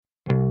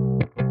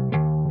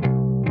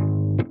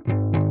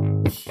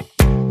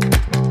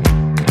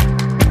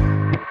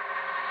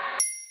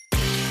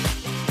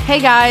Hey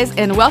guys,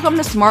 and welcome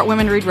to Smart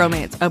Women Read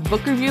Romance, a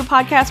book review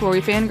podcast where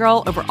we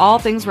fangirl over all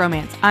things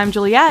romance. I'm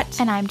Juliet.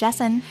 And I'm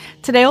Jessin.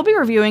 Today we'll be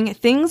reviewing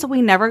Things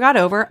We Never Got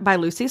Over by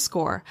Lucy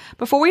Score.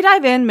 Before we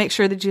dive in, make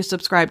sure that you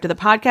subscribe to the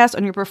podcast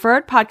on your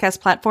preferred podcast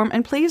platform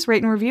and please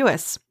rate and review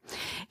us.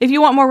 If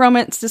you want more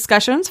romance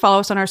discussions, follow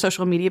us on our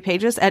social media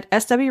pages at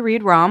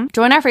SWReadRom,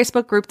 join our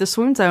Facebook group, The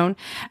Swoon Zone,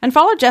 and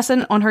follow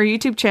Jessin on her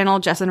YouTube channel,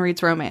 Jessin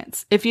Reads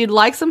Romance. If you'd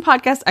like some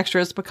podcast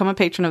extras, become a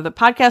patron of the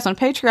podcast on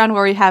Patreon,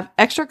 where we have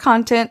extra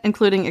content,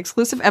 including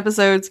exclusive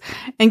episodes,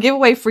 and give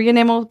away free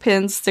enamel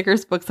pins,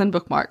 stickers, books, and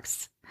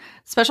bookmarks.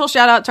 Special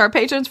shout out to our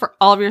patrons for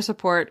all of your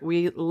support.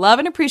 We love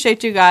and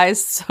appreciate you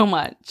guys so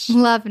much.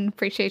 Love and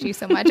appreciate you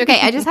so much. Okay,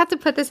 I just have to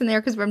put this in there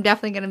because I'm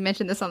definitely going to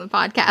mention this on the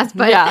podcast.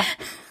 But yeah.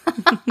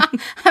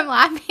 I'm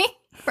laughing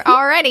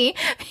already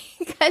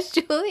because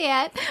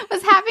Juliet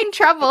was having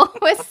trouble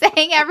with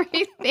saying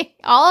everything,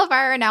 all of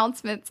our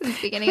announcements in the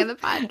beginning of the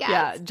podcast.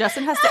 Yeah,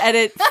 Jessin has to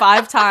edit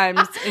 5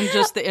 times in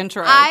just the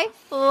intro. I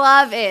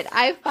love it.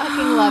 I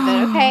fucking love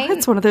it, okay?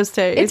 It's one of those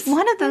days. It's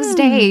one of those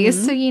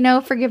days.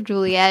 So, forgive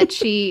Juliet.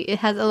 She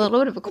has a little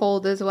bit of a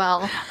cold as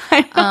well.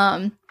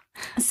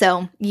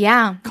 So,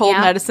 yeah. Cold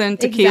medicine,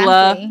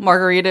 tequila,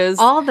 margaritas.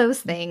 All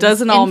those things.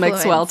 Doesn't all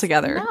mix well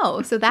together.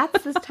 No. So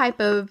that's this type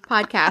of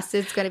podcast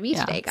it's going to be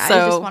today, guys. So,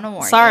 I just want to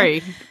warn you.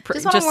 Sorry.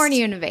 Just want to warn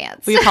you in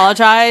advance. We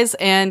apologize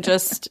and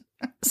just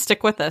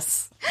stick with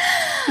us.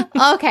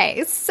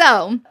 Okay.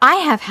 So, I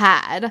have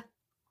had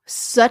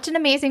such an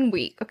amazing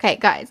week. Okay,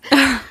 guys.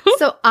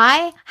 So,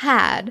 I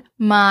had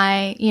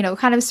my,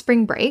 kind of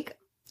spring break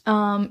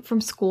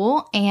from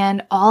school,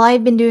 and all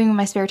I've been doing in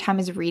my spare time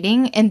is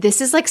reading, and this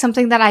is like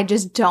something that I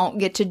just don't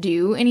get to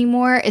do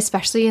anymore,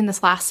 especially in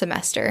this last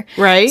semester.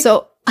 Right.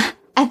 So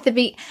at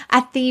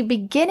the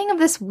beginning of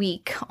this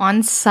week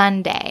on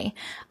Sunday,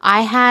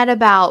 I had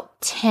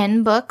about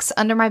 10 books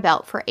under my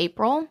belt for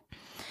April.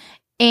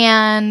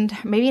 And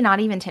maybe not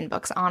even 10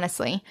 books,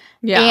 honestly.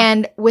 Yeah.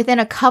 And within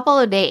a couple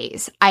of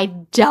days, I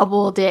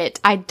doubled it.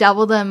 I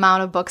doubled the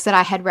amount of books that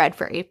I had read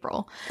for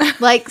April.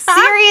 Like,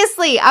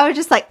 seriously, I was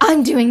just like,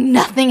 I'm doing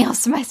nothing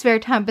else in my spare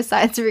time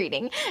besides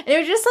reading. And it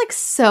was just like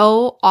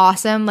so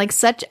awesome. Like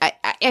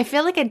I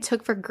feel like I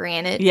took for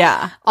granted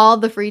all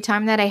the free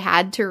time that I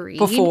had to read.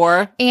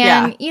 Before.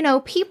 And,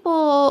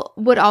 people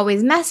would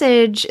always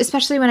message,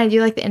 especially when I do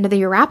like the end of the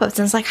year wrap-ups.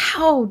 And it's like,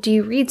 how do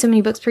you read so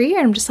many books per year?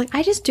 And I'm just like,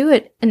 I just do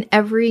it in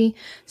every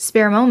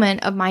spare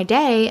moment of my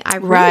day. I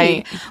read.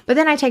 Right. But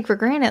then I take for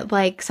granted,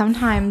 like,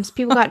 sometimes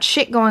people got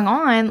shit going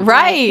on.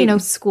 Right.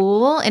 Like,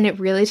 school, and it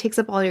really takes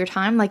up all your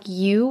time. Like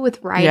you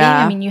with writing.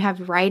 Yeah. I mean, you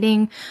have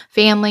writing,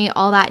 family,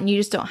 all that, and you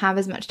just don't have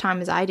as much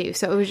time as I do.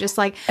 So it was just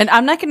like. And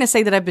I'm not going to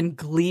say that I've been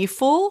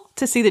gleeful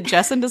to see that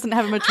Jessin doesn't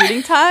have much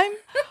reading time.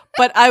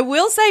 But I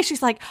will say,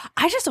 she's like,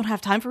 I just don't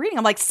have time for reading.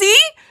 I'm like, see?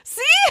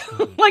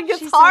 Like, it's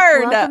she's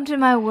hard. Like, welcome to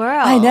my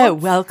world. I know.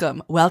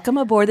 Welcome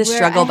aboard the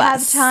struggle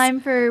bus. I have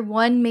time for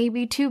 1,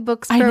 maybe 2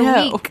 books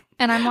per week.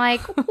 And I'm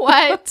like,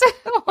 what?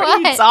 What are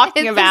you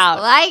talking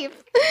about?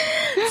 Life.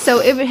 So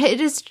it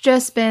has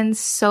just been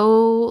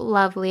so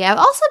lovely. I've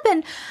also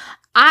been,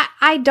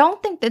 I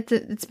don't think that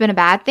it's been a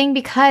bad thing,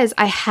 because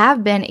I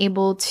have been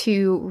able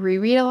to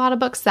reread a lot of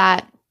books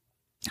that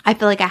I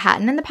feel like I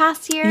hadn't in the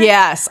past year.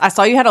 Yes. I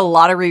saw you had a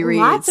lot of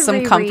rereads,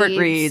 some comfort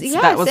reads.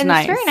 Yes, that was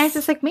nice. It's very nice.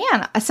 It's like,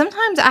 man,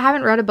 sometimes I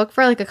haven't read a book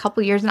for like a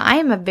couple years, and I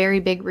am a very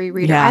big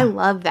rereader. Yeah. I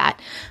love that.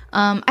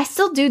 I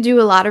still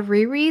do a lot of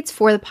rereads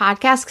for the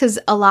podcast, because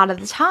a lot of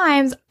the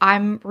times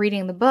I'm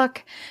reading the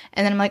book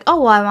and then I'm like,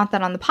 oh, well, I want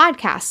that on the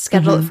podcast.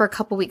 Schedule it for a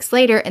couple weeks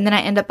later. And then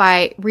I end up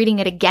by reading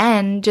it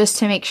again just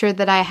to make sure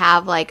that I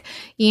have like,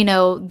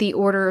 the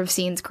order of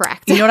scenes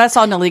correct. You know what I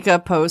saw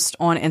Nalika post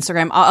on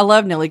Instagram? I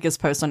love Nalika's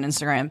post on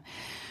Instagram.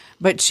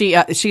 But she's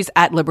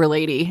at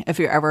Liberlady, if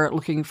you're ever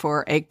looking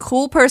for a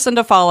cool person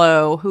to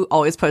follow who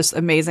always posts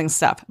amazing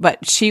stuff.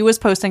 But she was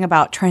posting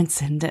about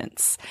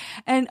transcendence.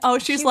 And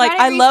she's like,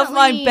 I love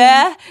my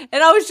Beth.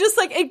 And I was just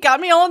like, it got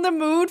me all in the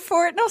mood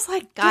for it. And I was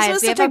like, guys,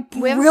 this was such a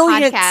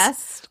brilliant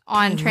podcast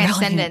on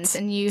transcendence,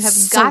 and you have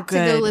got to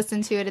go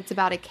listen to it. It's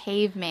about a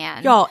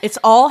caveman. Y'all, it's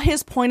all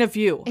his point of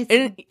view.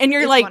 And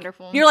you're like,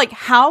 wonderful. You're like,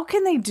 how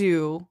can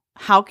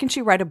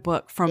she write a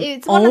book from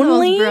It's one of the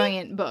most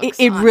brilliant books.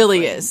 It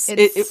really is.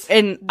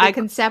 And the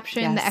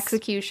conception, the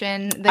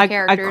execution, the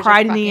characters I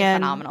cried in the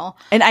end. Phenomenal.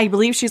 And I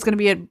believe she's going to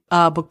be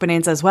at Book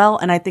Bonanza as well.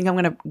 And I think I'm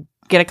going to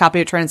get a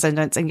copy of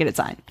Transcendence and get it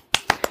signed.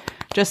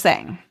 Just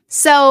saying.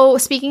 So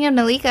speaking of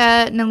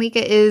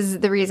Nalika is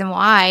the reason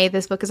why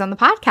this book is on the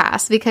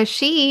podcast, because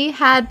she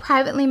had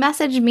privately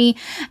messaged me,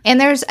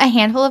 and there's a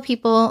handful of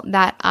people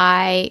that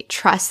I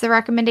trust the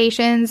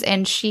recommendations,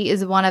 and she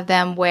is one of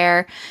them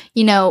where,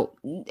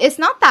 it's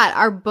not that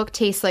our book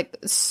tastes like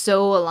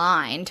so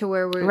aligned to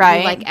where we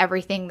like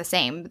everything the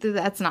same.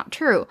 That's not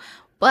true.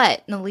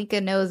 but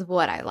Nalika knows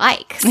what I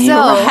like. So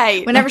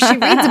Right. whenever she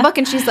reads a book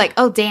and she's like,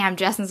 oh, damn,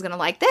 Justin's going to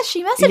like this,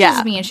 she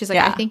messages me and she's like,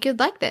 I think you'd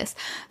like this.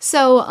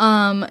 So,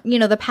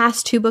 the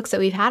past 2 books that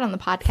we've had on the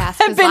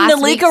podcast have been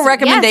Nalika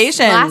recommendations.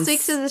 Yes, last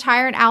week's is The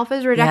Tyrant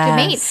Alpha's Rejected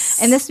Mate.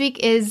 And this week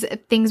is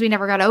Things We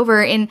Never Got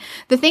Over. And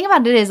the thing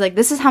about it is, like,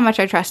 this is how much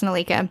I trust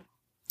Nalika.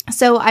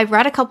 So I've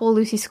read a couple of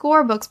Lucy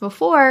Score books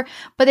before,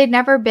 but they'd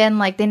never been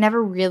like, they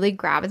never really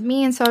grabbed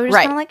me. And so I was just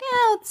kind of like,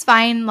 yeah, it's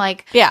fine.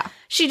 Like,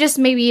 she just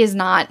maybe is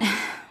not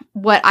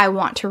what I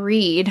want to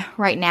read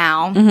right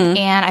now.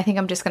 And I think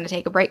I'm just going to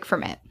take a break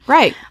from it.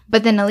 Right.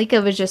 But then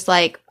Nalika was just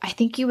like, I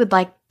think you would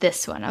like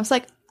this one. I was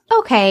like,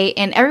 okay.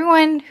 And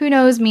everyone who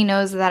knows me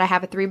knows that I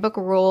have a 3-book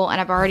rule and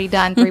I've already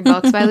done 3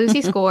 books by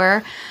Lucy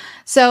Score.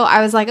 So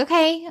I was like,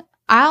 okay,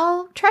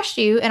 I'll trust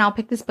you and I'll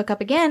pick this book up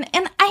again.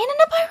 And I ended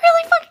up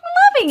really fucking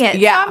loving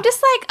it. Yeah. So I'm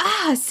just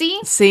like,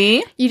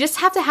 see? You just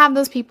have to have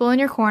those people in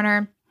your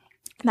corner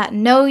that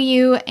know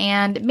you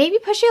and maybe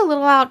push you a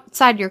little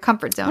outside your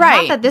comfort zone.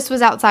 Right. Not that this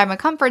was outside my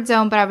comfort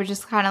zone, but I was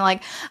just kind of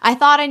like, I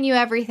thought I knew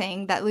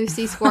everything that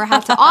Lucy Score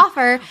had to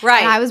offer.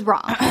 Right. And I was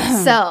wrong.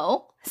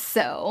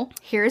 So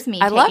here's me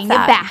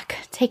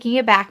taking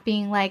it back,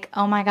 being like,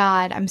 oh my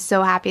God, I'm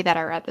so happy that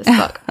I read this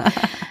book.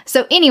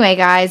 So anyway,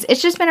 guys,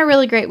 it's just been a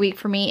really great week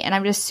for me, and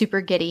I'm just super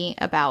giddy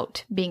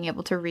about being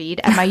able to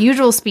read at my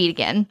usual speed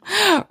again.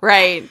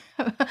 Right.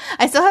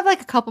 I still have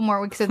like a couple more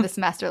weeks of the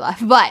semester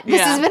left, but this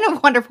has been a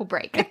wonderful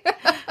break.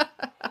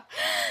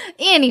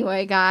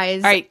 Anyway,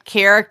 guys. All right,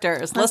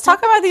 characters. Let's talk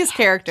about these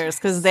characters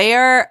because they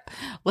are.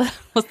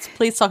 Let's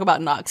please talk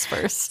about Knox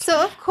first.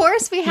 So, of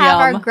course, we have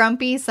our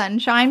grumpy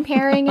sunshine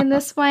pairing in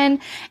this one.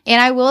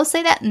 And I will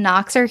say that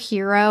Knox, our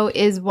hero,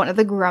 is one of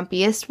the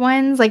grumpiest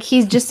ones. Like,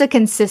 he's just a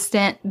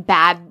consistent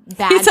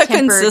He's a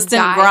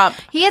consistent guy. Grump.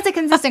 He is a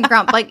consistent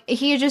grump. Like,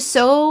 he is just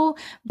so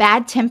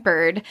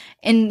bad-tempered,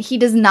 and he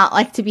does not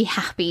like to be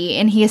happy.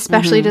 And he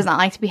especially does not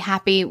like to be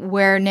happy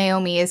where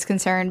Naomi is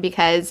concerned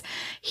because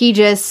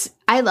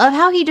I love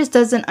how he just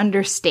doesn't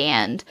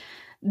understand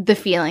the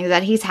feelings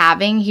that he's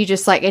having. He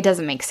just like, it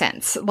doesn't make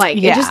sense. Like,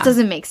 it just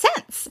doesn't make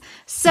sense.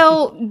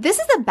 So this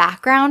is the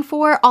background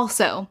for,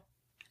 also,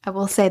 I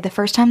will say the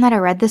first time that I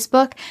read this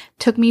book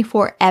took me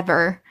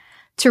forever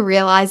to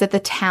realize that the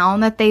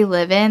town that they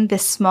live in,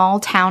 this small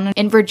town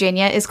in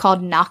Virginia, is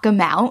called Knock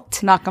 'em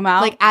Out. Knock 'em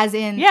out? Like, as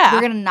in, we're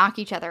going to knock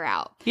each other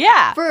out.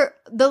 Yeah. For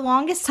the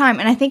longest time,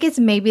 and I think it's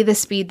maybe the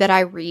speed that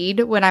I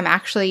read when I'm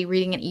actually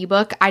reading an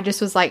ebook, I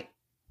just was like,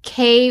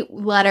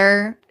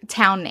 K-letter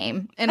town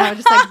name. And I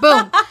was just like,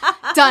 boom,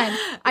 done.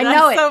 I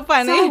know it. So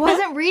funny. So I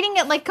wasn't reading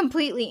it like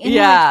completely. And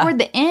then, like, toward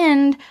the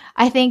end,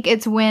 I think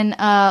it's when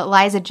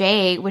Liza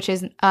J, which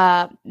is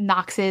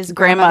Knox's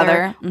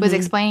grandmother, was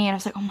explaining it. I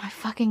was like, oh my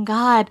fucking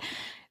God.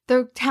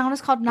 The town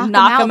is called Knock 'em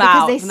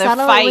Out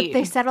because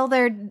they settle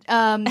their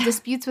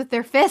disputes with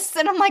their fists.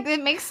 And I'm like,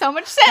 it makes so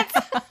much sense.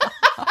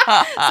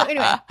 So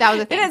anyway, that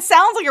was a thing. And it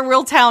sounds like a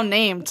real town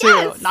name, too.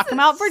 Yes, Knock 'em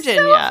Out,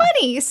 Virginia. So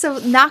funny. So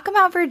Knock 'em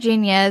Out,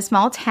 Virginia,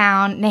 small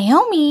town.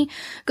 Naomi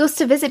goes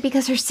to visit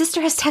because her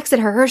sister has texted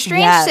her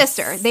strange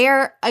sister.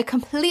 They're a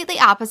completely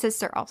opposite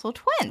sister, also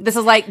twins. This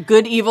is like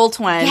good evil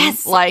twin.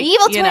 Yes, like,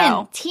 evil twin.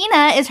 Know.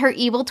 Tina is her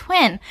evil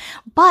twin.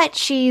 But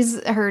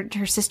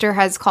her sister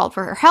has called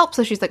for her help,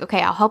 so she's like,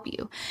 okay, I'll help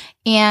you.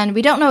 And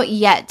we don't know it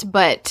yet,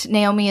 but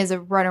Naomi is a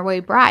runaway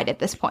bride at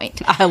this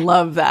point. I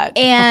love that.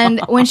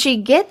 And when she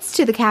gets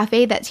to the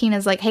cafe that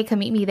Tina's like, hey, come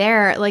meet me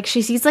there, like,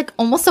 she sees like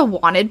almost a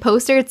wanted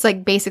poster. It's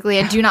like basically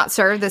a do not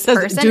serve this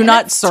person. Do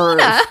not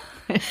serve.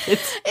 And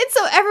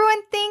so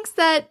everyone thinks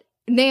that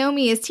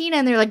Naomi is Tina,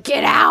 and they're like,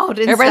 get out.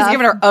 And everybody's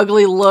giving her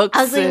ugly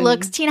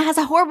looks. Tina has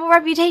a horrible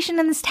reputation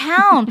in this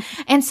town.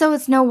 And so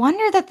it's no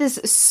wonder that this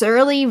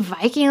surly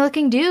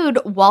Viking-looking dude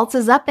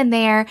waltzes up in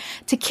there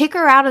to kick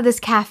her out of this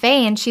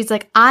cafe. And she's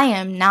like, I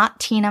am not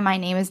Tina. My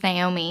name is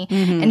Naomi.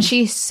 And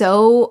she's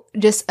so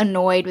just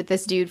annoyed with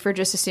this dude for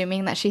just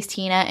assuming that she's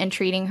Tina and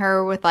treating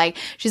her with like,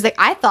 she's like,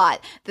 I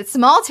thought that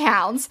small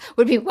towns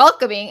would be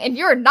welcoming, and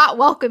you're not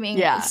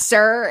welcoming,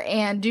 sir.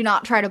 And do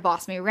not try to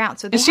boss me around.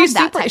 So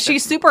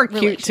she's super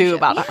cute too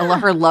about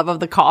her love of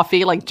the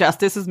coffee. Like,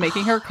 Justice is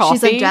making her coffee.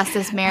 She's like,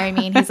 Justice, marry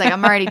me. And he's like,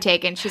 I'm already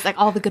taken. She's like,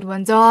 all the good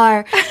ones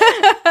are.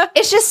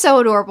 It's just so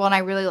adorable, and I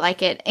really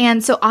like it.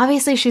 And so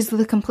obviously she's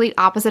the complete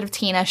opposite of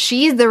Tina.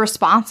 She's the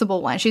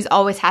responsible one. She's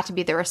always had to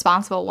be the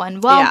responsible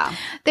one. Well,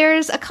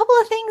 there's a couple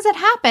of things that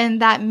happen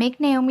that make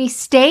Naomi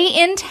stay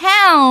in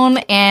town,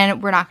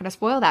 and we're not going to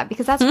spoil that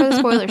because that's for the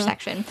spoiler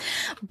section.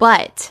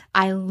 But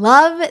I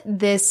love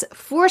this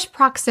forced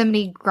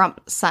proximity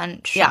grump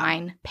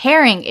sunshine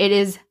pairing. It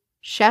is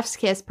chef's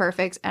kiss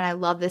perfect, and I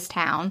love this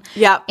town.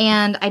 Yeah.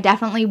 And I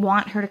definitely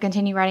want her to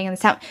continue writing in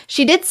this town.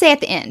 She did say at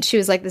the end, she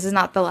was like, this is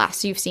not the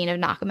last you've seen of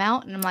Knock 'em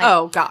Out. And I'm like,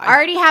 oh God, I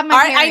already have my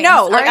pairings. I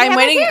know. Like, I'm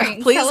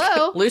waiting. Please.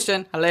 Hello.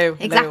 Lucian. Hello.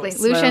 Exactly.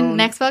 Lucian,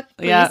 next book.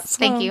 Please. Yeah.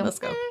 Thank you. Let's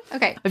go.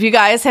 Okay. If you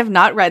guys have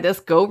not read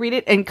this, go read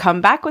it and come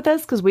back with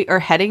us because we are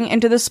heading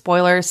into the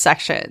spoilers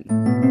section.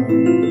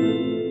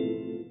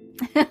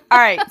 All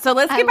right, so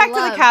let's get back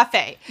to the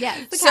cafe.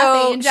 Yes, the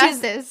cafe and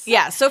Justice.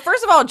 Yeah, so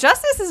first of all,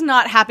 Justice is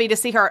not happy to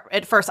see her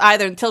at first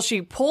either until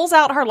she pulls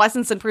out her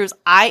license and proves,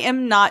 I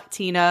am not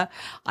Tina,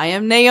 I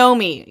am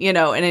Naomi,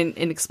 and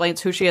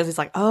explains who she is. He's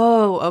like,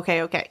 oh,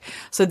 okay.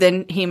 So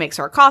then he makes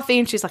her a coffee,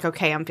 and she's like,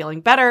 okay, I'm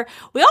feeling better.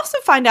 We also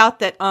find out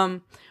that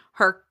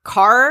her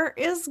car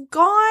is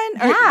gone.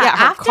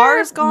 Her car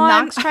is gone.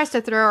 Knox tries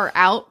to throw her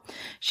out.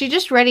 She's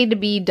just ready to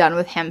be done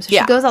with him. So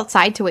she goes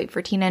outside to wait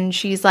for Tina, and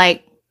she's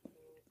like,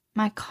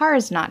 my car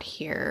is not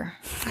here.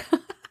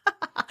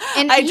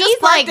 And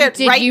he's like,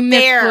 did you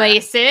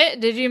misplace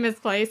it? Did you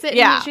misplace it?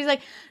 Yeah. And she's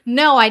like,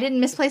 no, I didn't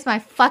misplace my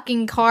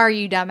fucking car,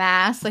 you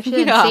dumbass. Like, she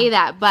didn't say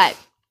that, but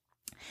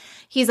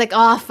he's like,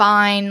 oh,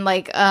 fine.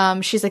 Like,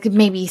 she's like,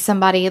 maybe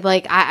somebody,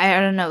 like, I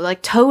don't know,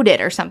 like, towed it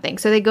or something.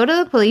 So they go to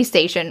the police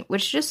station,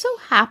 which just so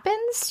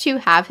happens to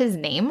have his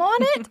name on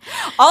it.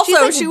 Also,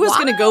 like, she was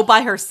going to go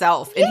by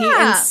herself, and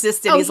he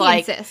insisted.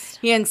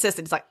 He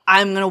insisted. He's like,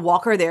 I'm going to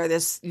walk her there.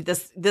 This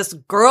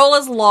girl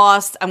is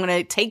lost. I'm going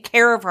to take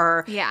care of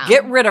her. Yeah.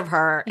 Get rid of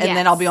her, and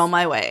then I'll be on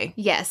my way.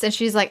 Yes. And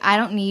she's like, I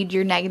don't need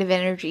your negative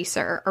energy,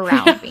 sir,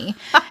 around me.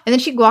 And then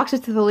she walks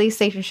up to the police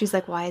station. She's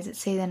like, why does it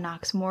say the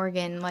Knox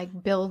Morgan,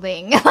 like,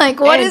 building? Like,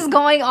 what is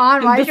going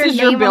on? Why is your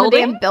name on the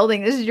damn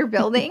building? This is your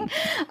building?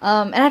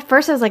 And at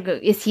first I was like,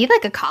 is he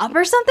like a cop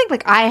or something?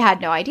 Like, I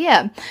had no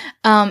idea.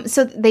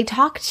 So they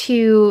talk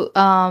to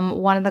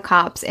one of the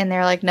cops, and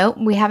they're like, nope,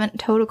 we haven't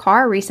towed a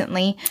car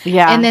recently.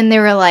 Yeah. And then they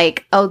were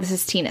like, oh, this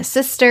is Tina's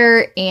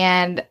sister.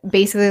 And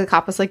basically the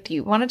cop was like, do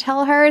you want to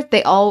tell her?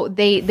 They all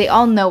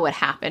know what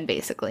happened,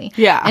 basically.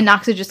 Yeah. And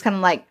Knox is just kind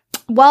of like,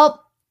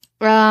 well,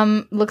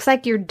 looks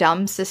like your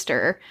dumb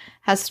sister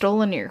has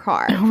stolen your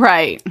car.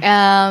 Right.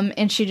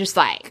 And she just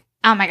like,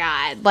 oh my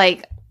God,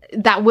 like,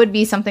 that would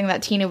be something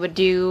that Tina would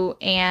do.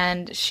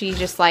 And she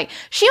just like,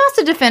 she wants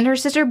to defend her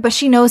sister, but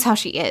she knows how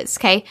she is,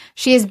 okay?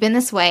 She has been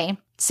this way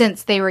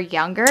since they were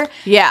younger.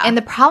 Yeah. And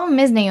the problem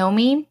is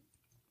Naomi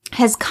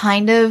has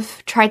kind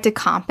of tried to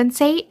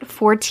compensate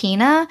for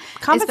Tina.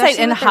 Compensate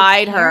and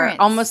hide her.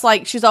 Almost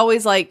like she's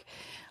always like,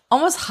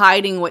 almost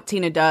hiding what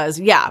Tina does.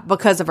 Yeah,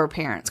 because of her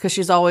parents. Because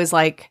she's always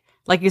like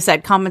you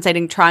said,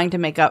 compensating, trying to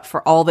make up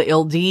for all the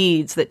ill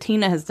deeds that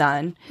Tina has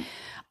done.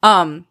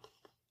 And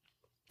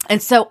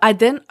so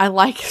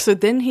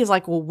then he's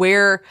like,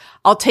 well,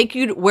 I'll take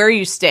you to, where are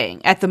you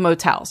staying? At the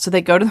motel. So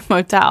they go to the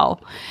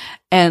motel,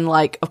 and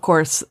like, of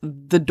course,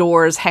 the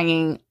door is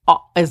hanging,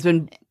 has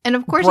been and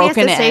of course he has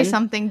to say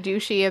something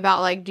douchey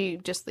about like, do you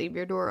just leave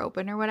your door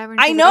open or whatever?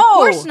 I know. Like, of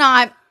course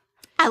not.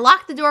 I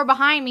locked the door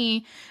behind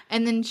me.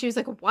 And then she was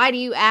like, why do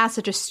you ask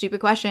such a stupid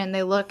question? And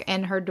they look,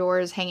 and her door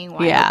is hanging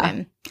wide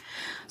open.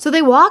 So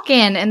they walk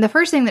in, and the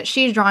first thing that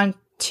she's drawn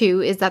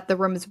to is that the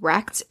room is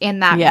wrecked,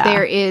 and that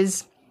there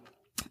is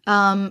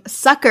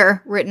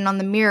sucker written on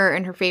the mirror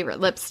in her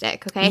favorite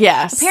lipstick. Okay.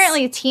 Yes.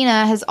 Apparently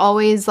Tina has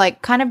always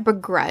like kind of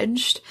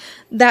begrudged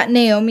that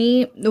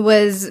Naomi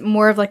was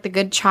more of like the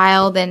good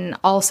child, and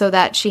also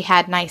that she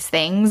had nice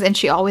things, and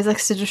she always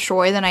likes to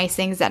destroy the nice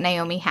things that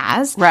Naomi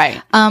has.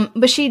 Right.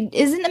 But she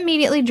isn't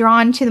immediately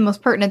drawn to the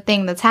most pertinent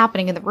thing that's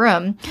happening in the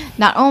room.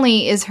 Not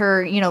only is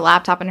her,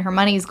 laptop and her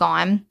money's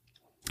gone,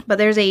 but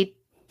there's a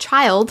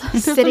child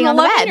sitting on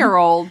the bed.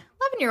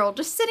 11-year-old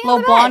just sitting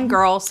on the bed. Little blonde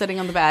girl sitting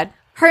on the bed.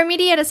 Her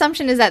immediate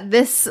assumption is that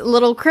this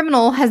little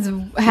criminal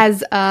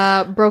has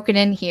broken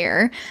in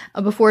here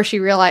before she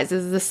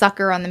realizes the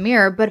sucker on the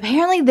mirror. But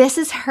apparently this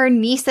is her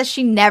niece that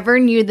she never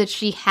knew that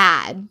she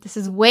had. This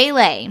is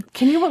Waylay.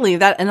 Can you believe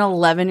that? An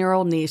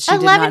 11-year-old niece she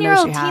did not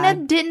know she had.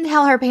 Tina didn't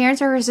tell her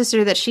parents or her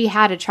sister that she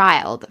had a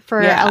child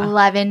for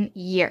 11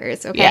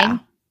 years, okay? Yeah.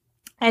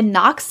 And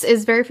Knox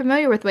is very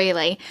familiar with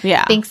Waylay.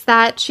 Yeah. Thinks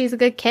that she's a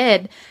good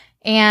kid.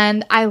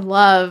 And I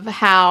love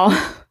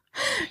how...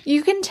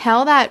 You can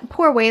tell that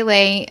poor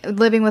Waylay,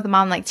 living with a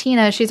mom like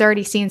Tina, she's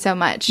already seen so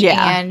much.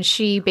 Yeah. And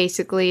she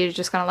basically is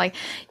just kind of like,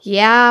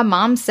 yeah,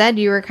 mom said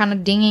you were kind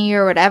of dingy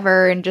or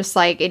whatever, and just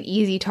like an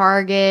easy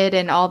target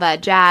and all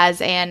that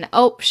jazz. And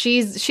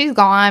she's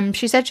gone.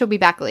 She said she'll be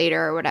back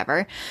later or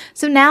whatever.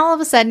 So now all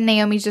of a sudden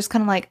Naomi's just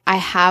kind of like, I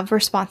have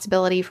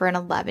responsibility for an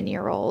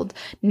 11-year-old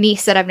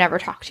niece that I've never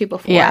talked to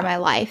before in my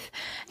life.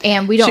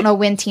 And we don't know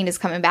when Tina's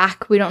coming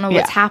back. We don't know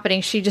what's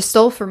happening. She just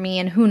stole from me,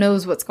 and who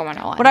knows what's going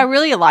on. What I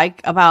really like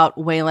about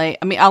Waylay,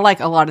 I mean, I like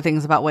a lot of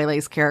things about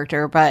Waylay's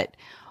character, but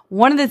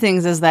one of the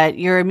things is that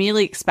you're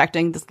immediately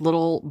expecting this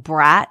little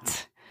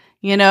brat,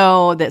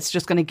 that's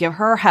just going to give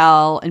her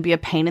hell and be a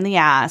pain in the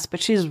ass,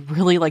 but she's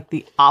really like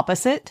the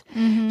opposite.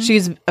 Mm-hmm.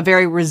 She's a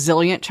very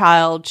resilient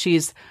child.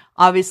 She's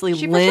obviously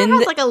she for sure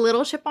has like a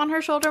little chip on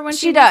her shoulder when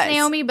she does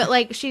Naomi, but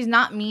like she's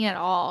not mean at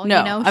all.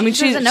 No,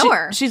 she doesn't know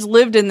her. She's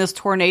lived in this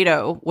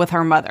tornado with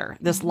her mother,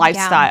 this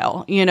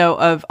lifestyle,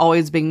 of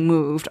always being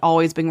moved,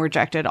 always being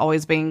rejected,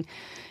 always being,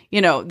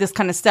 this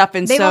kind of stuff.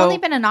 And they've so only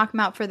been a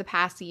knockout for the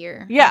past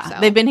year. Yeah, or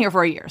so. they've been here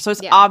for a year. So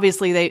it's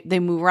obviously they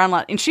move around a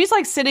lot. And she's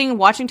like sitting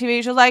watching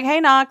TV. She's like, hey,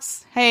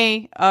 Knox.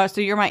 Hey,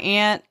 so you're my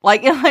aunt.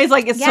 Like, it's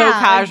like, it's so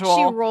casual.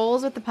 She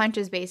rolls with the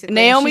punches, basically.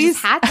 Naomi's she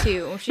just had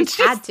to. She's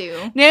had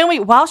to. Naomi,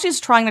 while she's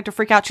trying not to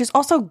freak out, she's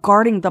also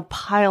guarding the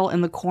pile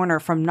in the corner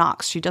from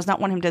Knox. She does not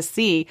want him to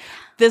see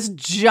this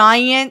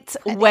giant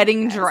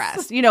wedding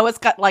dress. It's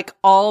got like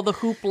all the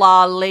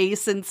hoopla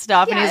lace and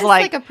stuff. Yeah, and he's it's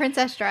like a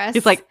princess dress.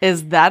 He's like,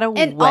 is that a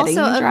wedding dress? And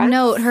also of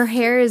note, her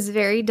hair is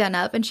very done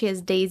up and she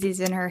has daisies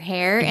in her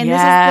hair. And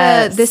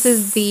this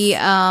is the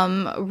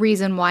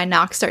reason why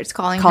Knox starts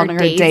calling her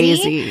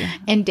Daisy.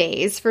 And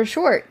Days for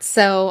short.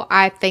 So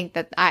I think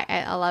that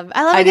I love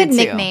a good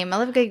nickname. I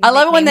love a good I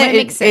love it when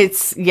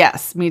it's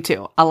yes, me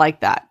too. I like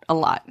that a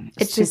lot.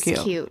 It's just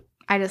cute.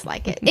 I just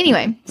like it.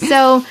 Anyway,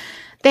 so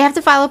they have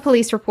to file a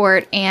police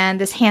report, and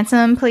this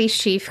handsome police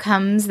chief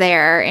comes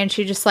there, and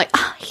she's just like,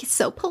 oh, he's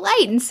so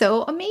polite and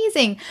so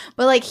amazing.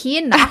 But, like, he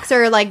and Knox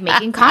are, like,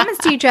 making comments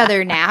to each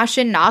other. Nash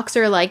and Knox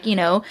are, like,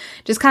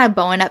 just kind of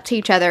bowing up to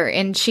each other,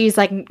 and she's,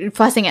 like,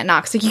 fussing at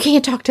Knox. Like, you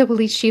can't talk to a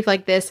police chief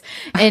like this.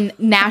 And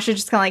Nash is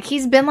just kind of like,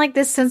 he's been like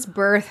this since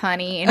birth,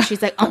 honey. And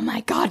she's like, oh,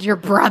 my God, you're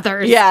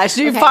brothers. Yeah,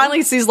 she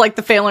finally sees, like,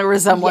 the family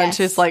resemblance.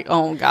 Yes. She's like,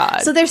 oh, God.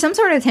 So there's some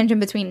sort of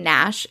tension between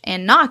Nash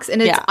and Knox,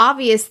 and it's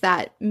obvious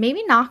that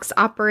maybe Knox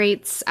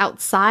operates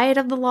outside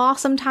of the law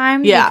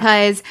sometimes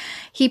because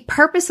he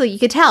purposely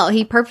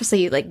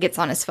like gets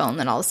on his phone,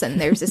 then all of a sudden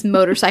there's this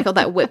motorcycle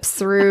that whips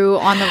through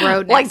on the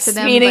road next to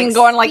them, speeding,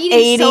 going like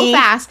 80 so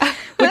fast,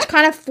 which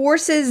kind of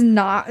forces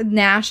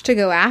Nash to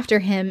go after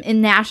him, and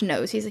Nash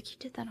knows. He's like, you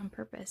did that on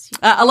purpose.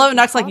 I love it.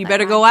 Knox like, you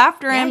better go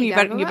after him. You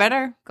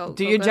better go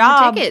do your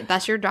job.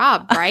 That's your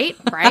job, right?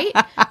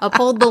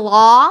 Uphold the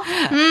law.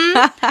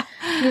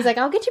 He's like,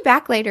 I'll get you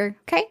back later.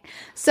 Okay.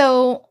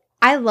 So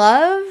I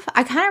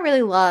kind of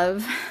really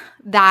love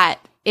that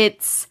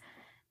it's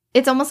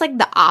almost like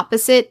the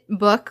opposite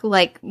book.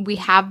 Like, we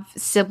have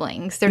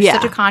siblings. There's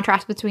such a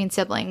contrast between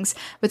siblings,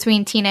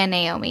 between Tina and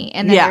Naomi.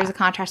 And then there's a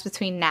contrast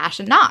between Nash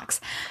and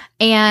Knox.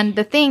 And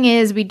the thing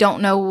is, we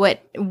don't know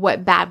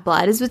what bad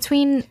blood is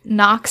between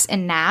Knox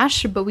and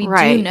Nash, but we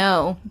do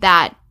know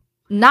that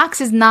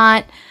Knox is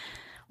not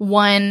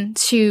one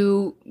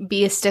to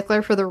be a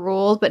stickler for the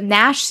rules, but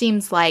Nash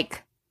seems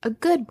like a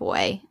good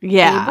boy.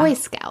 A Boy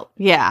Scout.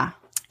 Yeah.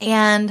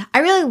 And I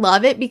really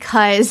love it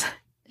because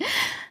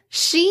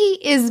she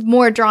is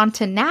more drawn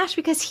to Nash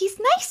because he's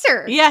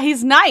nicer. Yeah,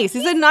 he's nice.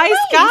 He's a nice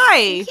guy.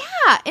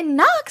 Yeah, and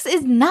Knox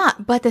is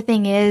not. But the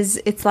thing is,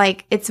 it's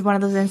like, it's one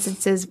of those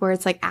instances where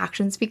it's like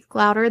actions speak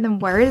louder than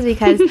words,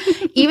 because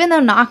even though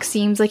Knox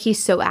seems like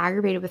he's so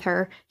aggravated with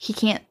her, he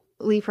can't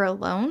leave her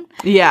alone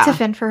to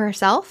fend for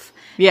herself.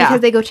 Yeah.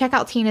 Because they go check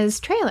out Tina's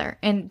trailer,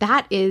 and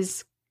that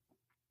is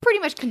pretty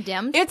much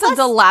condemned. It's a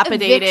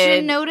dilapidated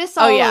eviction notice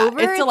all over.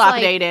 It's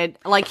dilapidated.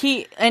 Like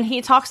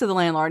he talks to the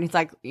landlord, and he's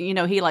like,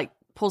 he like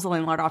pulls the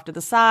landlord off to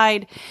the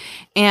side.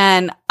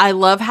 And I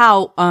love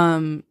how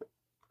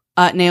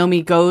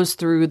Naomi goes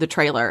through the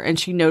trailer, and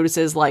she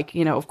notices, like,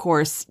 of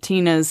course,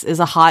 Tina's is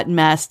a hot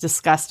mess,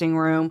 disgusting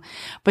room.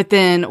 But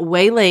then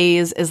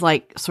Waylay's is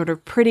like sort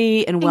of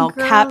pretty and well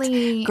kept,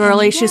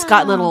 girly. She's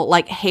got little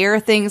like hair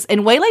things,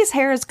 and Waylay's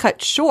hair is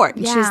cut short.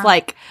 And she's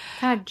like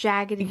kind of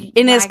jagged.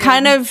 And it's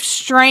kind of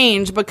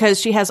strange because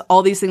she has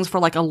all these things for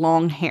like a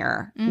long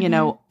hair,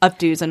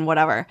 updos and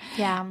whatever.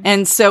 Yeah.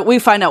 And so we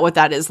find out what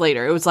that is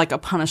later. It was like a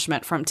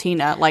punishment from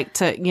Tina, like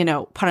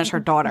to, punish her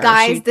daughter.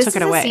 Guys, this is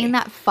a scene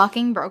that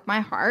fucking broke my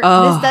heart.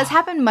 Oh. This does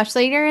happen much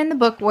later in the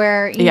book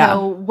where, you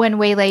know, when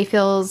Waylay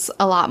feels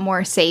a lot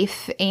more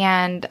safe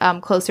and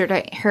closer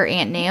to her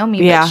Aunt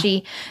Naomi, but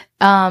she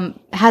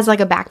has like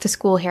a back to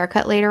school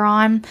haircut later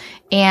on,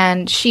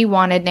 and she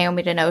wanted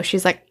Naomi to know,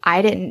 she's like,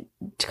 I didn't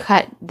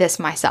cut this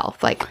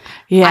myself. Like,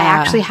 I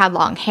actually had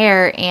long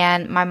hair,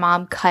 and my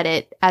mom cut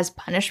it as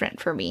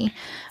punishment for me.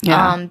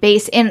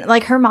 And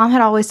like, her mom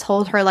had always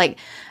told her, like,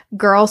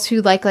 girls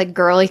who like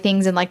girly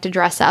things and like to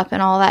dress up and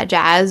all that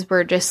jazz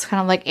were just kind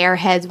of like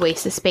airheads,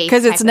 waste of space.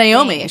 Because it's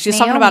Naomi. She's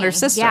talking about her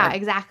sister. Yeah,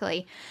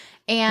 exactly.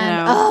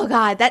 And oh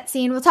god, that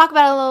scene, we'll talk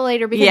about it a little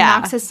later because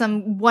Knox has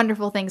some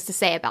wonderful things to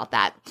say about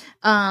that.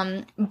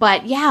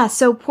 But yeah,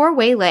 so poor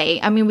Waylay.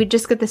 I mean, we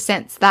just get the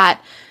sense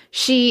that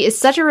she is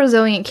such a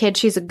resilient kid.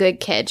 She's a good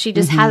kid. She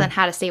just hasn't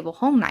had a stable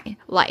home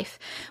life.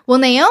 Well,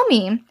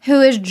 Naomi,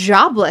 who is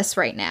jobless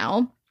right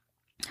now,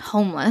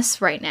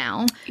 homeless right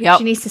now.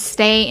 She needs to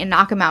stay and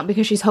knock him out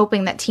because she's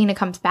hoping that Tina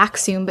comes back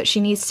soon, but she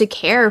needs to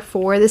care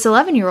for this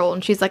 11-year-old.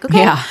 And she's like,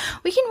 okay,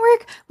 we can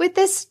work with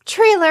this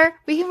trailer.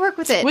 We can work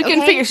with it. We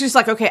can figure. She's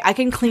like, okay, I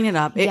can clean it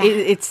up.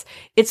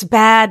 It's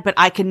bad, but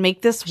I can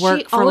make this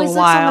work for a little while. She always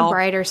looks on the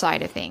brighter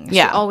side of things. She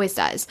always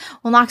does.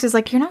 Well, Knox is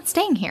like, you're not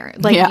staying here.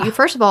 Like,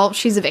 first of all,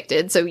 she's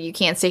evicted, so you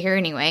can't stay here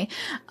anyway.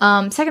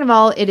 Second of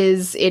all, it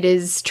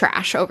is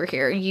trash over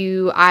here.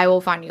 I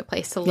will find you a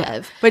place to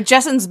live. But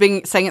Jessen's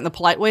saying it in the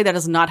polite polite way. That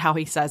is not how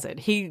he says it.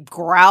 He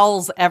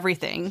growls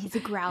everything. He's a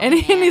growling and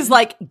man. he's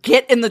like,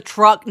 get in the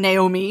truck,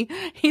 Naomi.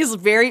 He's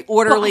very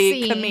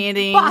orderly, Bossy.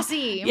 commanding.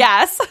 Bossy.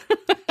 Yes.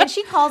 And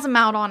she calls him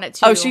out on it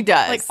too. Oh, she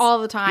does. Like all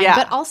the time. Yeah.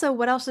 But also,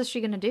 what else is she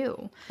going to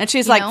do? And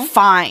she's You like, know?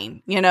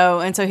 fine,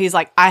 and so he's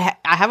like, I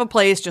have a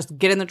place, just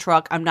get in the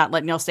truck. I'm not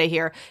letting y'all stay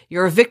here.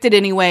 You're evicted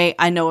anyway.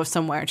 I know of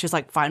somewhere. And she's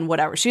like, fine,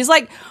 whatever. She's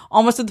like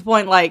almost at the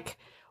point like,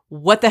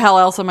 what the hell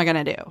else am I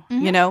going to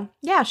do?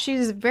 Yeah,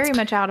 she's very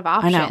much out of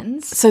I know.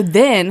 options. So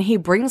then he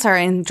brings her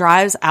and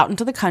drives out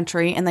into the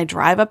country, and they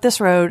drive up this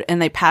road and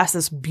they pass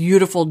this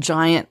beautiful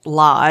giant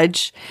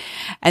lodge.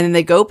 And then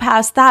they go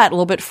past that a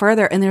little bit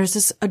further, and there's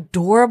this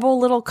adorable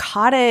little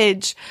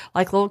cottage,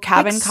 like little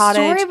cabin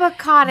cottage. Storybook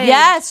cottage.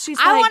 Yes. She's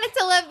I like, wanted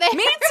to live there.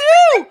 me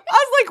too.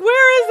 I was like,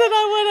 where is it?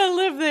 I want to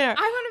live there.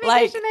 I want to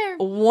vacation there.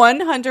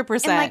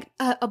 100%.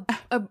 And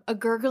like a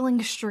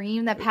gurgling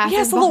stream that passes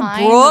Yes, a little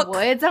behind brook. the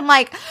woods. I'm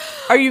like,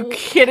 Are you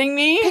kidding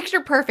me?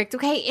 picture perfect.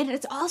 Okay. And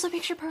it's also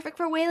picture perfect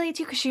for Whaley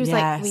too, because she was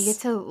like, we get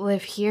to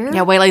live here.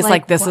 Yeah, Whaley's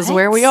like, this is what?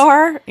 where we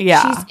are.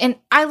 Yeah. And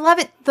I love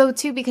it though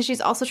too, because she's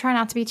also trying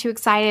not to be too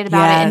excited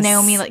about it. And Yes.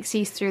 Naomi like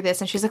sees through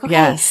this, and she's like, okay.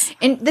 Yes.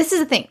 And this is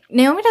the thing.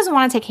 Naomi doesn't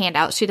want to take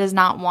handouts. She does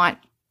not want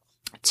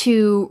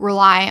to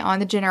rely on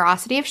the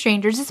generosity of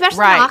strangers, especially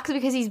Right. Knox,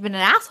 because he's been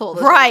an asshole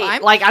this whole Right.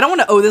 time. Like, I don't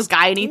want to owe this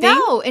guy anything.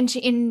 No,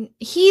 and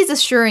he's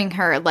assuring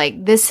her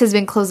like this has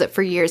been closed up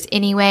for years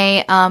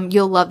anyway.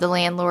 You'll love the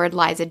landlord,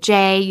 Liza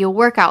J. You'll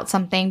work out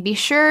something. Be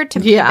sure to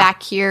be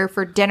back here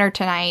for dinner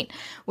tonight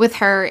with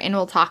her, and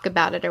we'll talk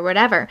about it or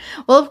whatever.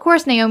 Well, of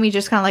course, Naomi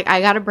just kind of like, I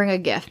got to bring a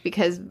gift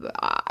because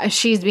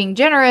she's being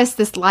generous.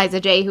 This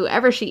Liza J,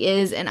 whoever she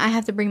is, and I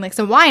have to bring like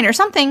some wine or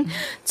something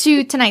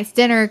to tonight's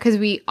dinner because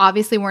we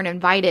obviously weren't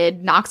invited.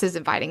 Knox is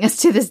inviting us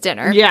to this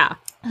dinner. Yeah.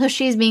 So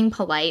she's being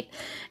polite.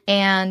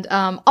 And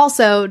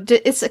also,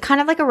 it's kind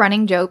of like a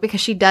running joke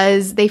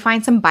because they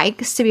find some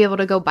bikes to be able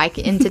to go bike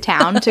into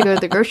town to go to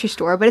the grocery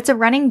store. But it's a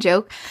running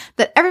joke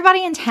that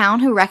everybody in town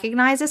who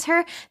recognizes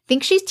her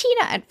thinks she's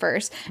Tina at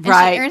first. And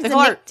Right. she earns They the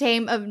call her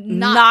nickname of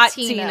Not Not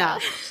Tina.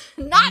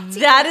 Tina. Not Tina.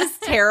 That is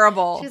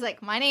terrible. She's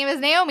like, my name is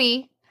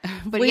Naomi.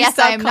 But Please yes,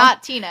 stop I am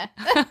not Tina.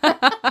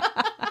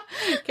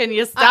 Can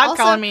you stop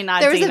Also, calling me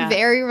not There was Tina? a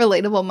very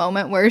relatable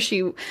moment where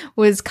she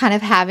was kind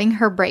of having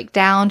her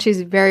breakdown.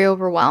 She's very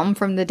overwhelmed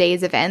from the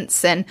day's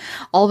events, and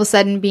all of a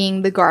sudden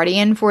being the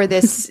guardian for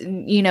this,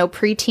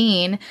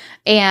 preteen,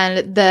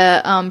 and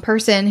the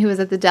person who was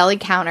at the deli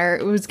counter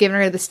was giving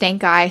her the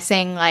stank eye,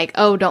 saying like,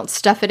 "Oh, don't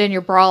stuff it in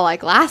your bra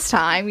like last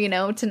time,"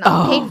 to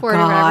not pay for it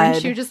or whatever.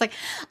 And she was just like,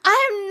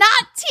 "I'm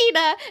not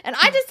Tina, and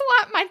I just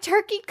want my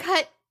turkey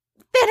cut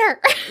thinner."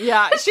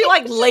 Yeah, she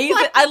like lays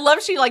like- it. I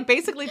love she like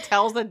basically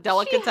tells the She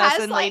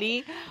delicatessen has, like,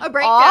 lady a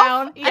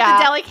breakdown off. at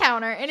the deli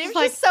counter, and it was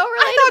like, just so relatable.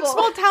 I thought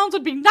small towns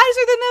would be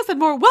nicer than this and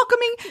more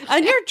welcoming,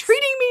 and you're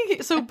treating me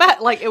so bad.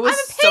 Like, it was I'm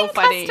a so paying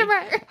funny.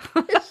 customer.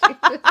 She was so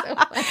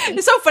funny.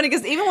 It's so funny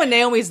because even when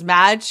Naomi's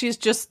mad, she's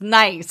just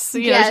nice.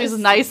 She's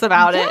nice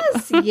about it.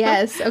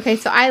 Yes. Okay,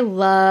 so I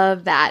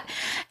love that.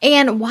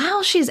 And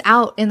while she's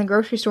out in the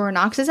grocery store,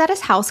 Knox is at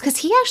his house because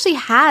he actually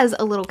has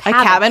a little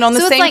cabin. cabin on the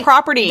So it's same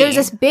property. There's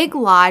this big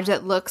lodge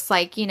that looks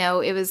like,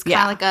 it was kind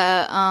Yeah.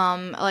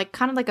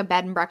 of like a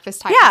bed and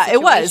breakfast type Yeah, of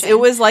it was. situation. It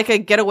was like a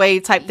getaway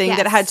type thing that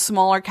Yes. had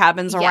smaller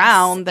cabins Yes,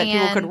 around that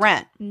people could and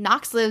rent.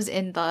 Knox lives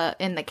in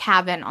the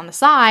cabin on the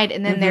side,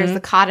 and then Mm-hmm. there's the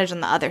cottage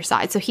on the other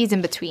side. So he's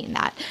in between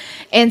that.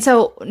 And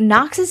so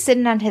Knox is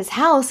sitting at his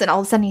house, and all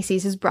of a sudden he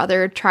sees his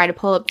brother try to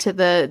pull up to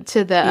the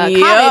Yep.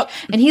 cottage,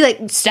 and he like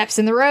steps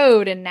in the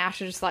road, and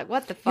Nash is just like,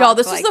 "What the fuck?" Y'all,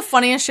 this like, is the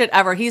funniest shit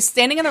ever. He's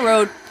standing in the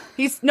road.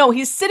 He's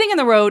sitting in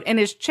the road in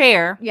his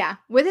chair yeah,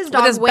 with his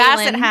dog, with his Waylon,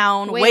 basset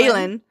hound,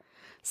 Waylon,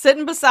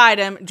 sitting beside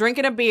him,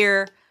 drinking a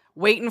beer,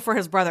 waiting for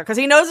his brother because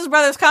he knows his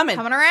brother's coming.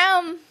 coming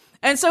around.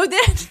 And so then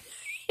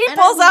he And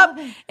pulls I up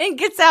love it. and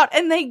gets out,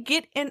 and they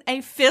get in a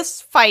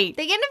fist fight.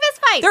 They get in a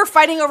fist fight. They're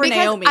fighting over because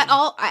Naomi.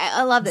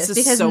 I love this This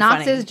is because so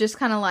Knox funny. is just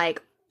kind of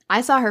like, I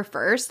saw her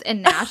first,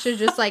 and Nash is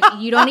just like,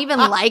 you don't even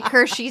like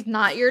her. She's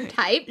not your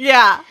type.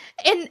 Yeah.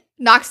 And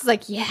Knox is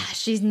like, yeah,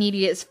 she's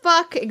needy as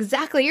fuck.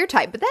 Exactly your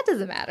type. But that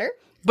doesn't matter.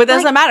 But it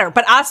doesn't matter.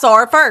 But I saw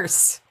her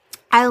first.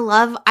 I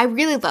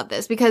really love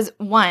this because,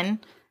 one,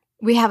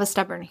 we have a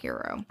stubborn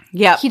hero.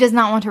 Yep. He does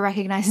not want to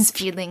recognize his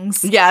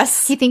feelings.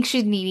 Yes. He thinks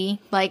she's needy,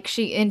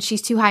 and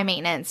she's too high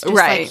maintenance. Just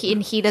Right.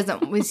 Like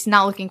he's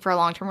not looking for a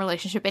long-term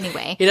relationship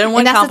anyway. He doesn't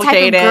want and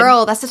complicated.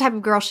 That's the type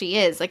of girl she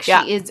is. Like, she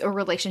Yeah. is a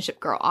relationship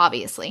girl,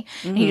 obviously.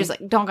 And he just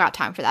like, don't got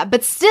time for that.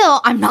 But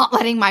still, I'm not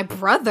letting my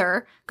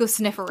brother go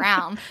sniff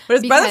around. But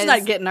his brother's because-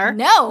 not getting her.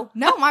 No,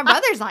 my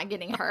brother's not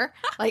getting her.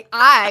 Like,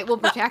 I will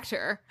protect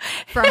her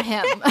from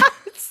him.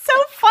 It's so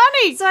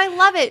funny. So I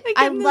love it. They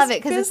I get in love this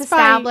it because it's fist fight.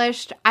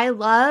 established. I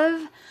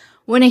love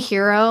when a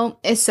hero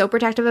is so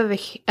protective of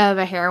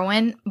a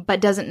heroine, but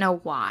doesn't know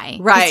why.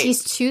 'Cause Right.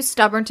 he's too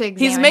stubborn to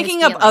examine He's making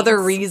his up other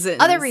feelings. reasons.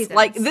 Other reasons.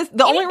 Like this,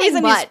 the only Anything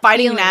reason he's but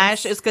fighting feelings.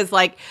 Nash is because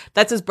like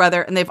that's his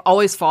brother, and they've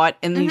always fought,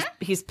 and Mm-hmm.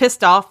 he's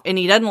pissed off, and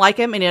he doesn't like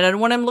him, and he doesn't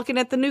want him looking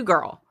at the new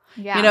girl.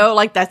 Yeah.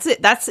 Like that's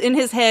it. That's in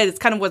his head. It's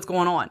kind of what's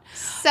going on.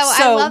 So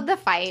I love the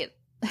fight.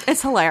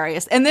 It's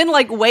hilarious. And then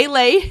like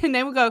Waylay and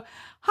they would go,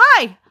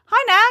 hi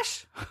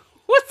Nash,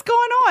 what's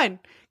going on?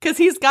 Because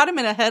he's got him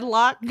in a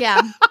headlock.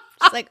 Yeah.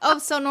 It's like, oh,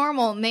 so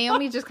normal.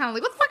 Naomi's just kind of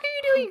like, what the fuck are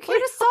you doing? You can't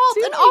What assault are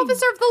you an doing?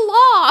 officer of the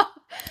law.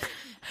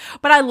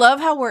 But I love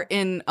how we're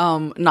in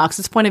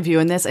Knox's point of view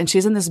in this, and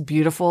she's in this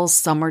beautiful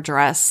summer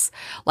dress.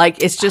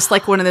 Like, it's just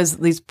like one of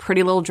these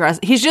pretty little dresses.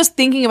 He's just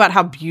thinking about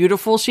how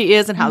beautiful she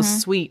is and how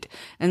sweet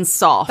and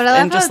soft. But I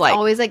love and how just it's like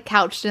always like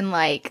couched in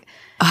like,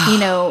 you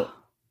know,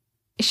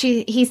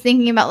 he's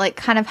thinking about like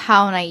kind of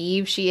how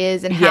naive she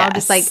is and how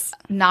just like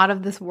not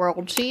of this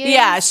world she is.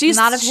 Yeah, she's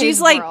not of she's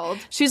his like world.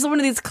 she's one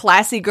of these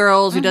classy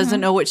girls who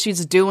doesn't know what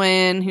she's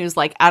doing, who's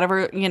like out of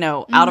her,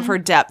 out of her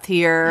depth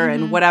here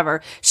and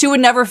whatever. She would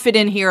never fit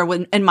in here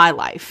in my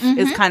life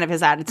is kind of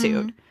his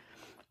attitude.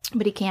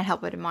 But he can't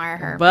help but admire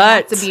her.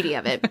 But- That's the beauty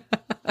of it.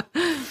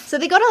 So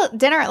they go to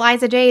dinner at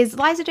Liza J's.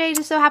 Liza J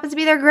just so happens to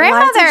be their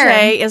grandmother. Liza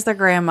J is their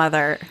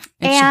grandmother.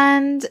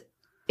 And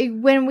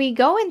when we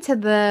go into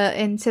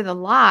the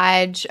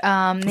lodge,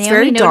 Naomi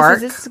very notices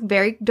dark. it's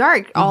very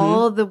dark.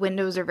 All of the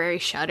windows are very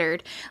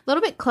shuttered. A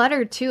little bit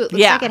cluttered too. It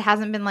looks like it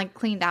hasn't been like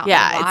cleaned out in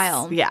a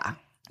while. Yeah.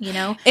 You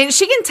know? And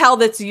she can tell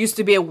this used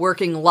to be a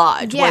working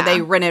lodge where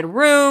they rented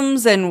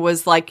rooms and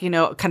was like,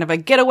 kind of a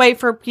getaway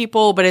for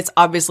people, but it's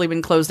obviously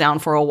been closed down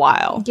for a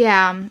while.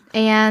 Yeah.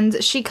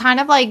 And she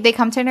kind of like, they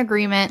come to an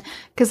agreement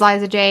because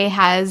Liza J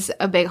has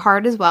a big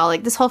heart as well.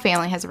 Like this whole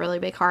family has a really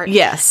big heart.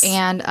 Yes.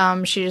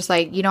 And she just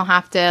like, you don't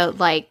have to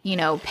like,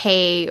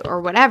 pay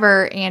or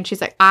whatever. And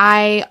she's like,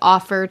 I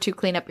offer to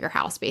clean up your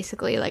house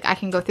basically. Like I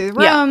can go through the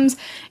rooms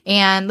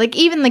and like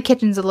even the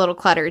kitchen's a little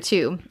cluttered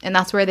too. And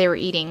that's where they were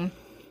eating.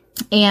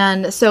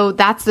 And so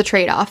that's the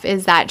trade-off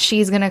is that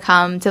she's going to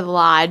come to the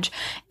lodge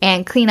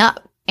and clean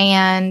up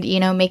and,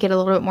 make it a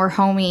little bit more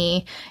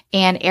homey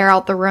and air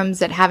out the rooms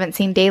that haven't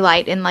seen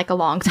daylight in like a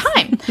long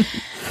time.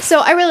 So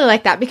I really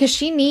like that because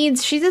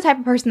she's the type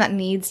of person that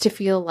needs to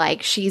feel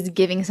like she's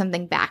giving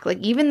something back. Like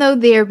even though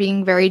they're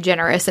being very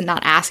generous and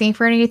not asking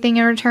for anything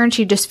in return,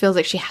 she just feels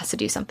like she has to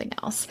do something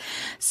else.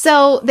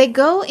 So they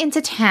go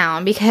into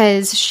town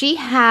because she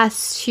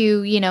has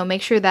to,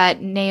 make sure that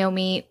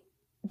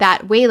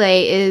that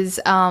Waylay is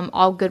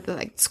all good with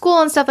like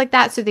school and stuff like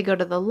that. So they go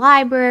to the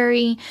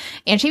library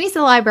and she meets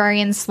the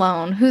librarian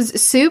Sloan,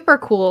 who's super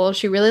cool.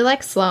 She really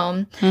likes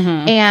Sloan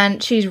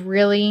and she's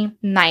really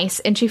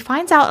nice. And she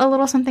finds out a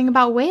little something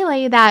about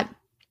Waylay that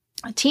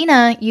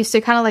Tina used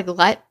to kind of like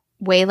let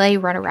Waylay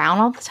run around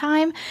all the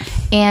time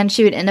and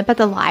she would end up at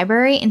the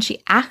library and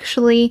she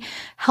actually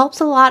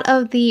helps a lot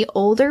of the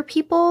older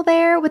people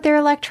there with their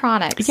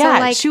electronics. Yeah, so,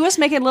 like, she was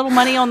making a little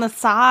money on the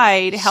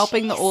side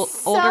helping the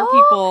older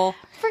people.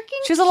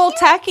 She's a little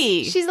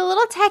techie. She's a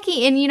little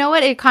techie. And you know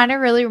what? It kind of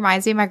really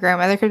reminds me of my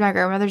grandmother because my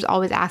grandmother's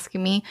always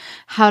asking me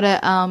how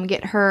to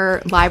get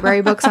her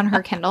library books on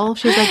her Kindle.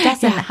 She's like,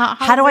 Destin,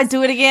 how do I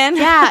do it again?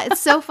 Yeah,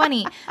 it's so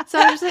funny. So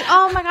I was just like,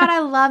 oh my God,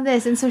 I love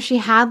this. And so she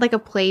had like a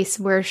place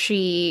where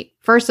she,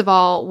 first of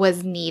all,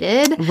 was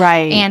needed.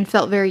 Right. And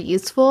felt very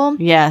useful.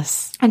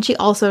 Yes. And she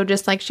also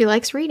just like, she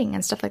likes reading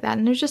and stuff like that.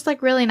 And it was just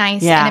like really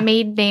nice. Yeah. And it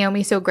made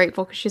Naomi so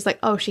grateful because she's like,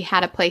 oh, she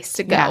had a place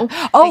to go.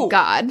 Yeah. Oh, thank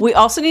God. We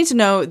also need to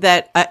know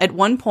that at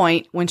one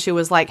point when she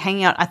was like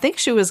hanging out, I think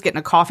she was getting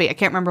a coffee. I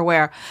can't remember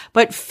where,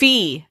 but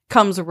Fee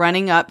comes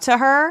running up to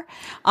her.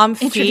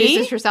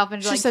 Introduces herself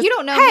and she's like, says, you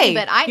don't know hey, me,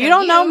 but I know you.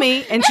 Don't know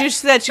me. And she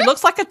said she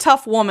looks like a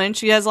tough woman.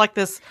 She has like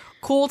this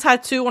cool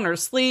tattoo on her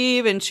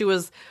sleeve and she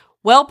was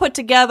well put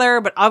together,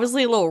 but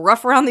obviously a little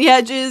rough around the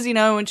edges,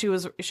 and she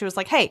was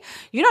like, hey,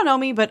 you don't know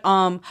me, but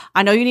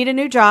I know you need a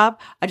new job.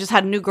 I just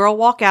had a new girl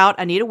walk out.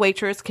 I need a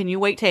waitress. Can you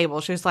wait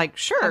table? She was like,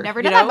 sure. I've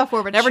never done that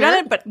before, but never sure. done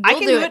it, but I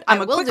can do it.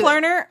 I'm a quick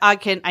learner.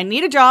 I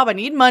need a job. I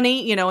need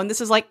money, and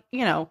this is like,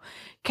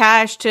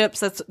 cash tips.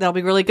 That'll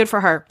be really good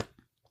for her.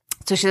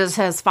 So she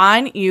says,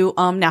 fine, you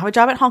now have a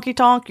job at Honky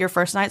Tonk. Your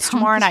first night's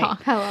tomorrow night.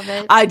 I love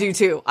it. I do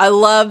too. I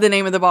love the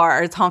name of the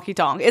bar. It's Honky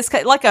Tonk. It's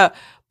like a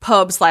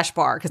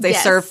pub/bar because they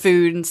serve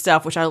food and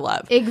stuff, which I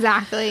love.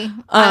 Exactly.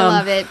 I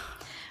love it.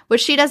 What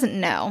she doesn't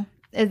know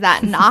is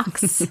that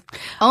Knox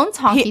owns Honky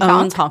Tonk. He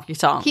owns Honky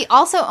Tonk. He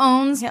also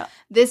owns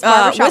this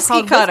barbershop Whiskey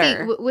called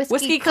Cutter.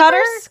 Whiskey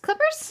Cutters?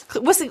 Clippers?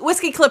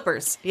 Whiskey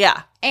Clippers.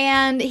 Yeah.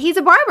 And he's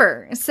a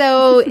barber.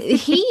 So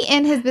he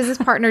and his business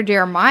partner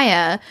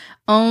Jeremiah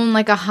own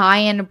like a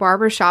high-end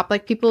barbershop.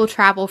 Like people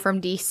travel from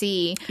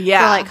DC for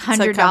like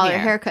 $100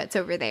 haircuts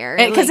over there.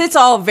 Because it's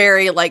all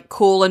very like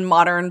cool and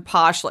modern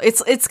posh.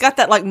 It's got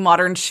that like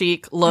modern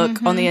chic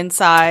look on the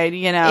inside,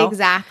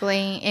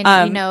 Exactly.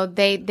 And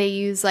they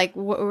use like,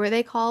 what were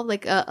they called?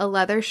 Like a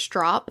leather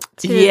strop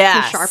to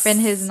sharpen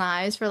his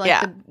knives for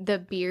like the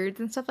beards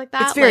and stuff like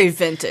that. It's very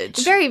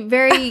vintage. Very,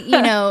 very,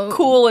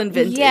 cool and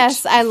vintage.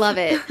 Yes, I love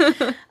it.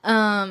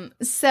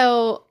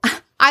 So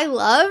I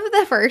love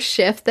the first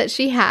shift that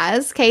she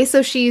has. Okay,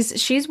 so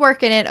she's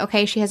working it.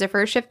 Okay, she has her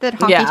first shift at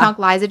Honky Tonk.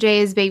 Liza J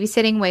is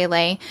babysitting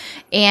Waylay,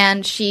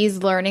 and she's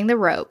learning the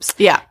ropes.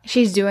 Yeah.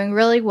 She's doing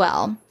really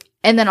well.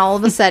 And then all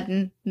of a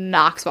sudden,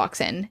 Knox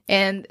walks in,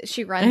 and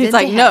she runs into him.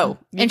 And he's like, no,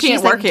 you and can't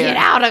she's work like, here.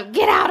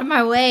 Get out of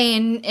my way.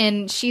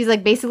 And she's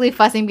like basically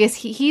fussing because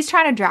he's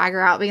trying to drag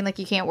her out, being like,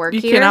 you can't work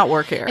here. You cannot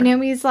work here. And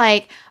Naomi's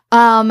like,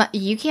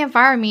 you can't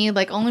fire me.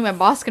 Like, only my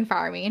boss can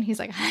fire me. And he's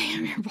like, I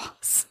am your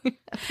boss.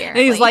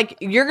 Apparently. And he's like,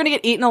 you're going to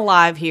get eaten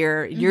alive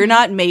here. You're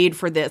not made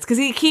for this. Because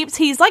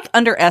he's like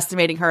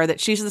underestimating her, that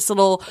she's this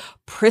little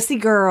prissy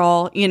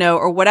girl, you know,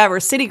 or whatever,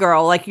 city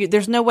girl. Like,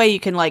 there's no way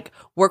you can like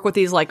work with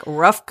these like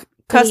rough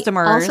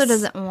customers. He also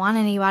doesn't want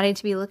anybody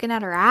to be looking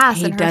at her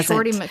ass and her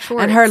shorty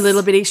McShorts. And her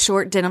little bitty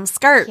short denim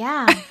skirt.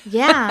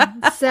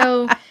 Yeah.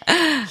 So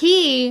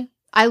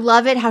I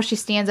love it how she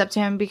stands up to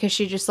him, because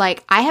she's just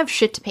like, I have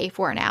shit to pay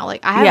for now.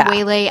 Like, I have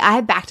Waylay, I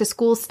have back to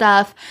school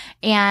stuff,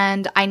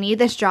 and I need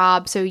this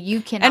job, so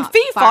you cannot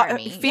fire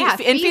me.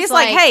 And Fee's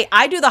like, hey,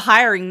 I do the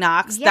hiring,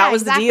 Knox. Yeah, that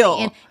was the deal.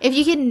 And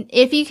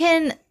if you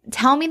can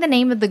tell me the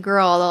name of the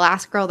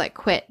last girl that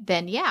quit,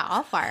 then yeah,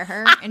 I'll fire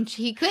her. And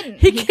he couldn't.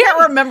 He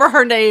can't remember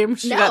her name.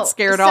 She got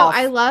scared off. So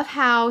I love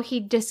how he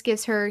just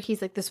gives her,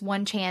 he's like, this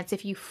one chance.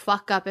 If you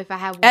fuck up, if I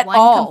have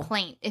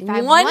complaint, if I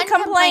have one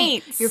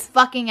complaint, you're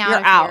fucking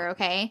out of here,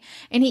 okay?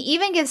 And he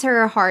even gives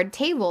her a hard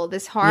table,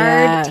 this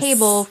hard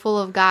table full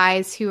of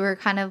guys who are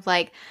kind of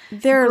like,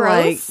 they're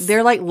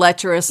like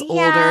lecherous,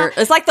 older.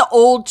 It's like the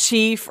old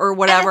chief or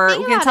whatever.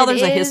 We can tell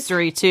there's a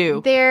history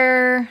too.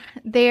 There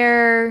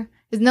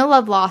is no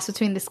love lost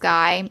between this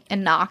guy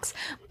and Knox,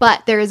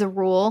 but there is a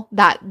rule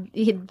that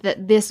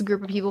this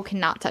group of people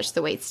cannot touch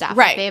the waitstaff.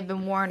 Right. They have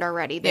been warned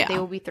already that they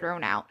will be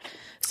thrown out.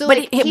 So, but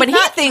he's he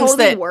not thinks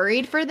totally that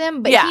worried for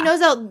them, but he knows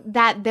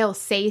that they'll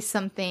say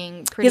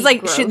something pretty. He's like,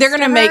 gross they're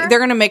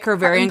gonna make her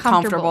very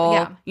uncomfortable.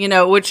 Yeah. You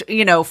know, which,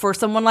 you know, for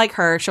someone like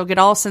her, she'll get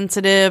all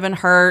sensitive and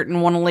hurt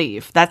and want to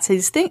leave. That's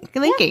his thinking.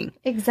 Yeah,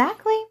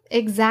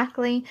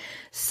 exactly.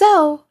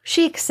 So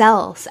she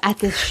excels at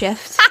this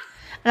shift.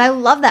 And I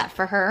love that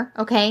for her,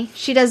 okay?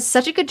 She does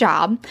such a good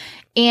job.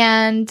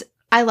 And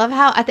I love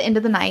how at the end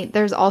of the night,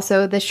 there's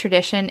also this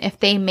tradition, if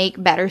they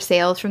make better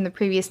sales from the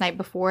previous night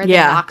before,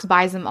 then Knox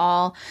buys them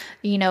all,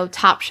 you know,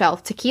 top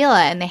shelf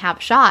tequila, and they have a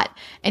shot.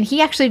 And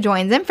he actually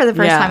joins in for the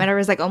first time, and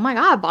everyone's like, oh my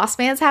God, Boss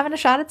Man's having a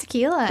shot at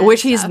tequila.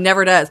 Which he's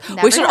never does.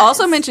 We should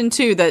also mention,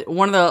 too, that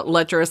one of the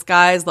lecherous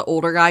guys, the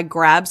older guy,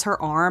 grabs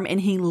her arm, and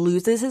he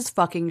loses his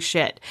fucking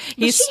shit.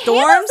 He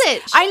storms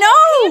it. I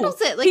know!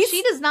 Handles it. Like,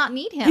 she does not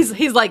need him.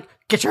 He's like,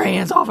 get your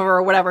hands off of her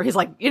or whatever. He's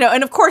like, you know,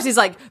 and of course he's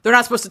like, they're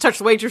not supposed to touch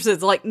the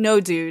waitresses. Like, no,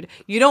 dude,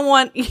 you don't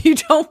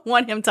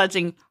want him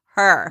touching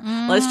her.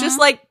 Let's just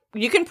like,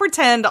 you can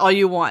pretend all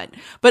you want,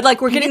 but like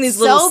we're getting these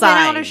little signs. Been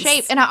out of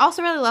shape. And I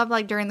also really love,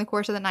 like, during the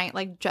course of the night,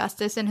 like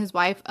Justice and his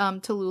wife,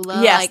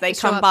 Tallulah. Yes, like, they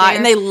come by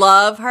and they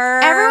love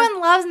her. Everyone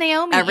loves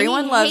Naomi.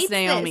 Everyone loves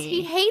Naomi.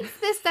 He hates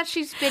this that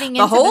she's fitting the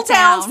into whole the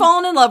town. town's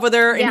falling in love with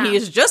her, and he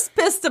is just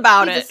pissed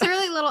about it. He's a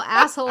surly little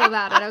asshole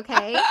about it.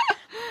 Okay.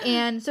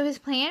 And so his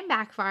plan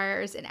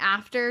backfires, and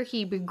after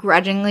he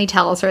begrudgingly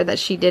tells her that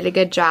she did a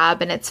good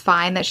job and it's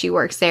fine that she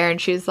works there, and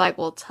she's like,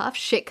 well, tough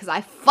shit, because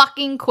I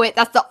fucking quit.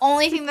 That's the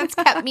only thing that's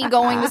kept me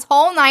going this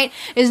whole night,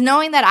 is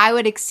knowing that I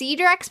would exceed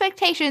your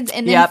expectations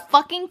and then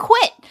fucking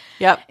quit.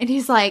 Yep. And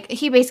he's like,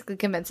 he basically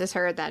convinces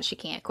her that she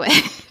can't quit.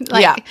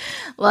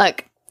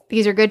 Look,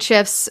 these are good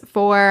shifts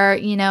for,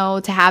 you know,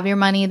 to have your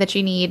money that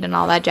you need and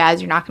all that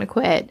jazz. You're not going to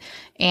quit.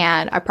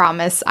 And I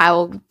promise I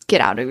will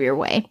get out of your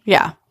way.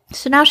 Yeah.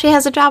 So now she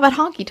has a job at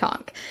Honky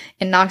Tonk.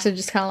 And Knox is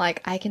just kind of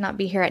like, I cannot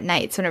be here at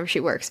nights whenever she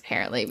works,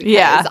 apparently.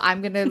 Because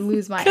I'm going to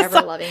lose my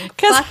ever-loving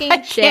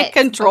fucking shit. I can't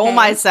control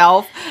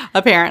myself,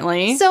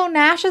 apparently. So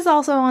Nash is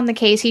also on the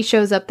case. He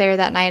shows up there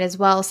that night as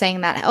well,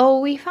 saying that, oh,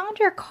 we found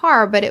your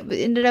car, but it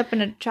ended up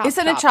in a chop shop. It's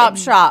in a chop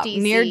shop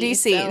DC, near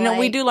DC. So no,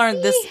 we do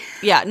learn this.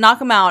 Yeah, Knock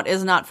 'em Out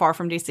is not far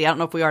from DC. I don't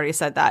know if we already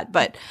said that,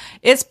 but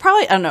it's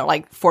probably, I don't know,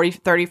 like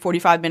 30,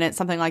 45 minutes,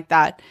 something like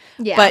that.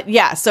 Yeah. But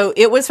yeah, so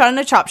it was found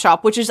in a chop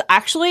shop, which is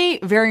actually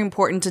very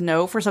important to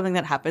know for something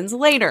that happens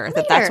later.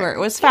 That's where it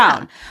was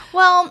found.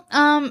 Yeah.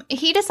 Well,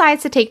 he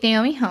decides to take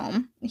Naomi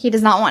home. He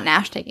does not want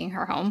Nash taking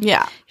her home.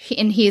 Yeah.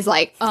 And he's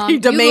like, he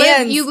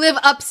demands you live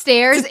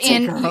upstairs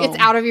and it's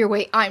out of your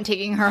way. I'm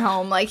taking her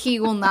home. Like,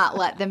 he will not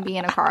let them be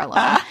in a car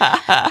alone.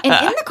 And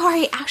in the car,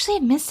 he actually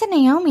admits to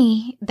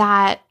Naomi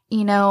that,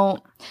 you know,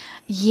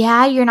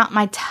 yeah, you're not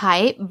my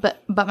type,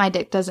 but my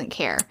dick doesn't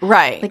care.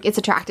 Right. Like, it's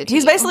attracted to you.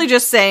 He's basically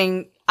just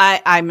saying,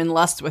 I'm in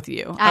lust with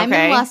you. Okay? I'm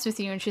in lust with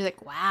you. And she's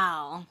like,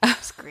 wow,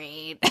 that's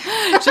great.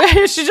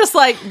 She's just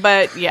like,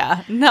 but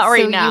yeah, not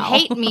right now. You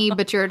hate me,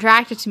 but you're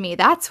attracted to me.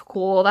 That's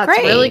cool. That's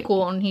really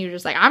cool. And he was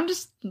just like, I'm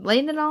just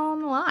laying it all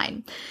on the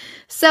line.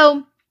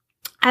 So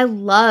I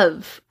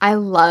love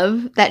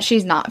that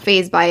she's not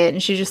fazed by it.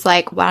 And she's just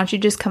like, why don't you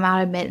just come out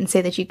and admit and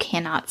say that you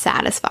cannot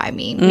satisfy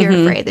me? You're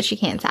afraid that she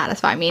can't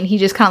satisfy me. And he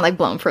just kind of like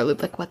blown for a loop,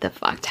 like, what the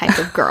fuck type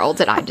of girl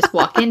did I just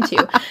walk into?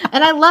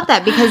 And I love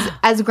that, because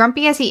as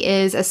grumpy as he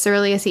is, as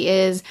surly as he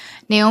is,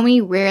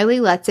 Naomi rarely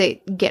lets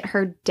it get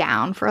her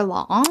down for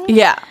long.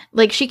 Yeah.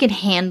 Like, she can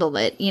handle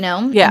it, you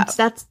know? Yeah.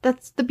 And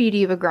that's the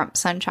beauty of a grump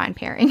sunshine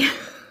pairing.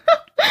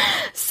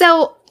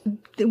 So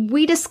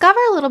we discover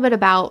a little bit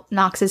about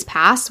Knox's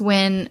past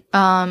when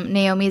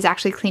Naomi is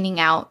actually cleaning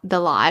out the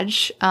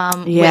lodge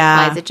with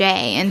Liza J,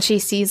 and she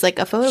sees like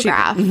a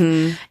photograph.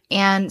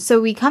 And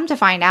so we come to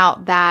find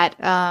out that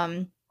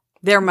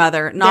their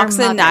mother, Knox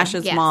and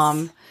Nash's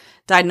mom,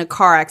 died in a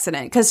car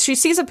accident because she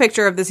sees a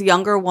picture of this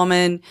younger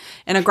woman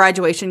in a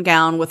graduation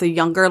gown with a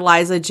younger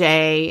Liza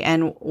J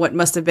and what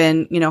must have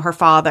been, her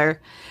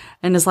father.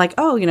 And is like,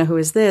 oh, who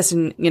is this?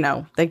 And,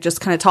 they just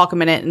kind of talk a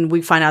minute and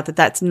we find out that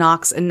that's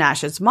Knox and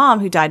Nash's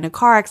mom who died in a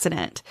car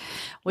accident.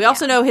 We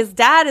also know his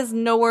dad is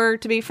nowhere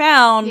to be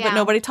found, but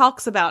nobody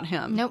talks about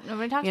him. Nope,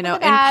 nobody talks about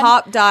and dad.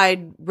 Pop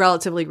died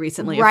relatively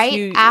recently.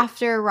 Right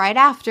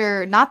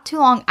after, not too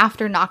long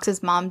after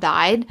Knox's mom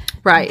died,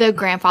 the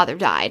grandfather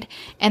died.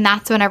 And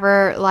that's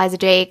whenever Liza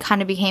J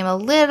kind of became a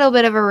little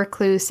bit of a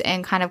recluse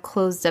and kind of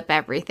closed up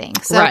everything.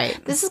 So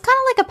this is kind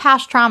of like a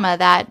past trauma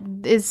that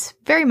is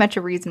very much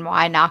a reason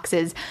why Knox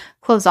is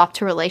closed off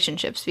to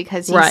relationships,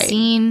 because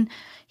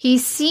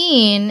he's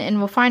seen, and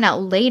we'll find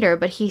out later,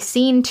 but he's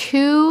seen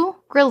 2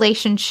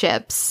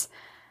 relationships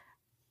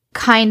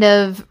kind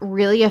of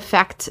really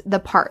affect the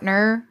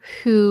partner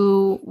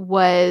who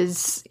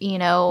was,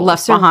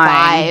 left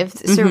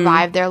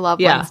survived their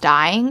loved ones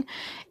dying.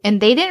 And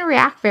they didn't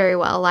react very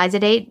well.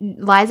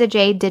 Liza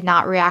J did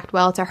not react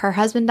well to her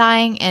husband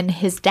dying, and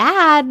his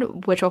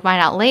dad, which we'll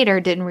find out later,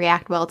 didn't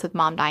react well to the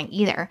mom dying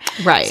either.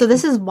 Right. So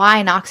this is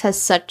why Knox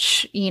has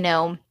such,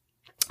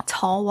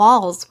 tall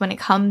walls when it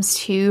comes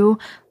to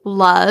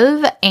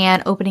love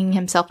and opening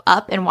himself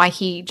up, and why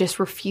he just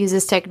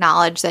refuses to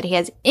acknowledge that he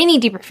has any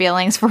deeper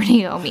feelings for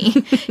Naomi.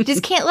 He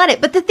just can't let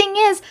it. But the thing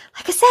is,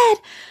 like I said,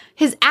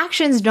 his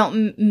actions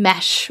don't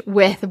mesh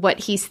with what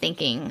he's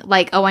thinking.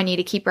 Like, oh, I need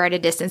to keep her at a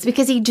distance,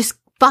 because he just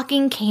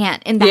fucking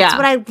can't. And that's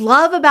what I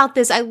love about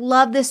this. I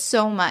love this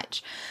so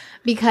much.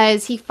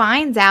 Because he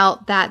finds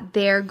out that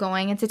they're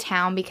going into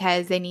town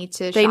because they need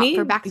to shop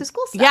for back to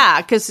school stuff.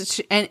 Yeah,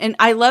 because and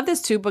I love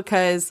this too,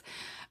 because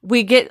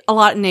we get a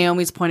lot of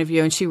Naomi's point of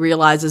view, and she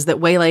realizes that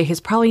Waylay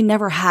has probably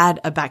never had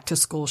a back to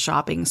school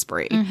shopping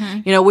spree,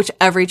 which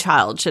every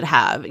child should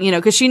have,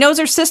 because she knows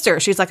her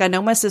sister. She's like, I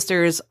know my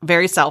sister is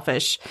very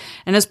selfish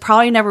and has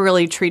probably never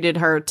really treated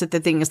her to the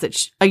things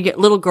that a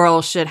little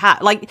girl should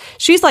have. Like,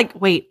 she's like,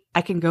 wait,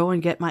 I can go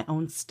and get my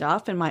own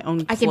stuff and my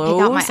own clothes. I can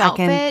pick out my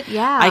outfit.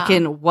 I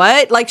can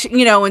what? Like,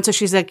 and so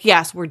she's like,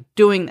 yes, we're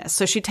doing this.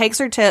 So she takes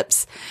her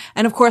tips.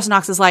 And of course,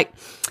 Knox is like,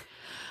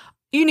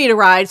 you need a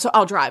ride, so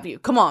I'll drive you.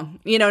 Come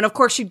on. And of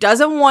course she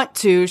doesn't want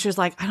to. She's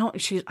like, I don't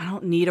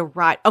need a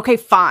ride. Okay,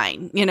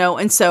 fine.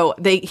 And so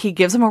he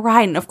gives him a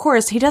ride. And of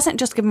course, he doesn't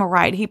just give him a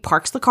ride. He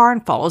parks the car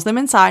and follows them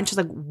inside. And she's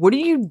like, what are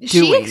you doing?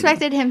 She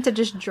expected him to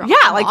just drop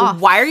them like, off.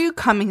 Why are you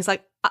coming? He's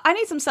like, I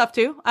need some stuff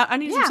too. I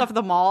need some stuff at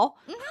the mall.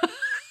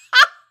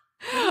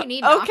 You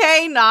need Knox.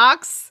 Okay,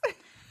 Knox.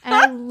 And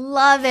I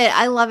love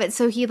it.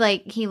 So he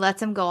lets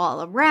him go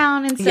all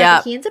around and stuff.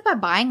 Yep. He ends up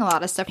buying a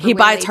lot of stuff. He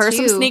buys her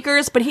some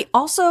sneakers, but he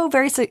also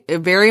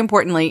very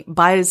importantly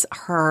buys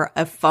her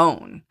a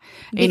phone,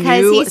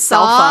 because he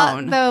saw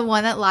the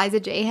one that Liza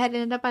J had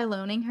ended up by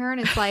loaning her,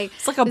 and it's like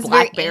a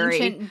BlackBerry,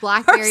 very ancient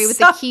BlackBerry with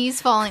the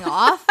keys falling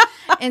off.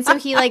 And so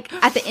he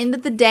at the end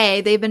of the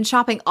day, they've been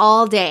shopping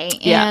all day,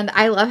 and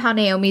I love how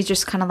Naomi's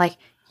just kind of like,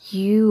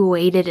 you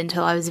waited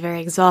until I was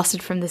very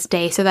exhausted from this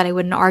day so that I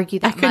wouldn't argue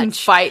that much. I couldn't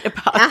fight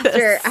about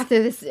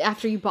this.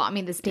 After you bought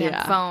me this damn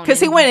phone. Because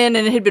he went in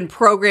and it had been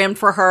programmed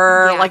for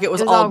her, like it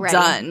was all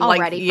done. All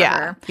ready for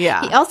her.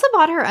 Yeah. He also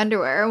bought her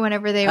underwear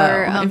whenever they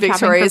were in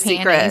Victoria's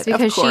Secret,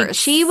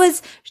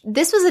 because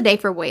this was a day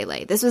for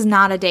Waylay. This was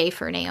not a day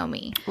for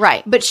Naomi.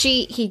 Right. But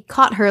he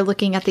caught her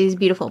looking at these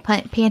beautiful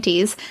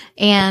panties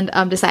and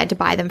decided to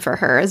buy them for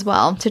her as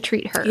well, to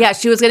treat her. Yeah,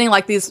 she was getting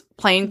like these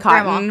plain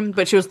cotton,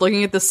 but she was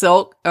looking at the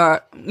silk,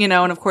 and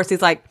of course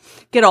he's like,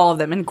 get all of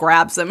them, and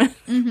grabs them.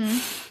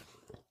 And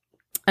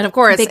of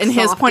course, in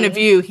his point of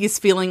view, he's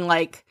feeling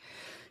like,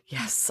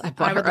 yes, I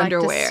bought her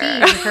underwear.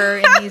 To see her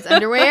in these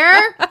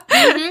underwear.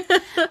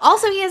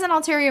 Also, he has an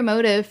ulterior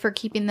motive for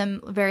keeping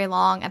them very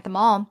long at the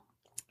mall,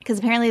 because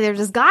apparently there's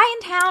this guy in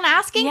town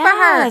asking for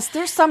her. Yes,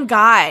 there's some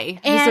guy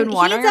who's been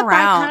wandering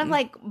around. Kind of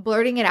like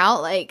blurting it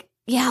out, like,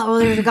 yeah, well,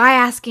 there's a guy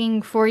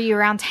asking for you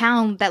around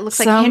town that looks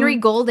like Henry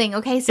Golding.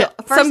 Okay, so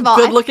first of all,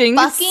 good-looking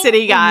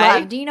city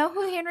guy. Do you know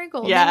who Henry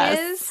Golding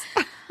is?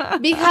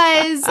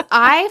 Because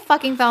I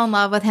fucking fell in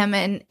love with him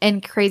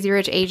in Crazy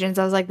Rich Asians.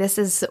 I was like, this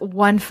is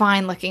one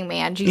fine-looking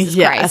man, Jesus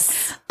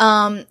Christ.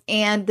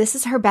 And this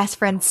is her best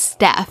friend,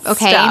 Steph.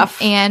 Okay,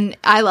 and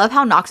I love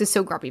how Knox is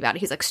so grumpy about it.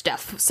 He's like,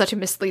 Steph, such a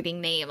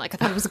misleading name. Like, I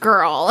thought it was a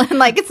girl, and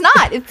like, it's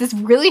not. It's this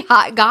really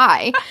hot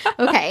guy.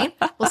 Okay,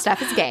 well,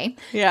 Steph is gay.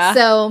 Yeah.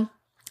 So.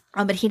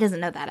 But he doesn't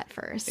know that at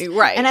first.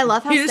 Right. And I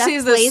love how Steph plays it up. He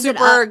just sees this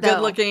super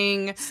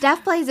good-looking...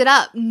 Steph plays it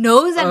up,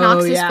 knows that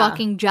Knox is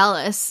fucking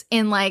jealous,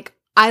 and like,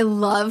 I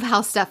love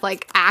how Steph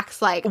like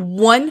acts like...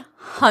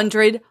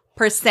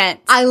 100%.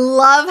 I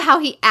love how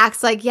he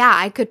acts like, yeah,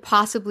 I could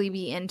possibly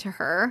be into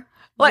her.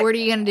 Like, what are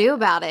you gonna do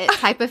about it?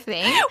 Type of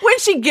thing. When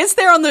she gets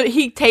there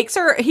he takes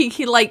her,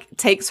 he like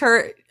takes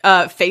her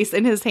face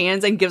in his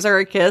hands and gives her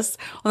a kiss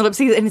on the lips.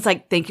 And he's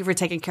like, thank you for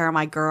taking care of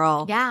my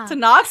girl. Yeah. To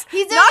Knox.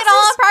 He's doing Knox it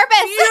all on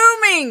purpose.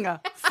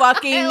 Fuming.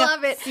 Fucking I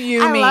love it.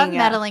 fuming. I love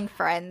meddling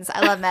friends.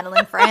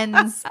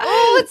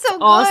 Oh, it's so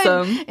good.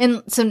 Awesome.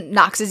 And so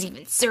Knox is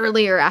even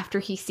surlier after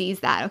he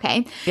sees that,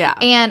 okay? Yeah.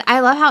 And I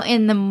love how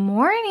in the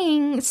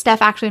morning,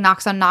 Steph actually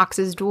knocks on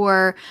Knox's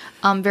door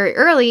very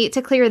early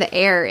to clear the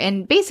air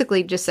and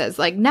basically just says,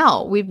 like,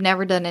 no, we've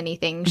never done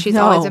anything. She's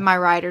always been my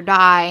ride or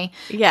die.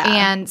 Yeah.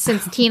 And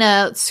since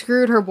Tina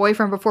screwed her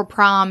boyfriend before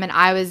prom and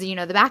I was, the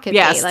backup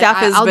Yeah, date, Steph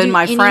has I'll been do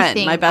my friend,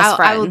 anything. my best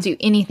I will friend. do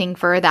anything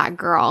for that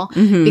girl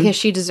because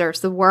she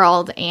deserves the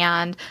world.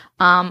 And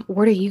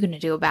what are you going to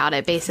do about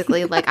it?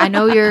 Basically, like, I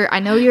know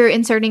you're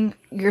inserting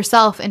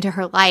yourself into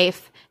her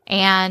life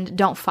and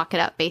don't fuck it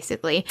up,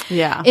 basically.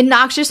 Yeah. And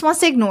Knox just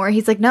wants to ignore.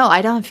 He's like, no,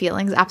 I don't have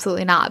feelings.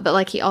 Absolutely not. But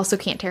like, he also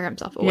can't tear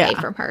himself away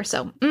from her.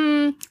 So,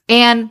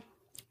 and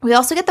we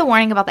also get the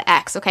warning about the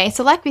ex, okay?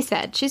 So like we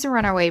said, she's a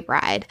runaway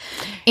bride.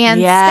 And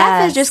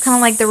Steph is just kind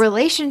of like the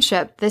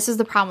relationship. This is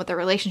the problem with the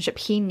relationship.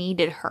 He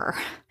needed her.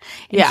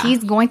 And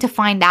he's going to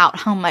find out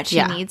how much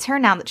he needs her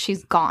now that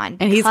she's gone.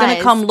 And he's going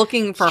to come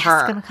looking for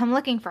her. He's going to come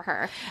looking for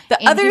her.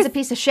 He's a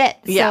piece of shit.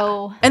 Yeah.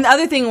 So. And the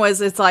other thing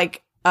was, it's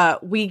like,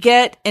 we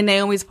get in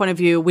Naomi's point of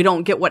view, we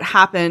don't get what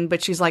happened,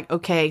 but she's like,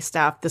 okay,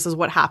 Steph, this is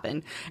what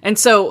happened. And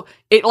so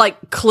it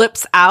like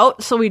clips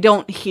out. So we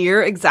don't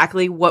hear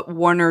exactly what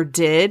Warner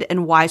did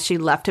and why she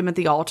left him at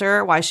the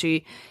altar, why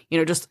she,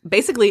 just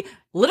basically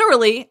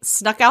literally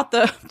snuck out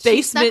the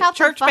basement,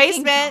 church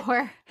basement.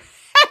 Door.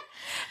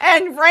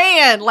 And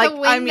ran like the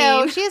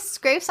window. She has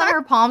scrapes on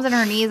her palms and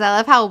her knees. I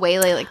love how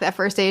Waylay, like that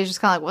first day, is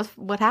just kind of like,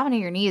 what happened to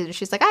your knees? And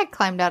she's like, I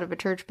climbed out of a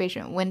church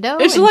basement window.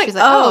 And she's like,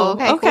 oh,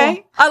 okay.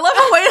 Cool. I love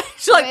how Waylay,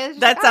 she's like,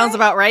 that sounds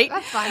about right.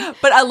 That's fine.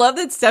 But I love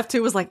that Steph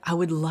too was like, I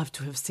would love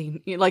to have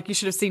seen, like, you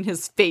should have seen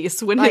his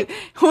face when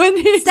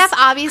Steph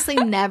obviously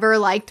never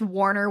liked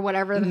Warner,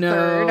 whatever the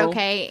third.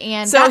 Okay,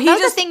 and so that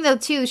was the thing though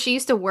too. She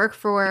used to work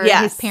for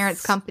his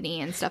parents' company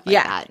and stuff like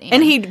that.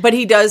 And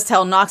he does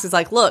tell Knox, is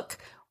like, look,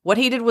 what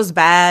he did was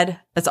bad.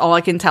 That's all I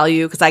can tell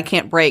you because I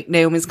can't break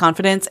Naomi's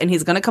confidence. And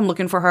he's going to come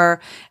looking for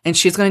her. And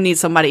she's going to need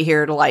somebody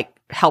here to like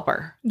help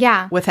her.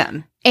 Yeah. With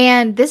him.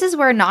 And this is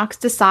where Knox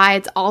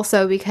decides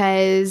also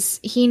because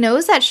he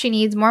knows that she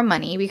needs more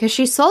money because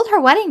she sold her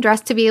wedding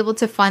dress to be able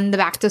to fund the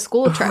back to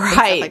school trip and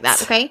stuff like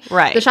that. Okay.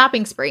 Right. The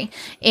shopping spree.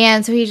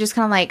 And so he's just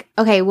kind of like,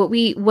 okay, what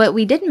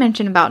we didn't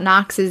mention about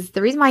Knox is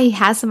the reason why he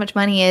has so much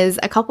money is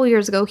a couple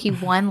years ago, he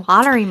won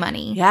lottery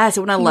money. Yes.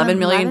 He won $11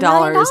 million in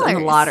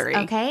the lottery.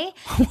 Okay.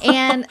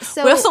 And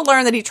so we also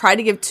learned that he tried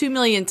to give $2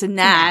 million to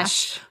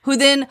Nash, who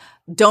then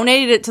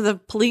donated it to the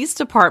police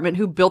department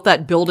who built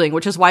that building,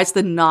 which is why it's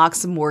the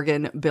Knox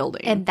Morgan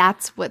building. And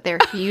that's what they're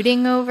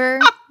feuding over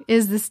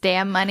is this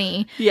damn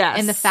money. Yes.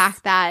 And the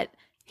fact that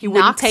he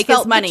wouldn't take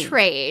his money.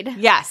 Betrayed.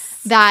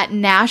 Yes. That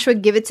Nash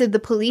would give it to the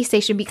police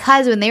station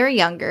because when they were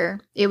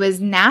younger, it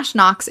was Nash,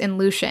 Knox, and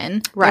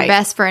Lucian, their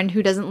best friend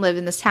who doesn't live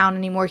in this town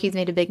anymore. He's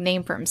made a big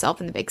name for himself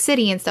in the big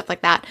city and stuff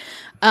like that.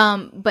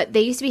 But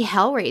they used to be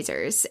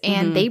hellraisers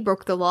and they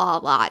broke the law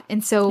a lot.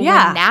 And so when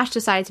Nash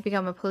decided to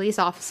become a police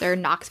officer,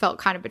 Knox felt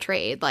kind of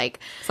betrayed. Like,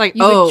 it's like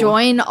you would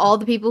join all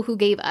the people who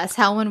gave us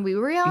hell when we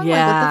were young.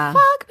 Yeah. Like, what the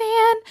fuck,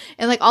 man?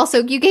 And like,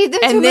 also, you gave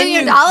them $2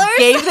 million.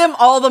 Gave them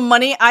all the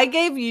money I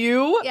gave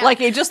you. Yeah.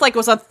 Like, it just like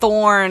was a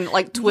thorn,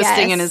 like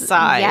twisting in his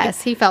side.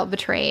 Yes, he felt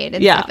betrayed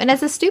and stuff. And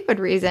it's a stupid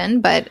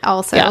reason, but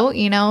also,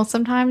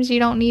 sometimes you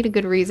don't need a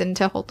good reason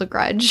to hold a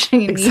grudge.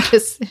 You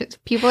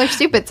just, people are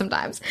stupid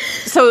sometimes.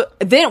 So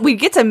then we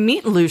get to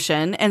meet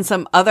Lucian and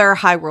some other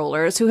high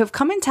rollers who have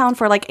come in town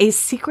for like a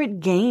secret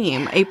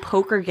game, a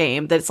poker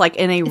game that's like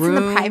in a room.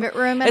 In the private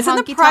room at It's in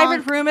the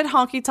private room at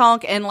Honky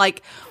Tonk, and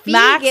like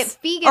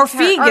Fee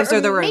gives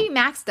her the room. Maybe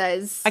Max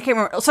does. I can't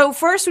remember. So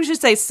first we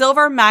should say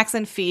Silver, Max,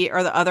 and Fee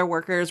are the other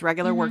workers,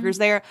 regular workers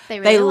there.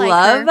 They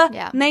love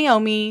like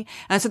Naomi.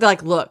 And so they're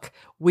like, look,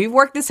 we've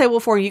worked this table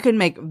before. You can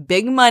make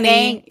big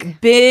money,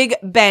 big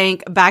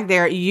bank back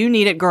there. You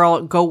need it,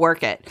 girl. Go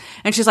work it.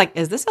 And she's like,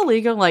 is this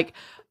illegal? Like,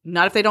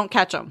 not if they don't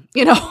catch them,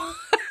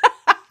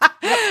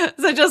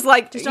 So just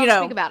like, just don't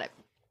speak about it.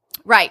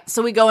 Right.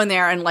 So we go in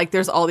there and like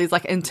there's all these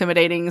like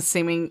intimidating,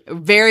 seeming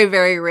very,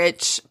 very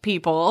rich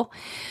people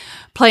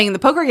playing the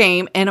poker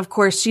game. And of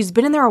course, she's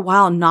been in there a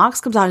while. Knox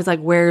comes out. He's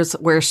like, where's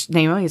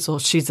Naomi? So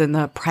she's in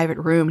the private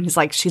room. And he's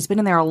like, she's been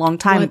in there a long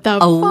time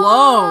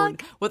alone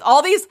with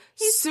all these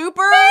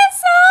super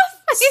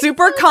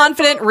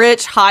confident,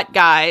 rich, hot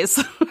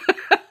guys.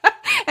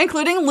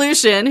 Including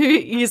Lucian, who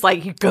he's like,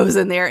 he goes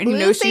in there and he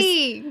knows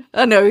she's.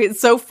 Oh no,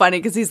 it's so funny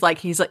because he's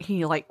like,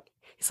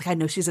 I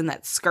know she's in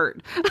that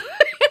skirt.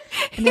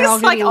 And they're all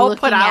like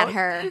looking at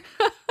her.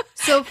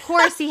 So of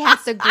course he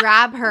has to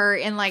grab her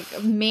and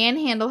like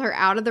manhandle her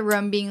out of the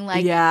room, being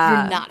like, "You're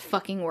not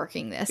fucking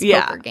working this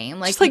poker game.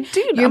 Like,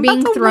 dude, you're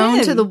being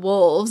thrown to the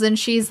wolves." And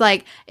she's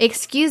like,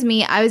 "Excuse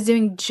me, I was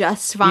doing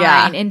just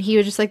fine." And he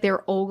was just like, "They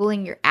were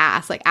ogling your ass."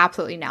 pass. Like,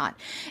 absolutely not.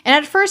 And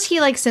at first, he,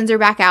 like, sends her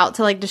back out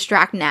to, like,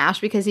 distract Nash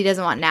because he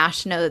doesn't want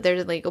Nash to know that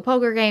there's a legal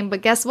poker game.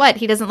 But guess what?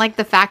 He doesn't like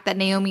the fact that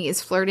Naomi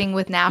is flirting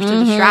with Nash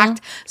to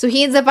distract. So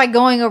he ends up by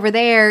going over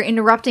there,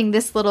 interrupting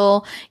this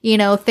little, you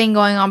know, thing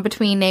going on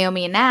between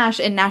Naomi and Nash.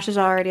 And Nash is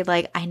already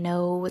like, I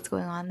know what's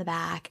going on in the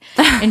back.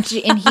 And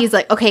he's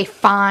like, okay,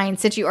 fine.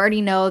 Since you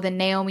already know, then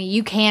Naomi,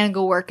 you can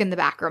go work in the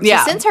back room. So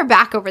sends her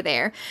back over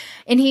there.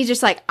 And he's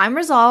just like, I'm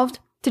resolved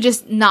to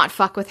just not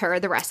fuck with her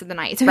the rest of the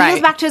night. So he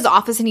goes back to his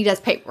office and he does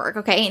paperwork,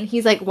 okay? And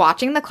he's like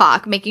watching the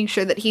clock, making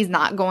sure that he's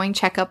not going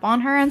check up on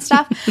her and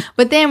stuff.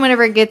 But then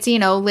whenever it gets, you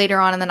know, later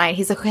on in the night,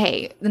 he's like,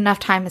 okay, enough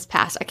time has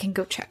passed. I can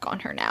go check on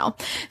her now.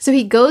 So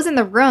he goes in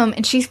the room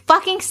and she's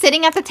fucking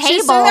sitting at the table.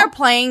 She's sitting there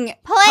playing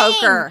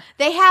poker.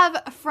 They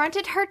have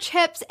fronted her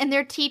chips and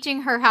they're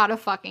teaching her how to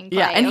fucking play.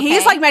 Yeah, and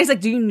he's like, he's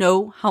like, do you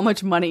know how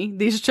much money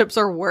these chips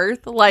are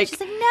worth? Like, she's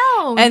like,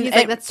 no. And he's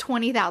like, that's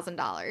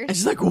 $20,000. And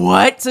she's like,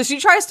 what? So she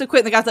tries to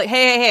quit. And the guy's like,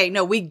 hey,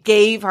 no, we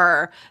gave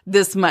her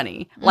this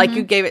money. Like,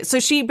 you gave it.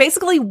 So she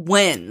basically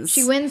wins.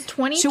 She wins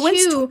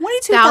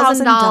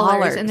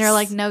 $22,000. And they're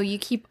like, no, you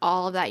keep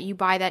all of that. You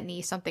buy that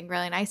niece something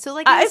really nice. So,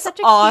 like, it's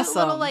such a cute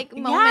little, like,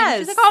 moment. Yes.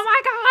 She's like, oh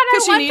my God,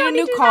 because she needed a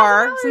new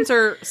car since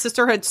her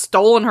sister had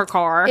stolen her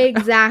car.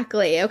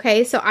 Exactly.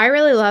 Okay. So I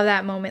really love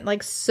that moment,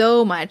 like,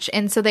 so much.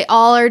 And so they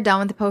all are done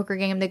with the poker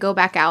game. They go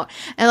back out.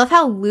 And I love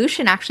how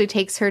Lucian actually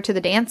takes her to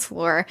the dance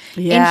floor.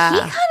 Yeah. And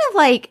he kind of,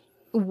 like,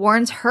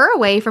 warns her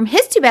away from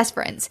his two best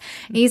friends.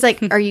 And he's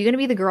like, are you going to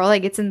be the girl that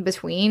gets in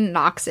between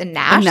Knox and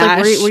Nash?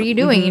 Like, what are you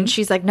doing? And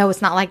she's like, no,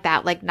 it's not like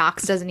that. Like,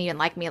 Knox doesn't even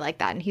like me like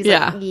that. And he's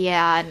like,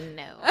 yeah,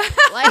 no.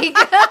 Like,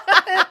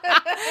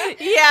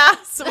 yeah,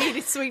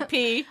 sweet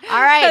pea. All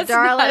right,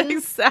 darling.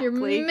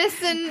 Exactly.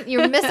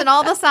 You're missing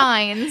all the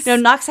signs. No,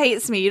 Knox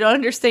hates me. You don't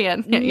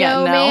understand.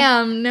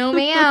 No,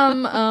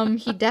 ma'am.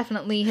 He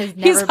definitely has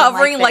never He's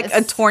hovering like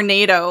a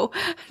tornado,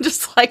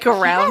 just like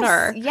around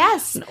her.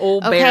 Yes. An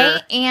old bear.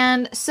 Okay,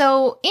 and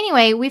so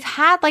anyway, we've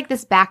had like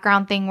this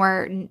background thing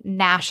where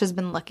Nash has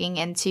been looking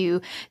into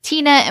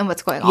Tina and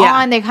what's going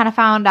on. They kind of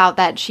found out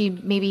that she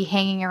may be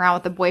hanging around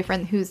with a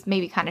boyfriend who's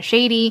maybe kind of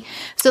shady.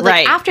 So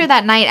like after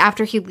that night,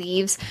 after he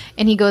leaves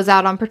and he goes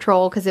out on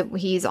patrol because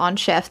he's on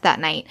shift that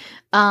night,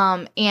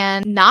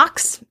 and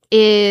Knox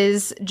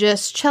is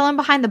just chilling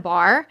behind the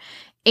bar,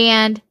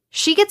 and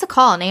she gets a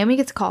call. Naomi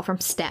gets a call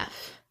from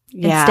Steph.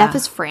 And Steph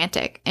is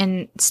frantic.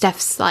 And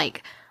Steph's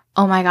like,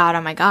 oh my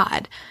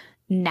God.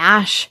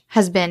 Nash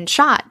has been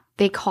shot.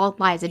 They called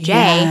Liza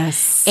J.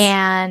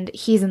 And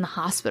he's in the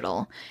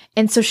hospital.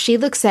 And so she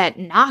looks at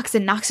Knox,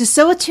 and Knox is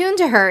so attuned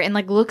to her and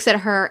like looks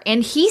at her,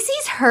 and he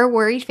sees her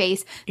worried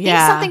face,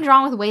 thinks something's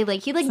wrong with Waylay.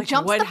 He like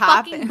jumps the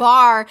fucking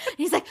bar. And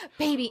he's like,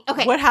 baby,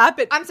 okay. What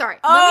happened? I'm sorry.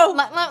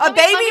 A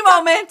baby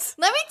moment.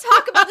 Let me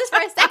talk about this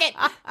for a second.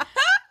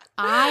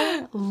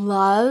 I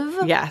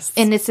love,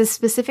 and it's a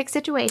specific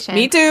situation.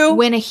 Me too.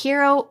 When a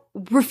hero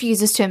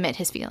refuses to admit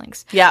his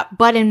feelings. Yeah.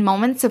 But in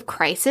moments of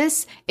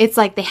crisis, it's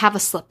like they have a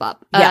slip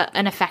up,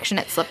 an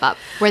affectionate slip up,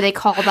 where they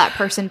call that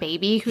person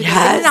baby who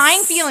they're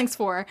denying feelings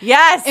for.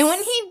 Yes. And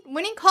when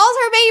he calls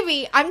her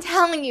baby, I'm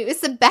telling you,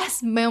 it's the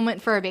best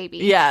moment for a baby.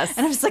 Yes.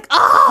 And I'm just like,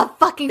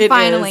 fucking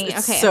finally.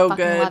 It's okay, so I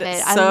fucking good. love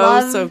it.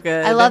 So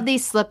good. I love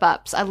these slip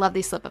ups. I love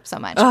these slip ups so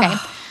much. Okay.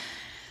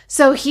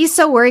 So he's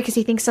so worried because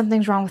he thinks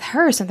something's wrong with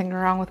her, something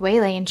wrong with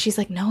Waylay. And she's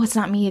like, no, it's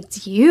not me,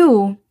 it's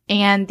you.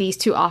 And these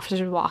two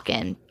officers walk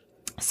in.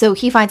 So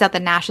he finds out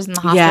that Nash is in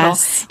the hospital.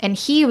 And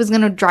he was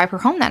going to drive her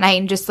home that night.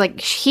 And just like,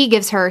 he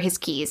gives her his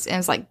keys. And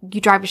it's like, you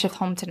drive your shift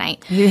home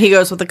tonight. He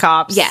goes with the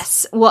cops.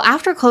 Yes. Well,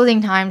 after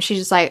closing time, she's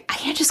just like, I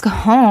can't just go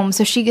home.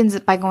 So she ends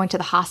up by going to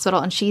the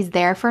hospital. And she's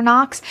there for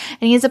Knox.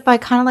 And he ends up by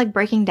kind of like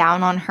breaking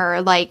down on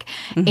her. Like,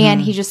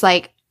 and he just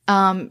like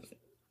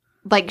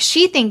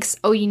she thinks,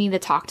 oh, you need to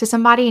talk to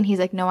somebody. And he's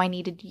like, no, I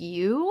needed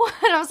you.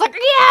 And I was like,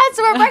 yes,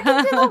 we're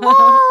breaking through the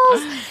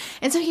walls.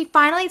 And so he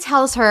finally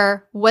tells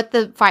her what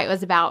the fight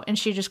was about. And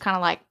she just kind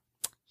of like,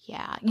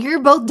 yeah, you're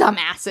both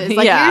dumbasses.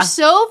 Like, you're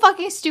so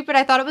fucking stupid.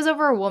 I thought it was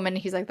over a woman.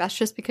 He's like, that's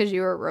just because you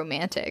were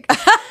romantic.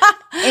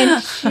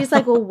 And she's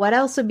like, well, what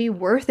else would be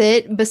worth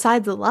it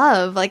besides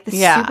love? Like the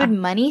stupid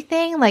money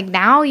thing? Like,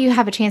 now you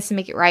have a chance to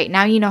make it right.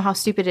 Now you know how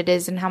stupid it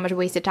is and how much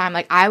wasted time.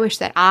 Like, I wish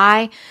that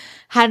I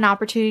had an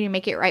opportunity to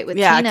make it right with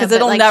Tina. Yeah, because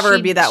it'll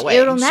never be that way.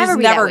 It'll never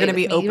be never going to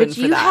be open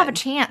for that. You have a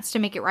chance to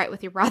make it right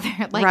with your brother.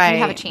 Like, you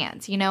have a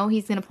chance. You know,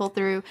 he's going to pull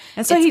through.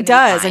 And so he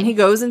does. And he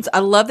goes and I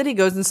love that he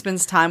goes and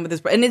spends time with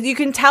his brother. And you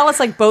can tell it's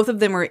like both of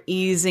them are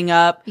easing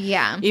up.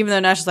 Yeah. Even though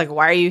Nash is like,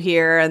 why are you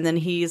here? And then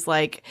he's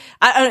like,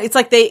 it's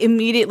like they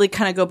immediately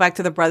kind of go back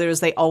to the brothers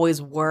they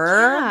always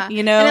were. Yeah.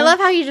 You know? And I love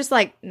how you just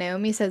like,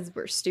 Naomi says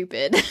we're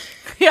stupid.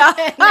 Yeah.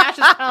 And Nash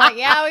is kind of like,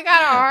 yeah, we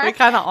kind of are. We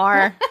kind of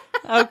are.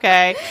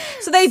 Okay.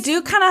 So they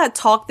do kind of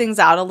talk things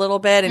out a little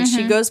bit, and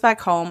she goes back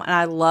home, and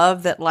I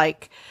love that,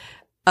 like,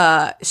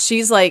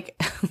 she's like...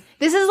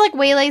 This is like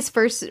Waylay's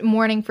first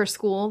morning for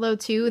school, though,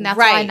 too, and that's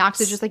why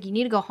Knox is just like, you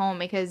need to go home,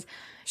 because...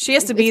 She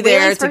has to be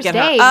there to get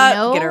her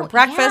up, get her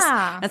breakfast.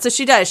 Yeah. And so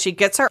she does. She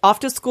gets her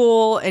off to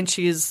school, and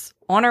she's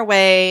on her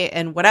way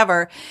and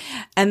whatever.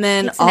 And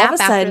then Takes a all nap of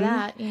a after sudden,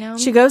 that, you know?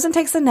 she goes and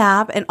takes a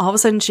nap, and all of a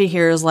sudden she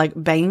hears like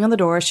banging on the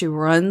door. She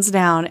runs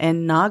down,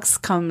 and Knox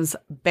comes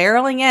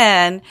barreling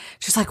in.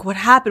 She's like, "What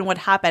happened? What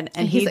happened?"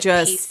 And he's he like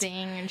just pacing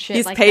and shit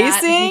he's like pacing,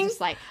 that. And he's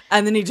just like,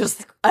 and then he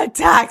just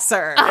attacks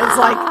her. It's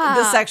like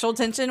the sexual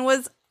tension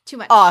was too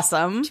much.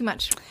 awesome. Too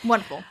much.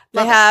 Wonderful. They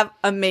Love it. have She's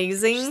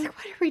amazing like,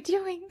 what are we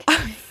doing?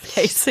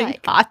 pacing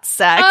like- hot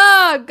sex.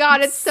 Oh,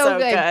 God, it's so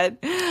good.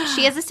 good.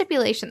 She has a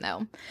stipulation,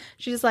 though.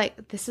 She's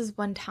like, this is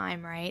one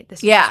time, right? This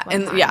is Yeah, just one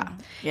and time.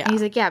 yeah. And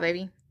he's like, yeah,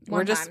 baby.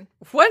 We're just time.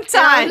 one And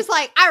I time. was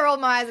like, I rolled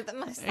my eyes at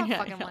them. It's not Yeah,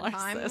 fucking one like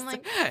time. this. I'm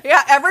like,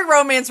 Yeah, every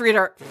romance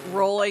reader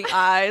rolling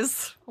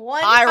eyes.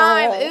 one eye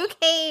time. roll.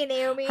 Okay,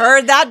 Naomi.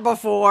 Heard that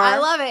before. I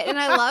love it. And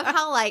I love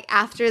how, like,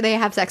 after they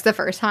have sex the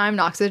first time,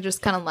 Knox is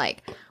just kind of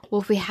like, well,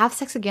 if we have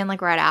sex again,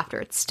 like, right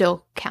after, it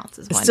still counts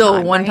as one Still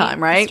time. one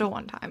time, right? It's still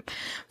one time.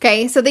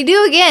 Okay, so they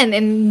do again,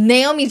 and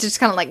Naomi's just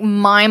kind of, like,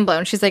 mind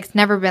blown. She's like, it's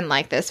never been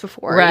like this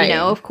before, Right. you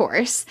know, of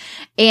course.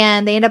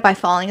 And they end up by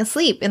falling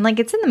asleep. And, like,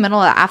 it's in the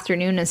middle of the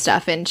afternoon and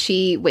stuff, and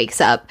she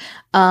wakes up.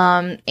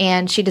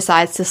 And she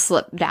decides to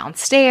slip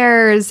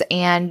downstairs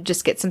and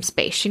just get some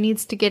space. She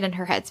needs to get in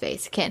her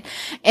headspace again.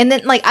 And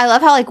then, like, I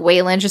love how, like,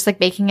 Waylon's just, like,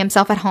 making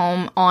himself at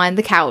home on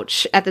the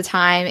couch at the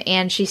time,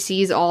 and she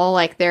sees all,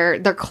 like, their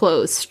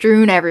clothes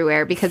strewn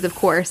everywhere because, of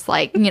course,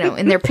 like, you know,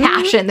 in their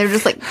passion, they're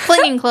just, like,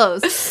 flinging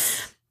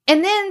clothes.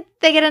 And then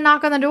they get a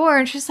knock on the door,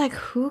 and she's like,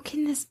 who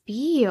can this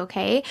be?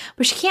 Okay.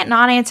 But she can't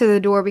not answer the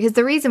door because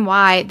the reason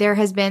why there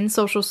has been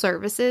social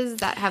services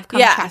that have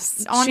come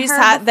Yes, on she's her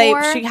had.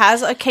 before. She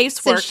has a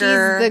caseworker. So she's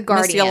the Miss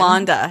guardian.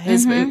 Yolanda,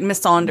 Miss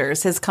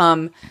Saunders has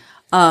come,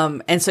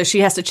 and so she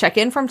has to check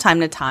in from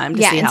time to time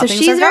to see and how so things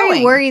she's are very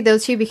going. worried though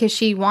too because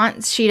she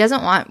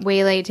doesn't want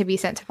Waylay to be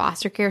sent to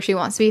foster care. She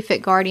wants to be a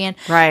fit guardian,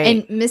 Right.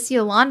 And Miss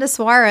Yolanda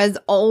Suarez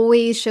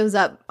always shows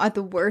up at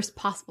the worst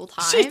possible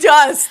time. She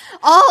does.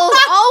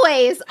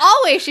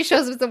 always she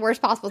shows up at the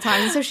worst possible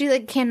time. And so she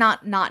like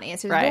cannot not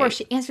answer the door. Right.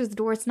 She answers the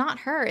door. It's not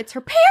her. It's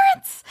her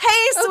parents.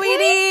 Hey,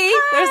 sweetie.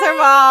 Hi. There's her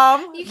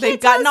mom. You can't They've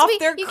tell gotten us off we-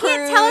 their You cruise.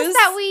 can't tell us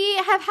that we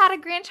have had a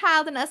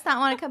grandchild and us not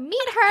want to come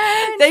meet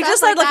her. and They stuff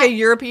just had like that. a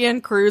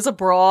European cruise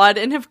abroad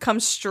and have come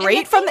straight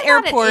And from the thing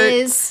about it airport.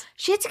 is,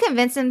 she had to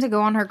convince them to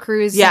go on her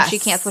cruise Yes.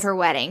 since she canceled her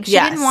wedding. She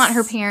Yes. didn't want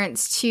her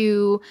parents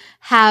to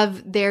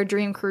have their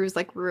dream cruise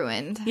like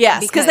ruined.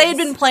 Yes, because they had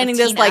been planning of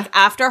this Tina. like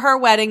after her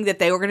wedding that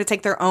they were going to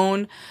take their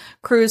own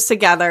cruise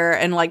together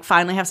and like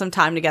finally have some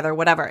time together,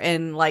 whatever.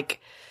 And like,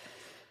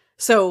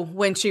 so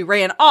when she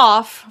ran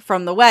off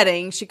from the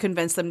wedding, she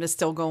convinced them to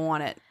still go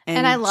on it.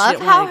 And I she love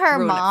didn't how wanna her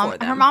ruin it mom, for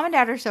them. her mom and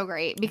dad are so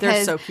great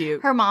because so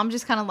cute. her mom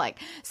just kind of like,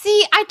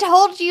 see, I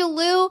told you,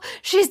 Lou,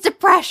 she's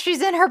depressed.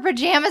 She's in her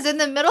pajamas in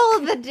the middle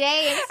of the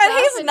day. And, stuff,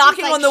 he's she's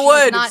knocking like, on the she's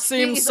wood. not-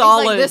 Seems he's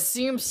solid. like, this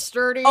seems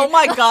sturdy. Oh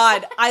my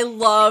God. I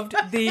loved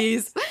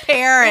these It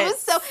parents.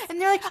 was so,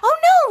 and they're like, oh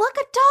no, look,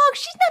 a dog.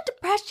 She's not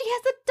depressed. She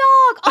has a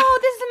dog. Oh,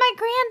 this is my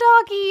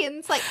granddoggy. And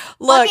it's like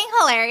Look. fucking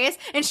hilarious.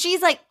 And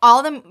she's like,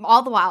 all the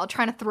while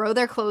trying to throw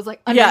their clothes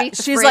like Yeah, underneath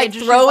the she's fridge. like And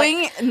she's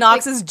throwing like-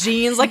 Knox's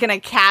jeans like in a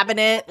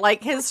cabinet,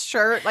 like his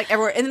shirt, like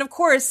everywhere. And then of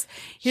course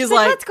he's she's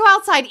like, let's go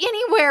outside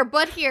anywhere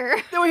but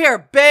here. "Over here,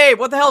 babe.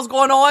 What the hell's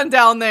going on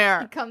down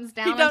there?" He comes He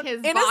down done- in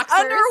his in boxers. his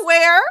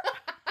underwear.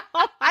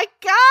 Oh my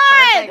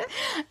God! Perfect.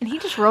 And he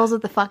just rolls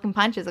with the fucking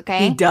punches.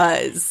 Okay. He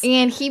does.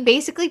 And he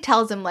basically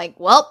tells him like,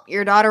 well,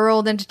 your daughter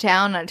rolled into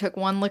town and I took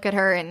one look at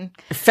her and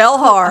Fell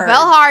hard.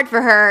 fell hard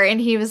for her.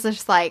 And he was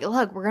just like,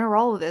 look, we're going to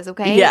roll with this.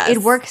 Okay. Yes. It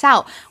works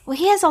out. Well,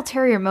 he has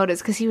ulterior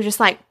motives because he was just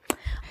like,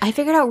 I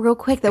figured out real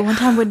quick that one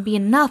time wouldn't be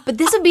enough, but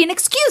this would be an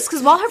excuse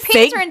because while her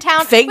parents Fake- are in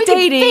town, fake we can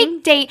dating.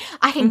 fake date.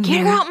 I can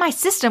get her out my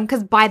system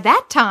because by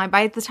the time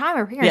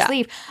her parents Yeah.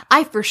 leave,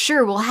 I for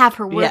sure will have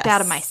her worked Yes.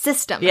 out of my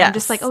system. And Yes. I'm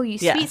just like, oh, you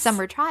Yes. sweet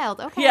summer child.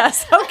 Okay.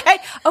 Yes.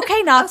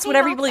 Okay, Knox. Okay,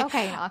 whatever you Knox. believe.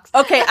 Okay, Knox.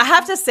 Okay, I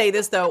have to say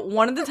this though.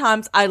 One of the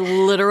times I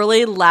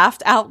literally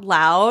laughed out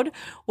loud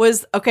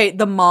was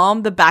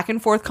the back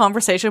and forth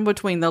conversation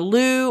between the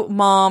Lou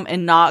mom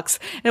and Knox.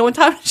 And one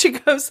time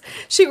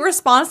she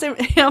responds to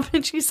him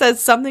and she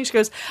says something.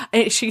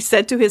 She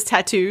said to his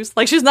tattoos,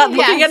 like she's not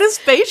looking Yes. at his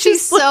face.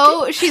 She's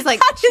like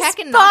at his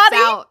checking Knox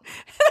body. out.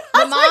 I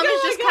The was mom like, is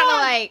oh just my kind of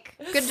God.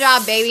 like, good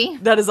job, baby.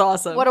 That is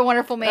awesome. What a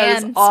wonderful That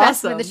is man awesome.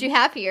 specimen that you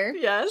have here.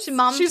 Yes.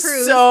 Mom She's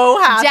approves. so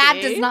happy.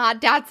 Dad does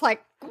not. Dad's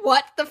like,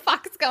 what the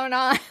fuck is going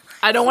on?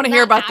 I don't want to Not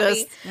hear about happy.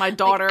 this. My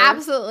daughter. Like,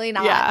 absolutely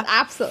not. Yeah.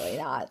 Absolutely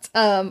not.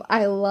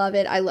 I love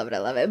it. I love it. I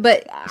love it.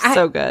 But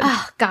So good.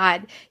 Oh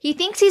God, he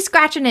thinks he's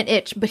scratching an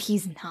itch, but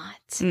he's not.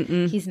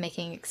 He's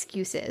making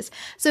excuses.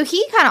 So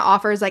he kind of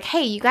offers like,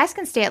 "Hey, you guys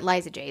can stay at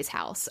Liza J's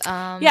house.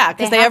 Yeah,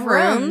 'cause they have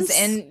rooms.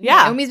 and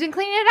Yeah. Naomi's been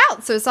cleaning it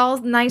out, so it's all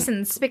nice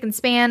and spick and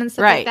span and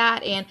stuff Right. like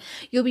that. And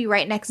you'll be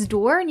right next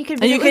door, and you can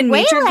And visit you can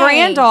with meet your Waylay.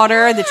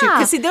 granddaughter that you, Yeah.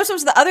 because see, this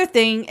was the other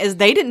thing is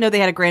they didn't know they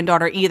had a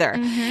granddaughter either.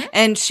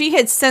 And she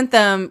had sent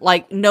them,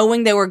 like,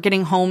 knowing they were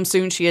getting home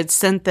soon, she had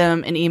sent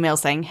them an email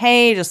saying,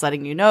 hey, just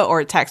letting you know, or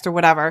a text or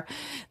whatever,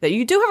 that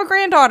you do have a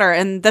granddaughter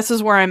and this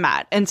is where I'm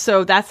at. And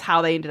so that's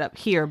how they ended up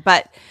here.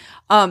 But,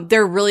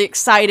 They're really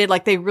excited.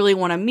 Like, they really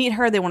want to meet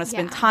her. They want to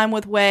spend time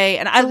with Wei.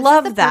 And I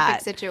love this is the that.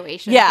 Perfect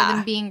situation for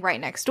them being right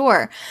next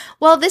door.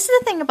 Well, this is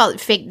the thing about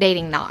fake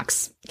dating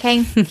Knox.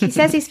 Okay. He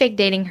says he's fake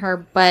dating her,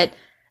 but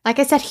like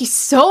I said, he's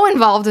so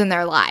involved in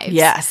their lives.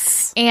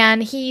 Yes.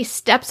 And he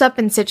steps up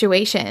in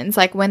situations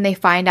like when they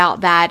find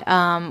out that,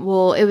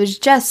 it was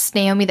just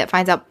Naomi that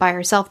finds out by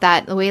herself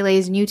that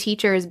Weilei's new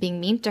teacher is being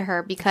mean to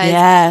her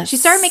because she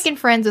started making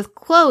friends with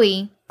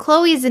Chloe.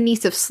 Chloe is the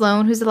niece of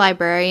Sloane, who's a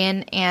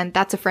librarian, and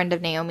that's a friend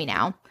of Naomi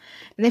now.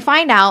 And they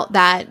find out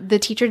that the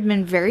teacher had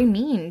been very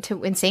mean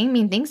and saying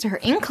mean things to her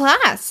in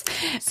class.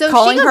 So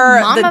calling she goes,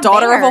 her Mama the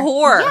daughter Bear. of a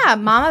whore. Yeah,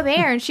 Mama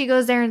Bear. And she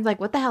goes there and is like,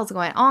 what the hell's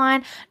going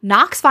on?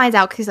 Knox finds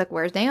out because he's like,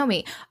 where's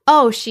Naomi?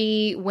 Oh,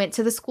 she went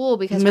to the school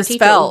because Miss her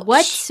teacher.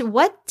 Felch.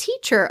 What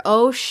teacher?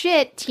 Oh,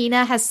 shit.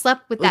 Tina has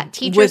slept with that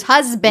teacher's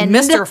husband.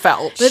 Mr.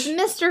 Felch. With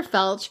Mr.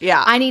 Felch.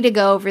 Yeah. I need to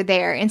go over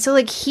there. And so,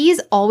 like, he's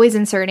always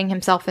inserting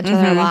himself into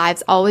their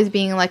lives, always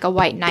being like a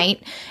white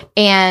knight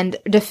and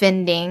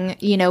defending,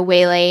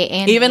 Weilei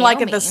and even Naomi.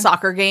 like at the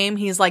soccer game,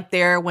 he's like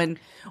there when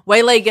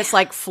Weilei gets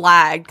like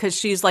flagged because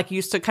she's like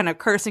used to kind of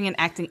cursing and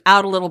acting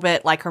out a little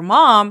bit like her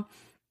mom.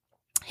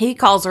 He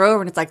calls her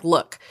over and it's like,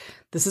 look,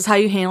 this is how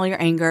you handle your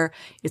anger.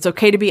 It's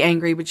okay to be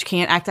angry, but you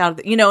can't act out of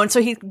it, and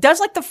so he does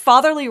like the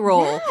fatherly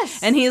role.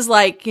 Yes. And he's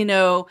like,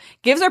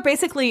 gives her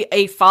basically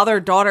a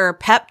father-daughter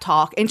pep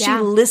talk, and she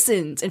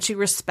listens and she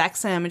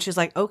respects him, and she's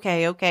like,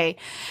 okay.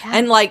 Yeah.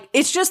 And like,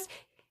 it's just,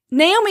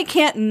 Naomi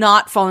can't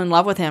not fall in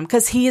love with him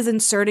because he is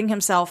inserting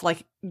himself,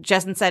 like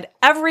Jessamine said,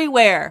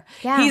 everywhere.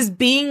 Yeah. He's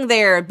being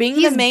there, being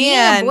the man. He's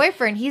being a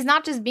boyfriend. He's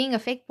not just being a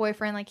fake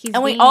boyfriend. Like he's.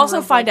 And we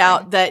also find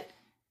out that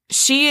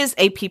she is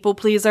a people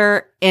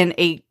pleaser and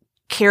a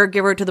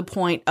caregiver to the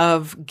point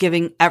of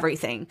giving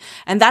everything.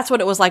 And that's what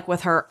it was like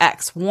with her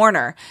ex,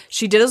 Warner.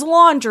 She did his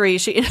laundry.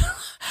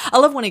 I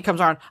love when he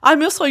comes around. I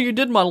miss how you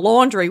did my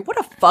laundry. What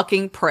a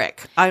fucking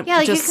prick. You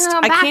can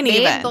come back, can't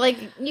babe, even. But like,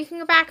 you can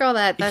go back all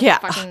that. That's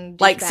fucking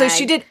like, so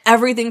she did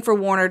everything for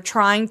Warner,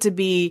 trying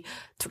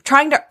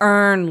to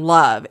earn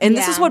love. And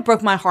this is what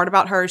broke my heart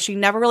about her. She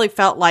never really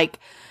felt like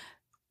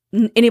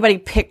anybody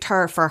picked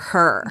her for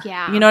her.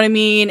 Yeah. You know what I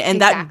mean?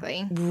 And that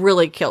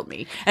really killed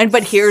me.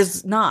 But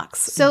here's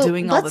Knox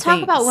doing all the things. Let's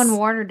talk about when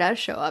Warner does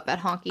show up at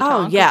Honky Tonk.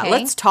 Oh, yeah. Okay?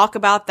 Let's talk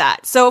about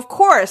that. So, of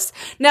course,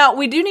 now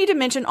we do need to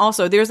mention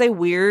also there's a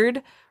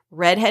weird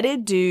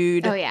redheaded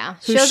dude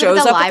who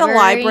shows up at the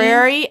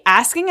library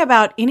asking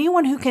about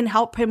anyone who can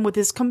help him with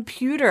his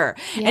computer.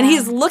 Yeah. And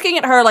he's looking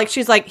at her like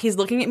he's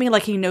looking at me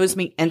like he knows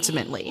me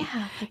intimately.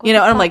 Yeah. And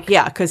I'm like,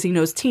 yeah, because he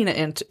knows Tina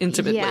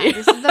intimately. Yeah,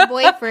 this is the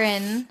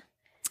boyfriend.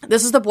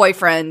 This is the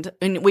boyfriend,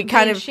 and we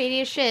kind of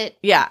shady as shit.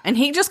 Yeah, and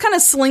he just kind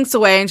of slinks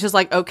away, and she's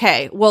like,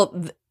 "Okay,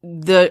 well,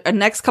 the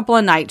next couple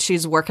of nights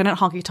she's working at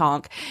Honky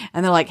Tonk,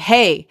 and they're like,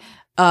 hey,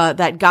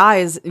 that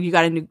guy you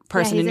got a new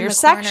person in your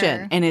section,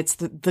 corner. And it's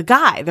the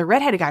guy, the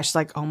redheaded guy." She's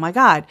like, "Oh my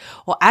god!"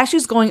 Well, as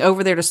she's going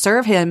over there to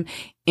serve him,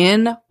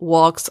 in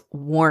walks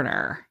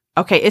Warner.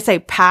 Okay, it's a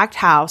packed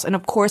house, and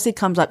of course he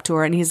comes up to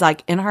her, and he's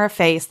like in her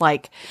face,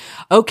 like,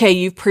 "Okay,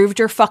 you've proved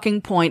your fucking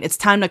point. It's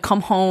time to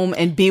come home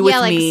and be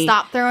with me.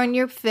 Stop throwing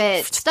your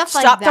fit, stuff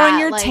like that. Stop throwing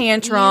your like,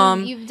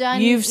 tantrum. You've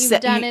done enough.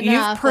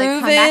 You've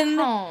proven. Like, come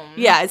back home.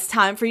 Yeah, it's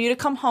time for you to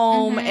come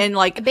home and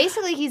like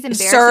basically he's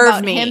embarrassed serve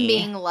about me. him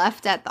being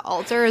left at the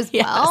altar as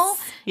well.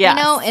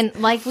 Yes. And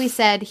like we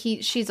said,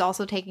 she's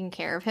also taking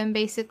care of him,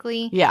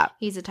 basically. Yeah.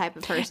 He's the type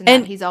of person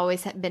that he's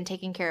always been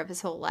taking care of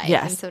his whole life.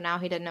 Yes. And so now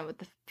he doesn't know what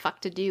the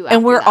fuck to do.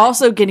 And we're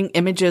also getting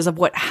images of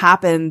what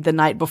happened the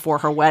night before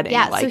her wedding.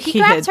 Yeah, so he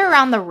grabs her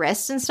around the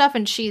wrist and stuff,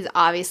 and she's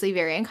obviously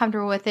very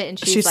uncomfortable with it, and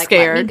she's like,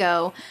 scared. Let me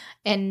go.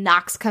 And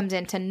Knox comes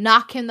in to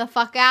knock him the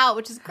fuck out,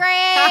 which is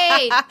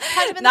great.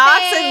 Catch him in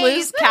Knox the face. and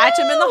Luce catch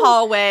him in the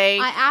hallway.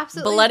 I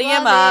absolutely bloody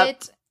love him up.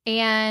 it.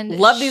 And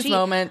love these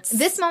moments.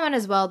 This moment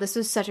as well. This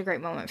was such a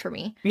great moment for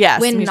me. Yes,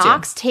 when me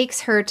Knox too.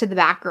 takes her to the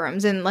back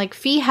rooms, and like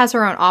Fee has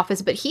her own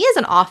office, but he has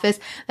an office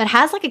that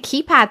has like a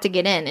keypad to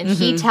get in, and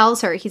he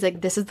tells her, he's like,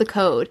 "This is the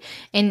code."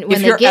 And when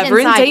if you're they get ever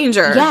inside, in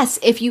danger, yes,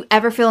 if you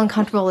ever feel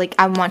uncomfortable, like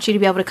I want you to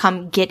be able to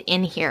come get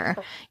in here.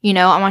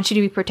 I want you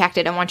to be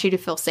protected. I want you to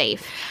feel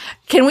safe.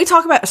 Can we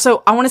talk about,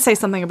 so I want to say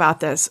something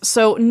about this.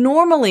 So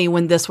normally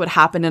when this would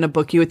happen in a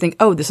book, you would think,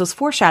 oh, this is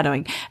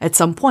foreshadowing. At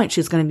some point,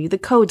 she's going to need the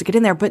code to get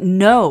in there. But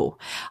no,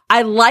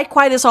 I like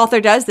why this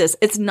author does this.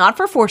 It's not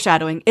for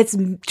foreshadowing. It's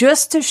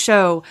just to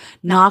show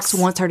Knox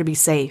wants her to be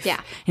safe. Yeah.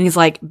 And he's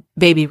like,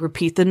 baby,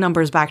 repeat the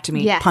numbers back to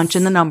me. Yes. Punch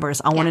in the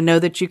numbers. I want to know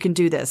that you can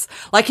do this.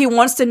 Like he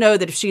wants to know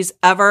that if she's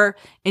ever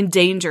in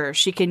danger,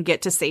 she can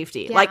get to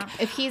safety. Yeah. Like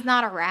if he's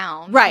not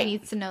around, right. he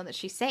needs to know that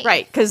she's safe.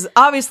 Right. Because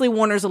obviously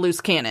Warner's a loose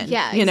cannon.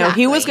 Yeah,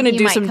 exactly. He was going to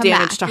do some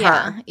damage to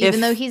her.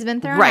 Even though he's been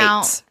thrown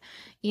out,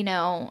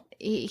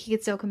 he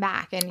could still come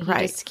back, and he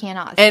Right. just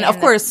cannot. And of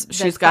stand course, the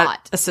she's thought.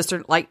 got a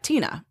sister like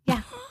Tina.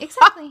 Yeah,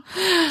 exactly.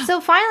 So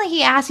finally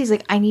he asks, he's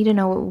like, I need to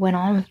know what went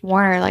on with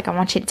Warner. Like, I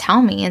want you to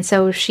tell me. And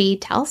so she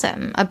tells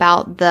him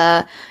about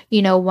the,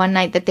 one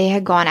night that they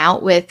had gone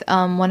out with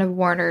one of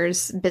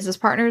Warner's business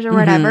partners or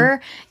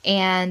whatever.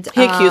 And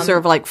He accused her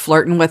of like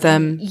flirting with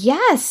him.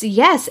 Yes.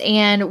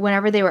 And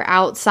whenever they were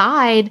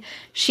outside,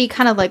 she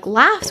kind of like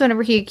laughs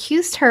whenever he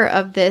accused her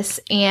of this,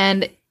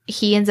 and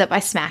he ends up by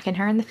smacking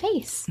her in the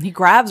face. He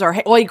grabs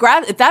her. Well,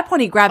 at that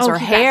point, he grabs her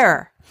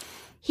hair.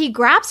 He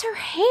grabs her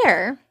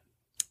hair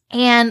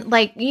and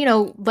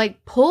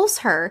pulls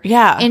her.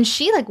 Yeah. And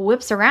she like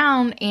whips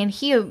around, and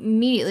he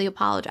immediately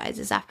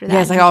apologizes after that. Yeah,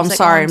 he's like, He's I'm just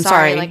sorry. I'm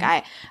sorry. Like,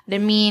 I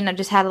didn't mean, I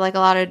just had like a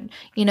lot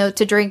of,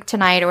 to drink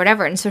tonight or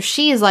whatever. And so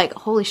she's like,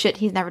 holy shit,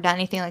 he's never done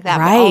anything like that.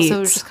 Right. But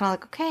also just kind of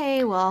like,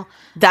 okay, well,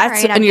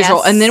 that's all right, unusual.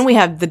 I guess. And then we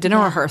have the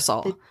dinner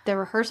rehearsal. The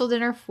rehearsal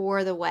dinner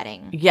for the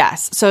wedding.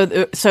 Yes.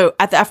 So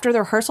after the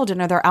rehearsal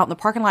dinner, they're out in the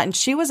parking lot, and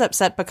she was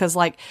upset because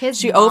like His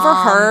she mom,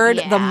 overheard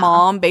the yeah.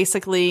 mom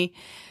basically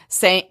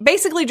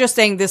just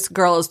saying this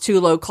girl is too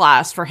low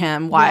class for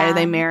him. Why are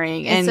they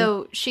marrying? And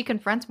so she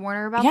confronts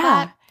Warner about yeah,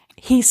 that.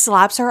 he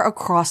slaps her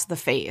across the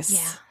face.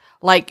 Yeah.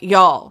 Like,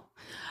 y'all,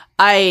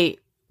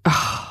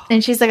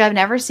 And she's like, I've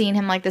never seen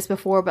him like this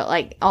before, but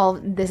like all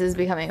this is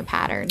becoming a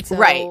pattern. So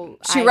right.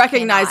 She I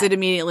recognized cannot. it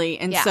immediately.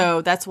 And Yeah.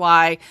 so that's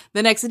why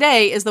the next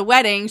day is the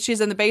wedding.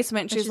 She's in the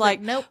basement. And she's like,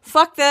 nope.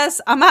 Fuck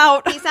this. I'm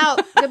out. Peace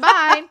out.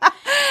 Goodbye.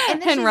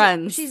 And then And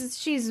runs.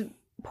 She's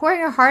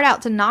pouring her heart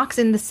out to Knox.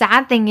 And the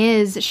sad thing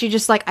is, she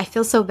just like, I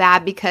feel so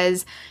bad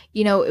because,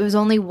 it was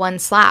only one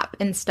slap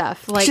and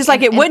stuff. Like, she's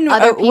like, and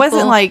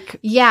wasn't like,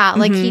 yeah,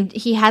 like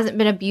he hasn't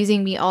been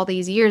abusing me all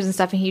these years and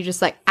stuff. And he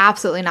just like,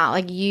 absolutely not.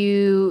 Like,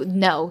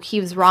 he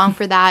was wrong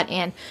for that.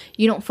 And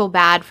you don't feel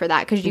bad for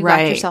that because you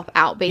got yourself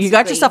out, basically. You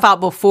got yourself out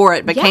before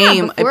it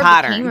became a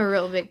pattern. It became a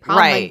real big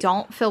problem. Right. Like,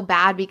 don't feel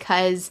bad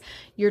because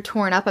you're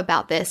torn up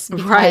about this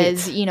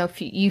because,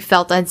 if you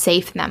felt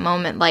unsafe in that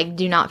moment. Like,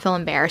 do not feel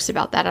embarrassed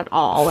about that at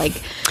all. Like,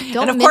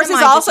 don't. And of course, he's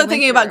minimize also what you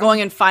thinking went about through.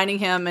 going and finding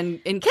him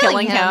and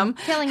killing him.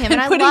 And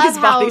I putting love his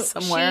body how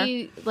somewhere.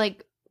 she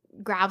like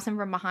grabs him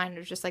from behind and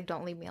is just like,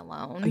 don't leave me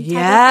alone.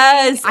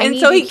 Yes. And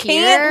so he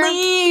can't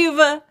leave.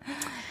 leave.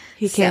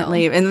 He can't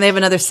leave. And they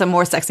have some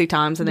more sexy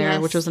times in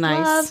there, which was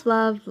nice.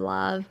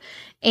 Love.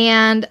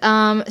 And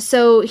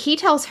so he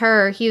tells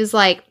her, he was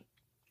like,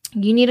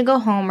 you need to go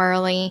home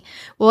early.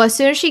 Well, as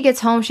soon as she gets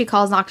home, she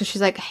calls Knox and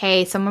she's like,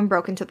 hey, someone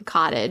broke into the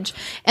cottage.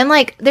 And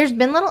like, there's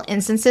been little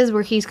instances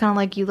where he's kind of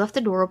like, you left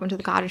the door open to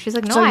the cottage. She's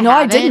like, no,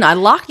 I didn't. I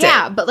locked it.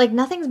 Yeah, but like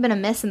nothing's been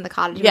amiss in the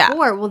cottage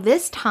before. Well,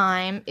 this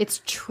time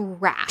it's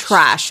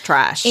trash.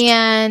 Trash.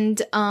 And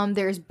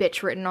there's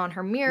bitch written on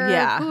her mirror.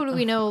 Yeah. Who do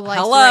we know likes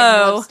Hello.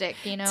 to write lipstick,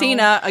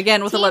 Tina,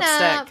 again with a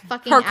lipstick.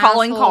 Fucking Her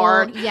calling asshole.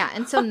 card. Yeah,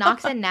 and so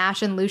Knox and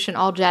Nash and Lucian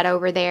all jet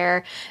over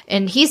there.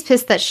 And he's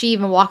pissed that she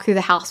even walked through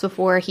the house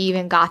before he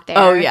even got there.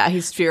 Oh, yeah,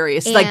 he's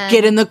furious. He's like,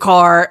 get in the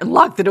car and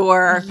lock the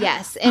door.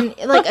 Yes. And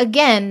like,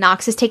 again,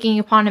 Knox is taking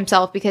it upon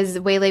himself because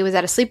Waylay was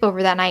at a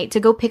sleepover that night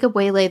to go pick up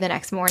Waylay the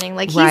next morning.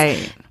 Like,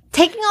 he's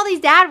taking all these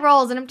dad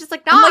roles, and I'm just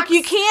like, Knox. I'm like,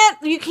 you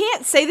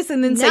can't say this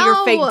and then say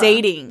you're fake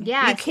dating.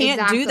 Yeah, you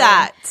can't do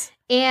that.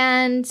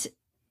 And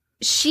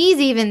she's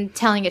even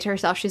telling it to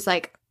herself. She's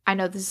like, I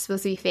know this is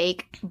supposed to be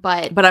fake,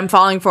 but I'm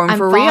falling for him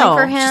for real. I'm falling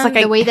for him. She's like,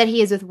 the way that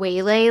he is with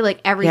Waylay,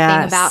 like everything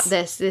Yes. about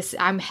this,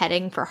 I'm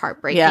heading for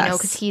heartbreak, Yes.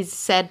 because he's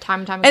said time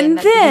and time again And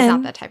that he's then-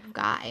 not that type of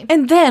guy.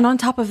 And then on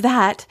top of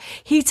that,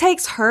 he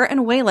takes her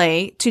and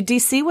Waylay to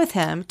DC with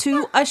him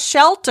to a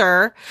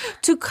shelter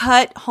to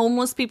cut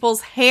homeless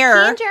people's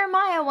hair. He and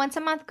Jeremiah once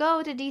a month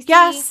go to DC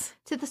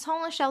to this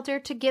homeless shelter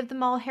to give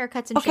them all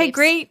haircuts and Okay, shapes.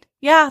 great.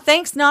 Yeah,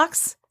 thanks,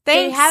 Knox.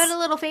 They Thanks. have a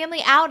little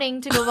family outing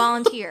to go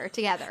volunteer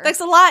together. Thanks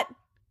a lot.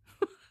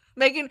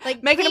 making Please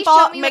her show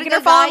fall me in what a good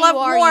love guy you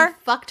are, more. you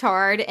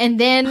fucktard, and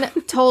then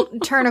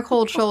turn a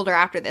cold shoulder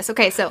after this.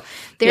 Okay, so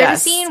there's a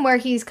scene where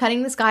he's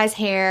cutting this guy's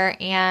hair,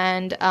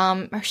 and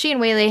she and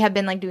Waylay have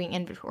been like doing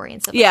inventory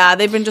and stuff. Yeah,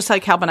 they've been just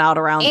like helping out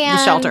around and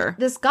the shelter.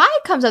 This guy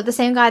comes up, the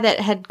same guy that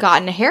had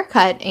gotten a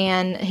haircut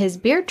and his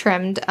beard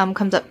trimmed,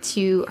 comes up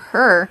to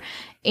her.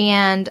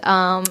 And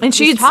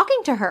she's talking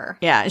to her.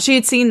 Yeah, she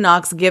had seen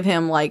Knox give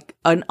him like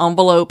an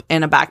envelope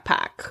and a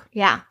backpack.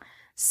 Yeah.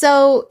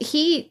 So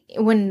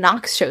when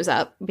Knox shows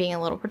up, being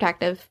a little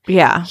protective,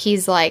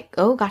 he's like,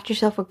 oh, got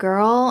yourself a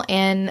girl.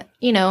 And,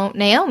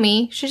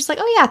 Naomi, she's just like,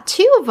 oh, yeah,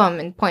 2 of them,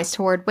 and points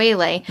toward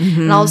Waylay.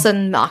 Mm-hmm. And all of a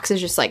sudden, Knox is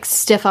just like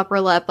stiff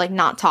upper lip, like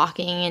not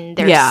talking. And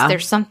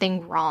there's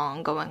something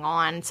wrong going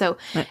on. So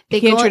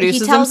he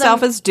introduces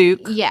himself as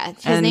Duke. Yeah,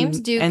 his name's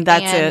Duke. And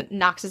that's it.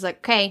 Knox is like,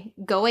 okay,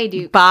 go away,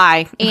 Duke.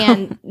 Bye.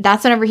 And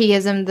that's whenever he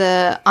gives him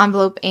the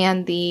envelope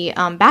and the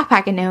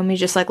backpack, and Naomi's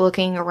just like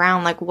looking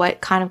around, like,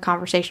 what kind of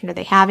conversation are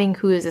they having?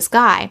 Who is this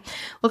guy?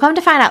 We'll come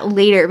to find out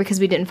later, because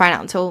we didn't find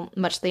out until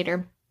much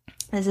later,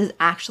 this is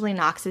actually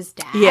Knox's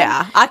dad.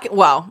 Yeah.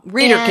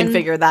 Reader can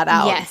figure that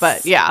out. Yes.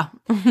 But yeah.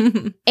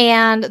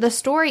 And the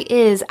story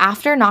is,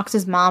 after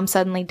Knox's mom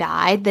suddenly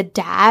died, the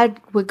dad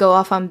would go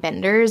off on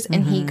benders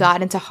and he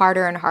got into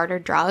harder and harder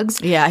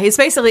drugs. Yeah. He's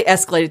basically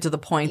escalated to the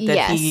point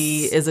that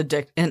he is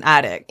an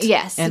addict.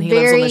 Yes. And he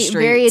lives on the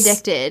streets. Very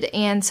addicted.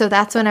 And so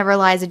that's whenever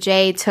Liza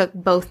J took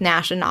both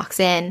Nash and Knox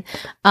in.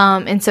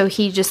 And so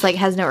he just like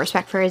has no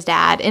respect for his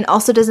dad and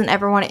also doesn't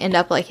ever want to end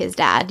up like his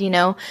dad. You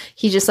know,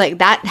 he just like,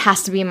 that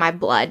has to be in my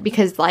blood,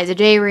 because Liza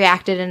J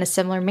reacted in a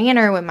similar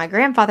manner when my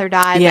grandfather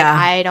died. Yeah.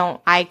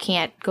 Like, I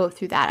can't go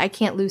through that. I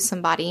can't lose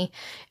somebody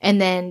and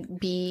then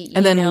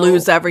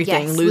lose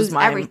everything, yes, lose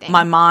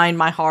my mind,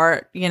 my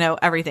heart,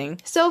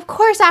 everything. So of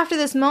course, after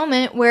this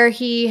moment where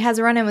he has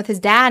a run-in with his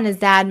dad and his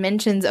dad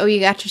mentions, oh, you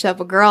got yourself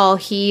a girl,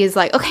 he is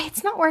like, okay,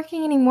 it's not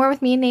working anymore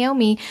with me and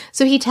Naomi.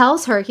 So he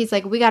tells her, he's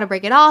like, we got to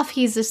break it off.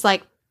 He's just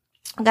like,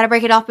 I gotta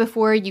break it off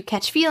before you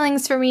catch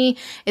feelings for me.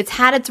 It's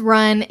had its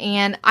run,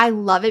 and I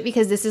love it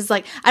because this is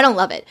like, I don't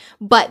love it,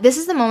 but this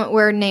is the moment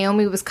where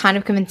Naomi was kind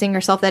of convincing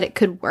herself that it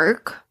could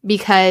work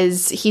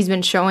because he's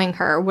been showing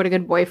her what a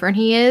good boyfriend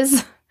he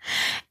is.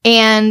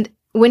 And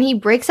when he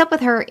breaks up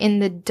with her in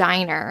the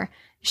diner,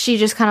 she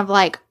just kind of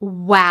like,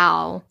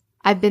 wow,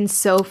 I've been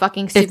so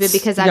fucking stupid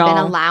because I've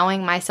been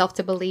allowing myself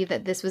to believe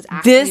that this was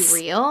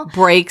actually real.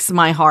 Breaks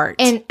my heart.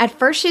 And at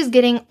first she's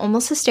getting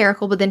almost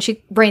hysterical, but then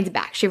she reins it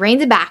back. She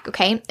reins it back,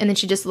 okay? And then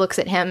she just looks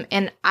at him.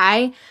 And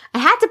I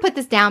had to put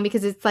this down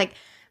because it's like,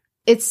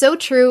 it's so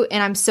true.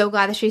 And I'm so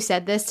glad that she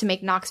said this to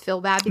make Knox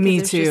feel bad,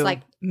 because it's just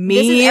like,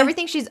 this is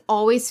everything she's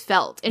always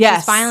felt. And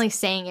she's finally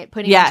saying it,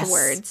 putting it into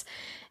words.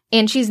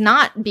 And she's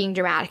not being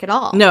dramatic at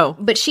all. No.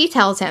 But she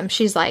tells him,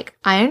 she's like,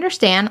 I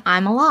understand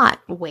I'm a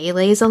lot.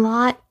 Waylay's a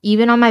lot.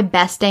 Even on my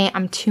best day,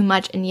 I'm too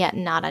much and yet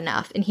not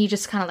enough. And he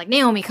just kind of like,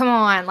 Naomi, come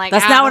on. Like,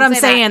 that's not what I'm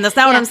saying. That's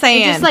not what I'm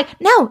saying. And just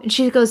like, no. And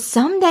she goes,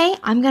 someday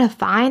I'm going to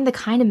find the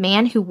kind of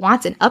man who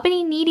wants an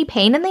uppity, needy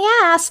pain in the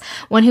ass.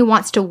 One who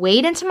wants to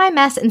wade into my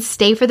mess and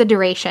stay for the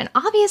duration.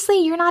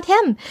 Obviously, you're not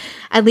him.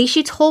 At least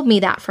she told me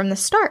that from the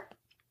start.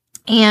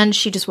 And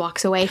she just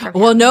walks away from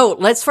him. Well, no,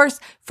 let's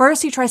first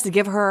he tries to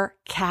give her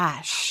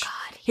cash. Oh,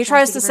 God, he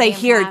tries to say,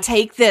 here,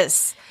 take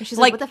this. And she's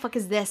like, what the fuck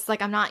is this?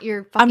 Like, I'm not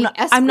your fucking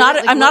escort. I'm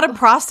not a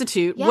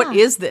prostitute. Yeah. What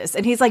is this?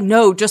 And he's like,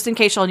 no, just in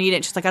case y'all need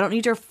it. She's like, I don't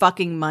need your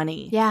fucking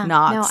money. Yeah.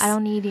 Knox. No, I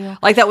don't need you.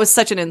 Like, that was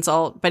such an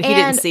insult, but he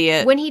didn't see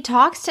it. When he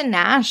talks to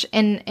Nash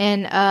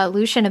and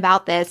Lucien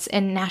about this,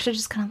 and Nash is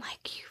just kind of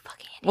like, you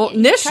fucking idiot.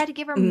 Well, Nash tried to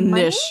give her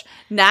money?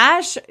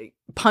 Nash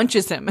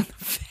punches him in the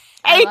face.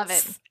 I love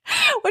it.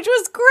 Which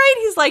was great.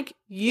 He's like,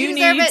 you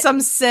need some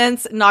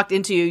sense knocked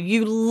into you.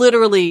 You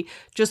literally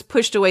just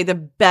pushed away the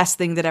best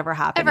thing that ever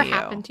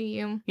happened to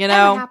you. You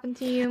know? Ever happened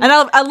to you. And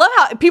I love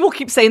how people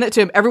keep saying that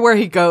to him everywhere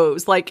he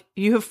goes. Like,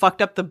 you have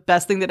fucked up the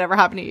best thing that ever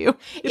happened to you.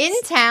 In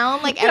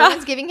town, like,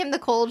 everyone's giving him the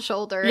cold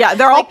shoulder. Yeah,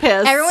 they're all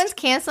pissed. Everyone's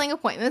canceling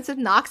appointments with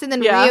Knox and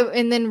then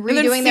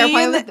redoing their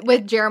appointment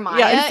with Jeremiah.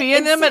 Yeah, and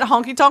feeding them at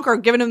Honky Tonk or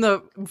giving him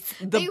the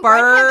they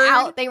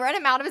bird. They run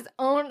him out of his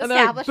own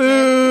establishment. Like,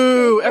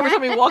 boo! Every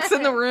time he walks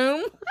in the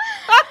room.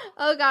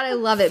 Oh, God, I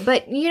love it.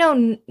 But,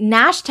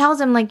 Nash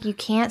tells him, like, you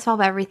can't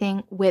solve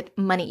everything with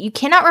money. You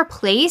cannot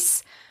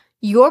replace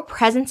your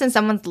presence in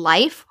someone's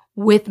life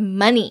with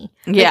money.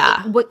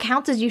 Yeah. Like, what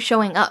counts is you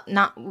showing up,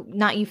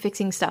 not you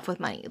fixing stuff with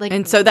money. Like,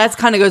 and so that's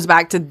kind of goes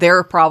back to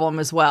their problem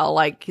as well.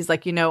 Like, he's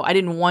like, I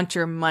didn't want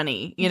your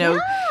money,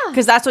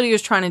 because that's what he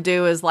was trying to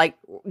do is like,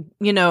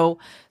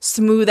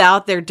 smooth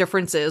out their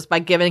differences by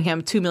giving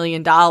him $2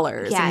 million.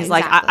 And he's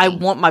like, I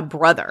want my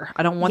brother.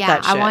 I don't want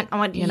that shit. I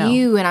want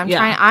you. And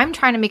I'm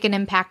trying to make an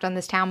impact on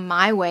this town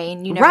my way.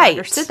 And you never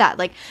understood that.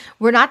 Like,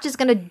 we're not just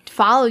going to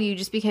follow you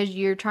just because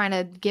you're trying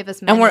to give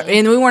us money.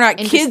 And we were not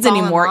kids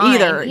anymore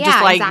either. Yeah,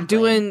 just like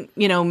doing,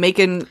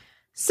 making.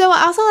 So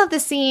I also love the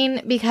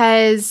scene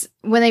because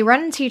when they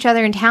run into each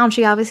other in town,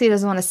 she obviously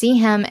doesn't want to see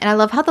him. And I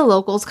love how the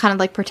locals kind of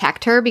like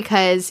protect her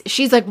because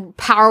she's like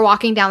power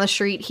walking down the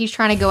street. He's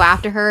trying to go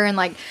after her. And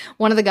like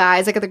one of the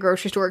guys like at the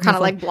grocery store kind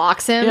of like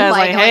blocks him. Yeah,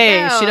 like,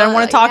 hey, she doesn't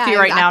want to talk to you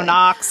right now,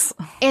 Knox.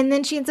 And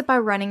then she ends up by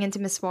running into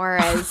Miss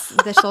Suarez,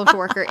 the social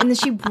worker. And then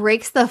she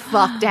breaks the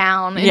fuck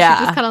down. And she's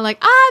just kind of like,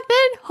 I've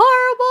been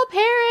horrible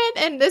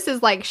parent. And this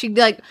is like, she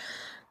like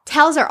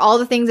tells her all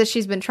the things that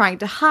she's been trying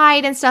to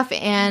hide and stuff.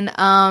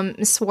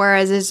 And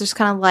Suarez is just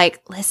kind of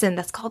like, listen,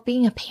 that's called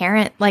being a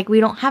parent. Like, we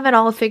don't have it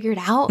all figured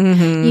out.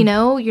 Mm-hmm.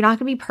 You're not going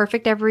to be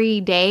perfect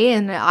every day.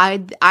 And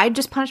I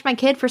just punished my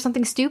kid for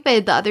something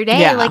stupid the other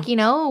day. Yeah. Like, we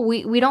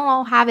don't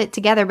all have it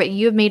together, but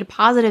you have made a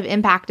positive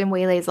impact in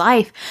Waylay's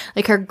life.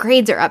 Like, her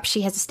grades are up.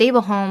 She has a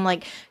stable home.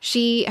 Like,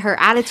 her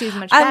attitude is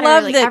much better.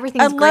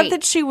 Everything's great. I love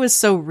that she was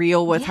so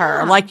real with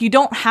her. Like, you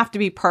don't have to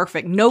be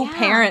perfect. No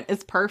parent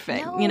is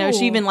perfect. No.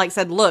 She even like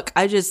said, look,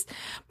 I just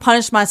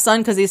punished my son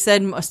because he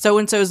said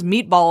so-and-so's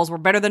meatballs were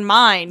better than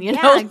mine.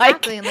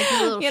 Exactly. And like,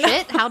 you little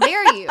shit, how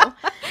dare you?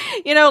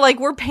 you know, like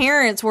we're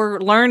parents, we're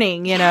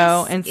learning, you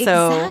know, and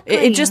so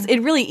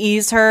it really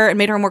eased her and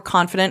made her more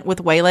confident with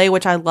Waylay,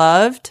 which I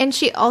loved. And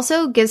she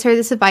also gives her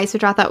this advice,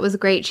 which I thought was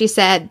great. She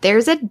said,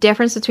 there's a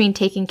difference between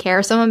taking care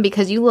of someone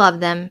because you love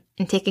them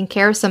and taking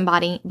care of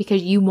somebody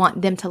because you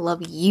want them to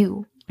love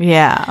you.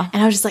 Yeah.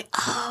 And I was just like,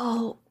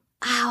 oh,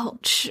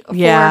 ouch for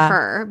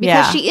her.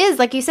 Because she is,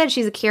 like you said,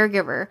 she's a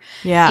caregiver.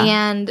 Yeah.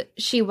 And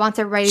she wants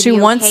everybody to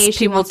be okay.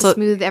 She wants to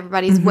smooth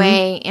everybody's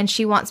way. And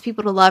she wants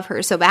people to love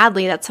her so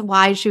badly. That's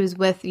why she was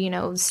with, you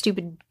know,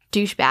 stupid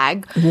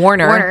douchebag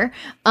Warner.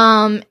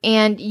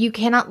 And you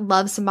cannot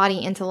love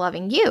somebody into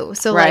loving you.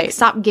 So like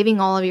stop giving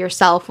all of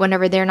yourself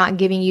whenever they're not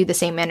giving you the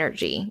same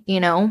energy, you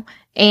know?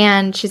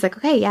 And she's like,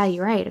 okay, yeah,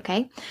 you're right.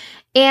 Okay.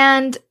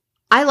 And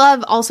I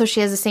love also she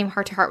has the same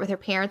heart to heart with her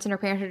parents, and her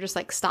parents are just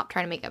like, stop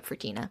trying to make up for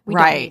Tina. We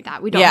don't need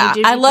that. We don't need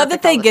you to I be love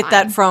that they get time.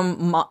 that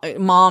from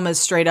mom is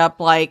straight up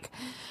like,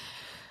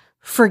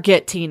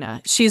 forget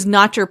Tina. She's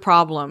not your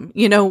problem.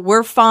 You know,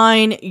 we're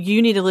fine.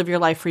 You need to live your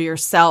life for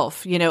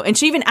yourself, you know. And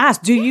she even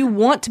asked, do you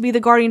want to be the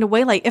guardian of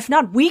Waylay? If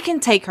not, we can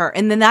take her.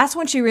 And then that's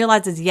when she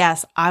realizes,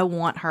 yes, I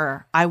want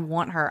her. I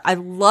want her. I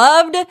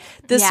loved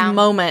this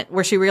moment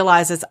where she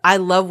realizes, I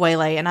love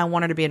Waylay and I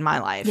want her to be in my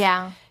life.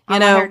 Yeah. I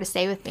want her to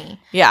stay with me.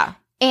 Yeah.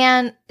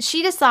 And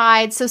she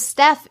decides, so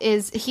Steph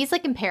he's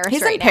like in Paris right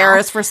now. He's in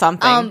Paris for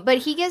something. But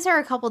he gives her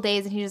a couple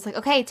days and he's just like,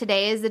 okay,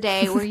 today is the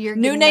day where you're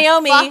New getting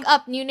Naomi. the fuck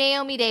up New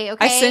Naomi day,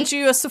 okay? I sent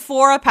you a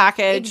Sephora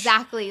package.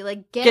 Exactly.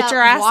 Like, get up,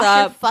 your ass wash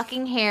up. your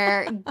fucking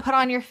hair, put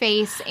on your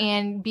face,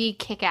 and be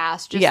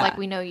kick-ass just like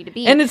we know you to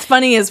be. And it's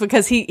funny is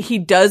because he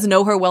does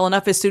know her well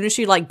enough. As soon as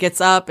she like gets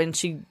up and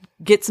she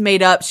gets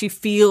made up, she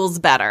feels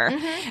better.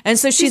 And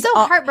so she's so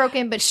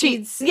heartbroken, but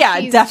she's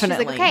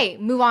definitely. She's like, okay,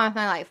 move on with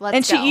my life. Let's go.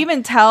 And she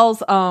even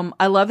tells,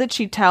 I love that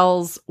she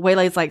tells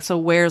Waylay's like, so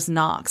where's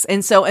Knox?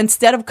 And so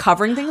instead of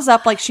covering things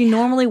up like she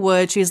normally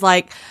would, she's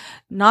like,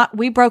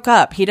 we broke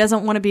up. He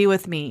doesn't want to be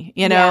with me,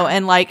 you know?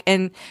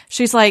 And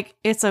she's like,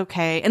 it's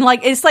okay. And like,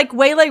 it's like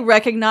Waylay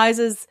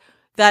recognizes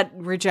that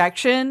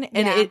rejection,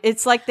 and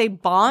it's like they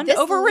bond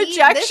over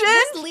rejection.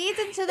 This leads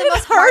into the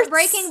most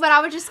heartbreaking, but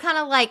I was just kind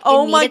of like,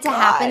 it needed to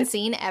happen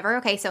scene ever.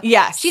 Okay, so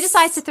she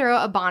decides to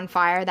throw a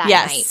bonfire that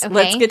night. Okay?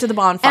 Let's get to the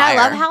bonfire. And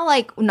I love how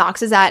like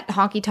Knox is at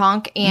Honky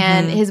Tonk,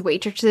 and his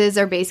waitresses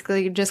are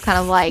basically just kind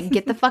of like,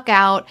 get the fuck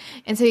out.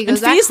 And so he goes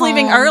back home. Fee's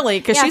leaving early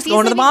because she's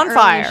going to the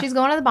bonfire. She's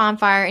going to the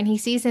bonfire, and he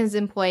sees his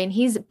employee, and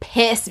he's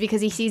pissed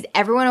because he sees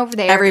everyone over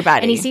there.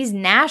 Everybody. And he sees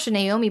Nash and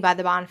Naomi by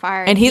the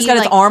bonfire. And he's got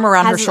his arm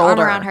around her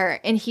shoulder.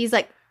 And he's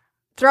like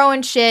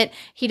throwing shit.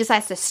 He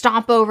decides to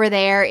stomp over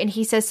there, and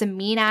he says some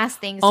mean ass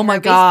things. Oh my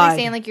God.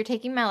 Basically saying like, you're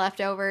taking my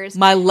leftovers.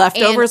 My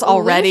leftovers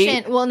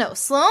already.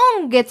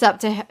 Sloan gets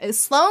up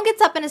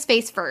in his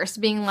face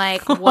first, being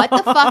like, what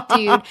the fuck,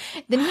 dude?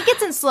 Then he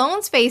gets in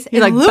Sloan's face,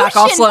 and like, Lucien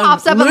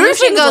pops up,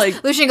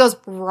 and Lucien goes,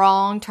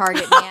 wrong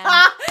target, man.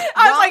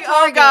 I was like,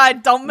 oh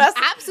God, don't mess.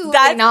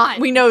 Absolutely not.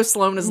 We know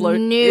Sloan is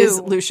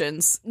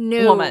Lucien's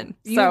woman.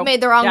 So, you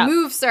made the wrong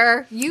move,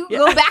 sir. You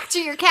go back to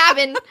your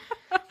cabin.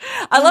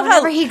 I love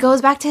how he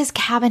goes back to his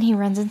cabin, he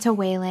runs into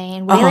Waylay,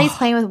 and Waylay's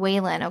playing with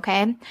Waylon,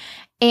 okay?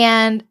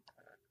 And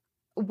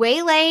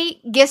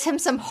Waylay gives him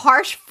some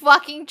harsh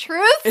fucking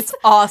truth. It's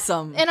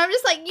awesome. And I'm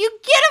just like, you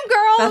get him,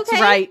 girl. That's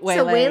right, Waylay.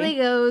 So Waylay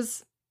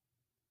goes,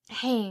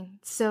 hey,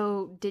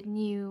 so didn't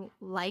you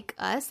like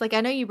us? Like,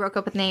 I know you broke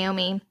up with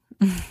Naomi.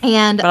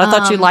 And but I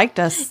thought you liked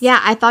us. Yeah,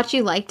 I thought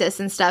you liked us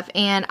and stuff.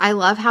 And I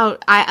love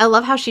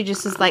how she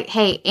just is like,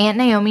 hey, Aunt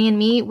Naomi and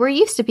me, we're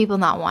used to people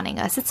not wanting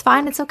us. It's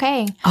fine. It's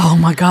okay. Oh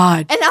my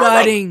God. And I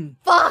was like,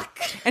 fuck.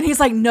 And he's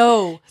like,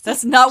 no,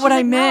 that's not what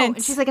I meant. No.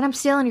 And she's like, and I'm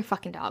stealing your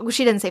fucking dog. Well,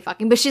 she didn't say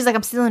fucking, but she's like,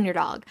 I'm stealing your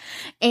dog.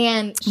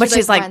 And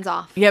she's like, runs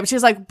off. Yeah, but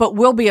she's like, but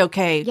we'll be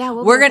okay. Yeah,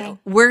 we're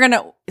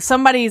gonna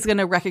somebody's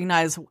gonna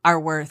recognize our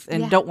worth,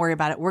 and don't worry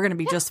about it. We're gonna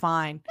be just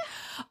fine.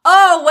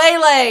 Oh,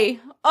 Waylay.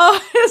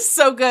 Oh, it's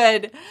so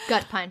good.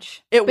 Gut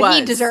punch. But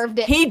he deserved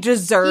it. He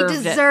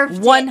deserved it.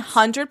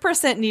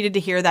 100% needed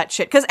to hear that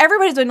shit. Because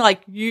everybody's been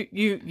like,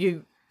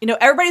 you know,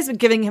 everybody's been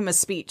giving him a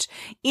speech.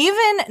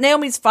 Even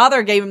Naomi's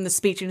father gave him the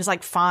speech, and he's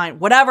like, fine,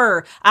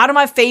 whatever. Out of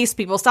my face,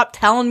 people. Stop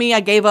telling me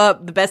I gave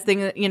up the best thing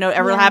that, you know,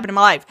 ever happened in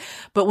my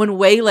life. But when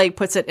Waylay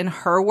puts it in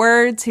her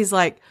words, he's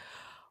like,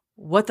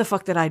 what the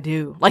fuck did I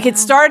do? Like,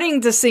 it's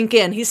starting to sink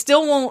in. He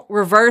still won't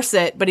reverse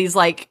it, but he's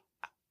like,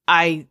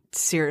 I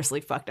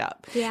seriously fucked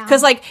up. Yeah.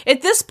 Because, like,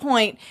 at this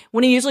point,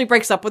 when he usually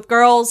breaks up with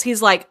girls,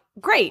 he's like,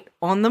 great,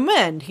 on the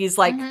mend. He's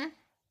like,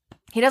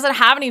 he doesn't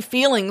have any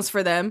feelings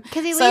for them.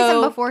 Because he leaves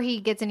them before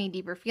he gets any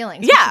deeper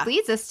feelings. Yeah. Which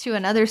leads us to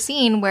another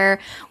scene where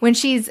when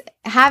she's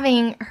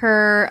having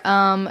her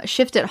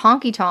shift at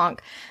Honky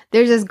Tonk,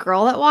 there's this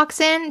girl that walks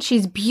in.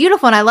 She's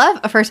beautiful.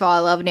 And first of all, I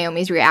love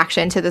Naomi's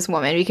reaction to this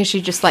woman because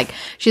she's just like,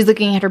 she's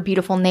looking at her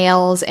beautiful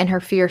nails and her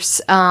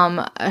fierce,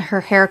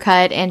 her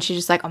haircut. And she's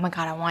just like, oh my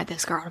God, I want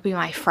this girl to be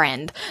my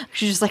friend.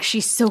 She's just like,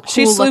 she's so cool.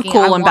 She's so looking.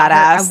 cool and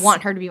badass. I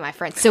want her to be my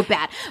friend so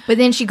bad. But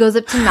then she goes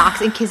up to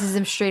Knox and kisses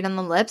him straight on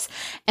the lips.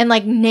 And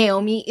like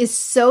Naomi is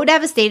so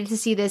devastated to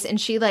see this. And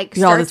she like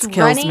starts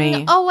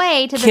running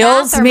away to the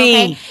bathroom.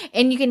 Okay?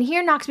 And you can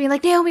hear Knox being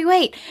like, Naomi,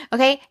 wait.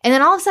 Okay. And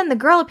then all of a sudden the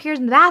girl appears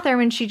in the bathroom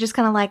and she just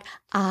kind of like,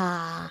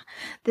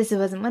 this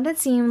wasn't what it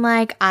seemed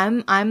like.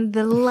 I'm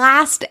the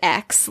last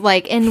ex,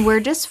 like, and we're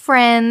just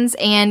friends.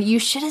 And you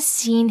should have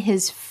seen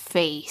his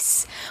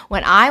face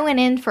when I went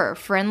in for a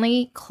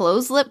friendly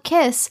closed lip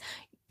kiss.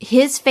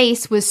 His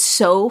face was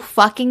so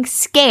fucking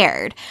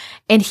scared.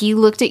 And he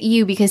looked at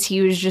you because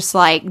he was just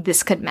like,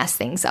 this could mess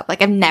things up.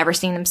 Like, I've never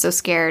seen him so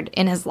scared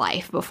in his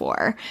life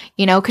before,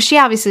 you know, because she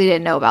obviously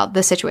didn't know about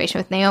the situation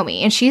with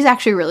Naomi. And she's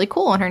actually really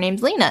cool. And her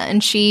name's Lena.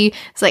 And she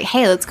is like,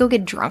 hey, let's go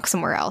get drunk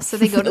somewhere else. So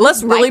they go to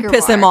let's really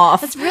piss him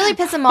off. Let's really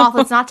piss him off.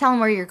 Let's not tell him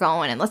where you're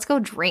going. And let's go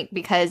drink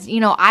because, you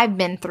know, I've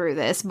been through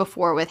this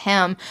before with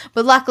him.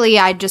 But luckily,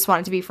 I just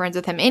wanted to be friends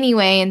with him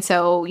anyway. And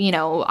so, you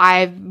know,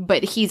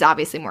 but he's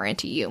obviously more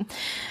into you.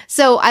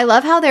 So I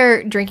love how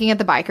they're drinking at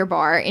the biker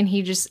bar and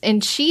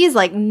she's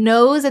like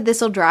knows that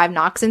this will drive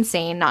Knox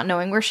insane, not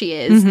knowing where she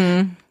is.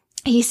 Mm-hmm.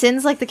 He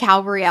sends like the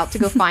cavalry out to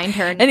go find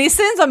her. And he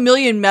sends a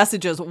million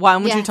messages. Why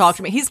would you talk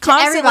to me? He's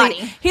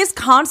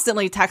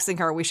constantly texting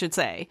her, we should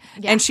say.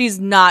 Yeah. And she's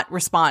not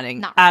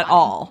responding at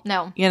all.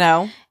 No. You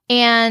know?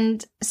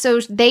 And so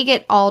they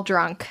get all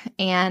drunk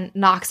and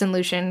Knox and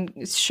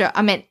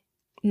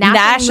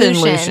Nash and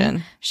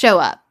Lucian show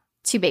up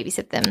to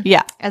babysit them.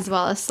 Yeah. As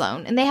well as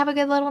Sloane. And they have a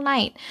good little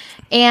night.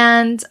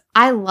 And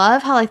I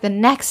love how like the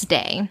next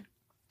day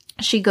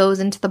she goes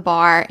into the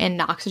bar and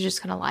Knox is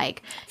just kind of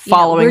like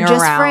following her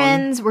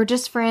around. We're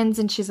just friends.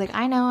 And she's like,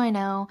 I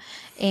know.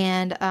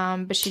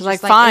 And but she's just like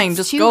fine,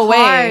 just go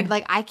away.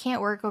 Like, I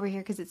can't work over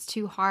here because it's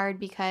too hard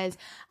because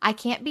I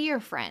can't be your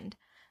friend.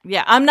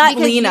 Yeah, I'm not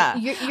Lena.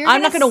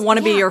 I'm not going to want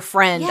to be your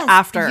friend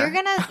after. You're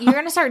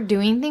gonna start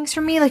doing things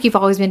for me like you've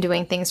always been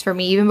doing things for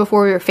me, even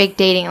before we were fake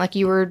dating. Like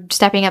you were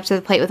stepping up to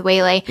the plate with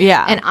Waylay.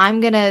 Yeah. And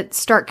I'm going to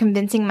start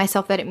convincing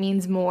myself that it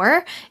means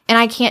more. And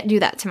I can't do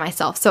that to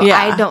myself. So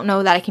I don't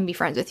know that I can be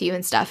friends with you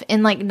and stuff.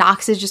 And like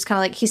Knox is just kind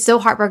of like, he's so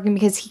heartbroken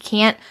because he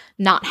can't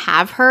not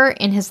have her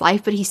in his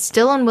life, but he's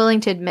still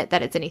unwilling to admit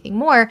that it's anything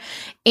more.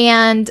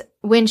 And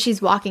when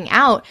she's walking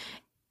out,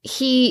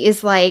 he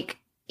is like,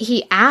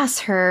 he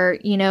asks her,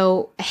 you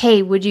know,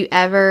 hey, would you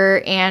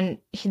ever? And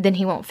then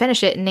he won't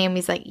finish it. And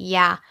Naomi's like,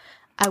 yeah,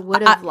 I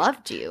would have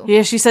loved you.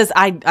 Yeah, she says,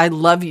 I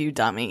love you,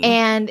 dummy.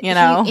 And you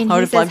know, he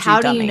says,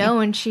 how do you know?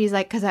 And she's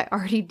like, because I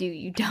already do,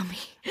 you dummy.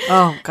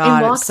 Oh God,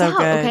 and walks it's so out,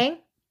 good. Okay.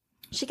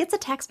 She gets a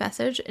text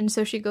message, and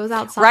so she goes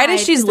outside. Right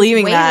as she's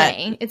leaving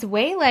it's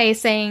Waylay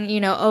saying, you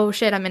know, oh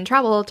shit, I'm in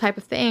trouble type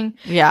of thing.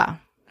 Yeah.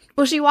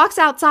 Well, she walks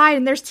outside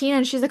and there's Tina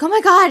and she's like, oh my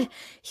God,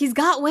 he's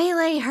got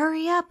Waylay.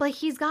 Hurry up. Like,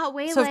 he's got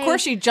Waylay. So, of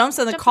course, she jumps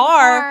in the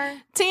car.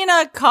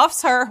 Tina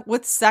cuffs her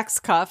with sex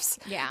cuffs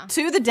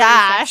to the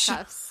dash.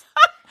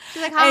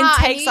 She's like, and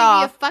takes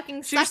off. You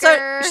fucking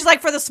sucker. She's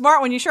like, for the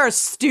smart one, you sure are a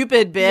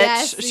stupid bitch.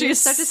 Yes,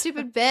 she's such a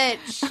stupid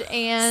bitch.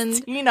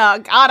 And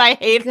Tina, God, I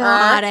hate her.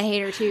 God, I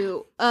hate her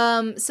too.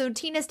 So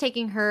Tina's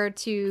taking her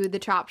to the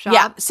chop shop.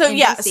 Yeah.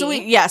 So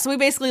we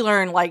basically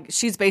learn like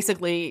she's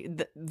basically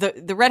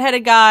the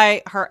redheaded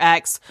guy, her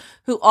ex,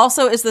 who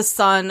also is the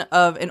son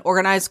of an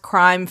organized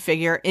crime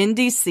figure in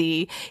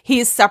DC.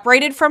 He's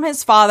separated from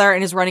his father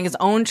and is running his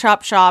own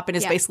chop shop and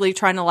is basically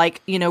trying to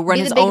like, you know, run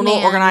his own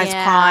little organized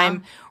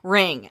crime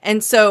ring.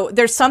 And so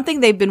there's something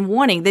they've been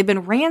wanting. They've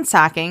been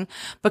ransacking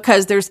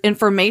because there's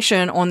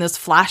information on this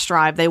flash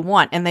drive they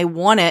want, and they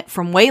want it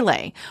from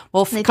Waylay.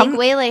 Well, they think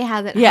Waylay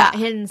has it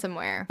hidden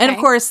somewhere. Okay? And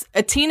of course,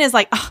 Tina's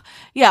like, oh,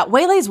 yeah,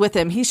 Waylay's with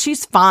him.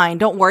 She's fine.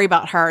 Don't worry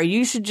about her.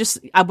 You should just,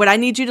 but I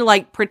need you to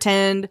like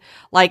pretend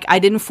like I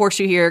didn't force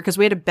you here because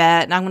we had a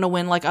bet and I'm going to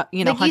win like,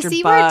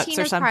 $100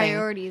 or something.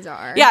 Priorities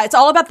are. Yeah, it's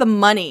all about the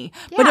money.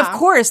 Yeah. But of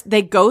course,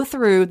 they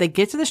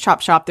get to this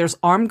chop shop. There's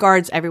armed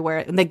guards everywhere,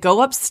 and they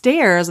go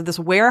upstairs of this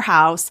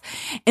warehouse,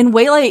 and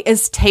Waylay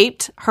is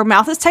taped. Her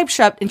mouth is taped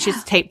shut, and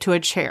she's taped to a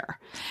chair.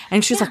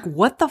 And she's like,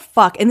 what the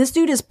fuck? And this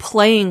dude is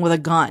playing with a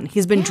gun.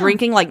 He's been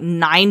drinking like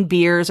 9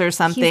 beers or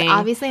something. He's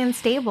obviously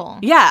unstable.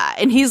 Yeah.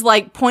 And he's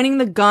like pointing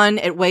the gun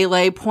at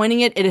Waylay,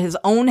 pointing it at his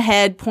own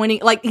head,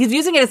 like he's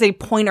using it as a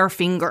pointer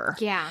finger.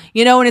 Yeah.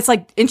 You know, and it's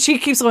like, and she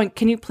keeps going,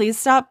 can you please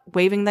stop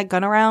waving that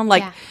gun around?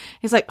 Like,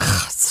 he's like,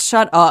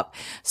 shut up.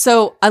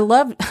 So I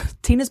love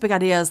Tina's big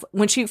idea is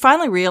when she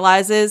finally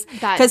realizes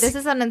that this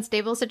is an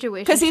unstable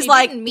situation. Because he's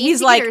like,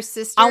 her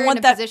sister I want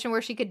in a position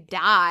where she could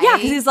die. Yeah.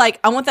 Because he's like,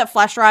 I want that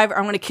flash drive.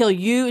 I'm going to kill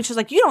you. And she's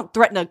like, you don't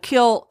threaten to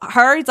kill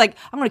her. He's like,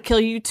 I'm going to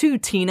kill you too,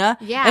 Tina.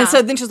 Yeah. And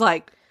so then she's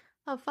like,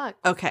 oh, fuck.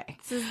 Okay.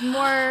 This is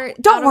more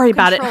Don't worry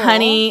about it, control.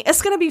 honey.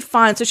 It's going to be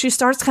fun. So she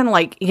starts kind of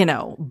like,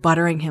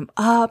 buttering him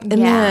up. And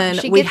then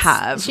She we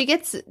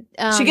gets an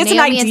Naomi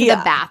idea. into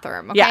the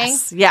bathroom, okay?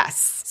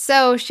 Yes.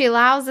 So she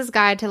allows this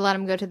guy to let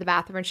him go to the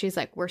bathroom, and she's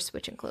like, we're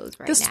switching clothes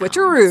right now. The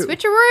switcheroo.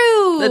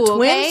 The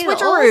twin okay?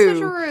 switcheroo.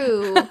 The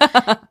old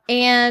switcheroo.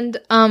 And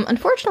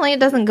unfortunately, it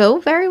doesn't go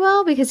very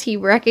well because he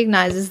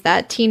recognizes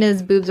that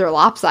Tina's boobs are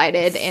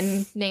lopsided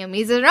and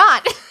Naomi's are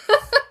not.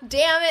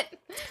 Damn it.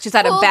 She's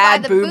had a Fooled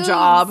bad by the boob boobs.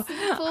 job.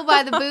 Fooled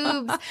by the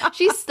boobs.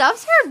 She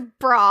stuffs her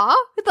bra.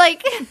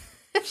 Like,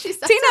 she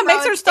stuffs Tina her bra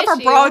makes her with stuff her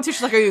tissue. bra too.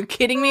 She's like, are you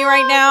kidding me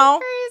right now?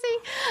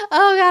 Crazy.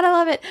 Oh god, I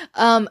love it.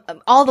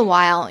 All the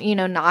while,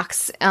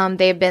 Nox,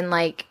 they've been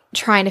like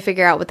trying to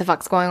figure out what the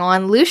fuck's going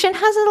on. Lucian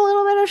has a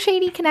little bit of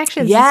shady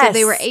connections. Yes. So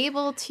they were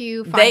able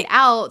to find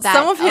out that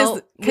some of his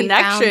we found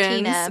connections.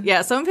 Tina.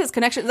 Yeah, some of his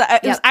connections.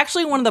 It was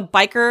actually one of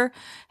the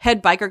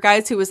head biker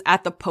guys who was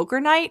at the poker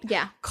night.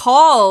 Yeah.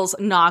 Calls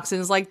Knox and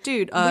is like,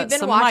 dude, We've been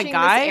some of my watching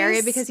guys. this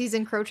area because he's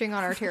encroaching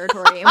on our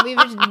territory, and we've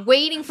been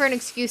waiting for an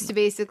excuse to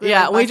basically.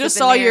 Yeah, like, we bust just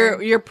up in saw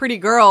there. your pretty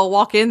girl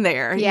walk in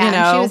there. Yeah, you know?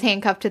 and she was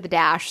handcuffed to the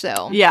dash.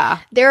 So Yeah.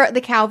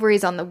 the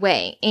cavalry's on the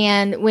way,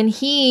 and when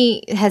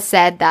he has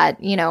said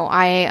that, you're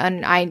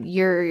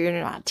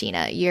not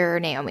Tina, you're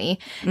Naomi,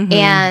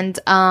 and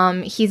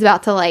he's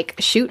about to like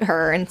shoot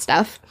her and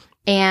stuff,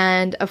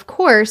 and of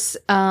course,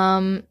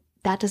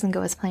 that doesn't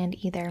go as planned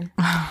either.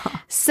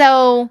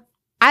 So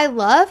I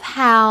love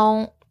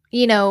how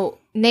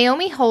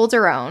Naomi holds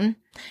her own,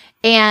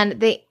 and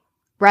they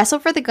wrestle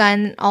for the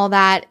gun, all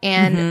that,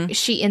 and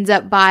she ends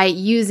up by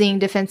using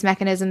defense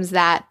mechanisms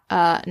that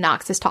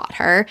Knox has taught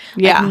her.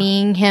 Yeah. Like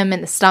kneeing him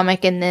in the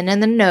stomach and then in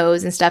the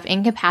nose and stuff,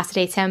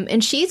 incapacitates him.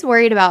 And she's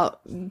worried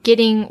about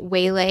getting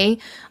Waylay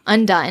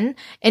undone.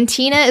 And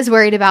Tina is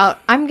worried about,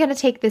 I'm going to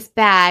take this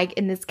bag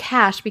and this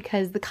cash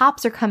because the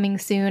cops are coming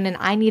soon and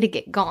I need to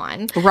get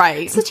gone.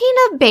 Right. So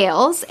Tina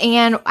bails,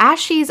 and as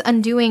she's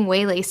undoing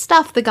Waylay's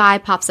stuff, the guy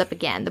pops up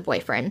again, the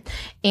boyfriend,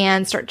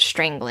 and starts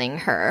strangling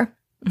her.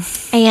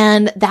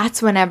 And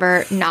that's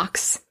whenever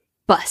Knox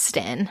busts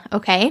in,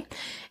 okay?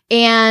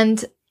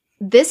 And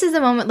this is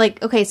a moment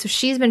like, okay, so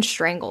she's been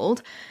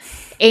strangled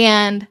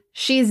and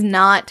she's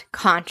not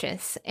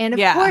conscious. And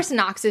of course,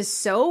 Knox is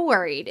so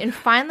worried and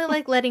finally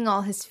like letting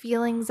all his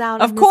feelings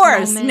out. Of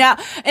course. Now,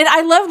 and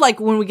I love like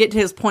when we get to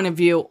his point of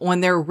view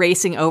when they're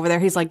racing over there,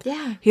 he's like,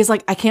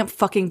 I can't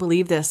fucking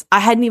believe this. I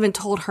hadn't even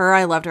told her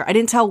I loved her. I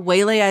didn't tell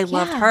Waylay I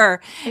loved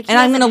her. And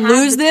I'm going to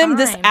lose them.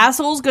 This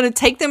asshole's going to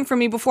take them from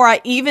me before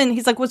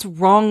he's like, what's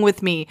wrong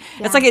with me?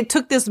 Yeah. It's like it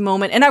took this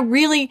moment. And I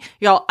really,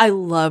 y'all, I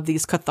love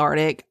these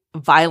cathartic,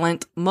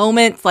 violent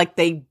moments. Like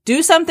they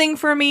do something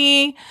for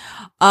me.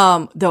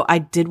 Though I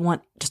did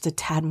want just a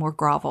tad more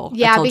grovel.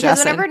 Yeah, because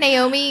whenever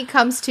Naomi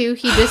comes to,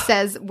 he just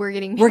says, we're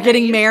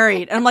getting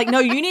married. And I'm like, no,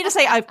 you need to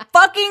say,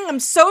 I'm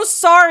so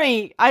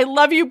sorry. I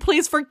love you.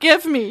 Please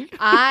forgive me.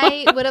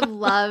 I would have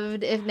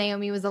loved if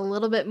Naomi was a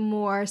little bit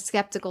more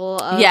skeptical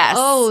of,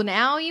 oh,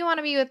 now you want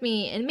to be with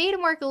me, and made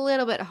him work a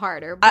little bit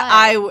harder. But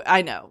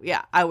I know.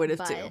 Yeah, I would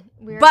have too.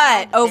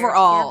 But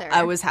overall,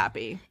 I was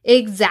happy.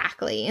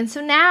 Exactly. And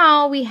so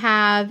now we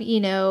have,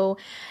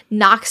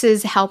 Knox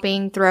is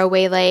helping throw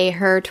Waylay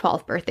her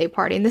 12th birthday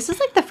party. And this is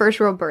like the first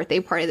real birthday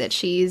party that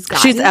she's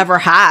ever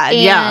had.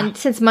 And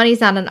since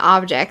money's not an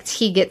object,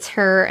 he gets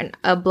her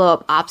a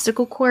blow-up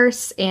obstacle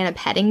course and a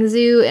petting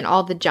zoo and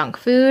all the junk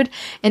food.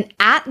 And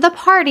at the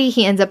party,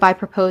 he ends up by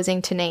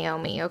proposing to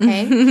Naomi,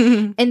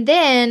 okay? And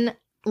then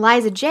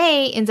Liza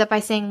J ends up by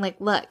saying, like,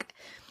 look,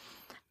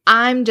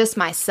 I'm just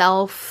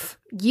myself.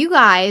 You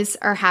guys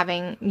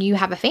you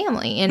have a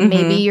family, and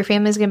maybe your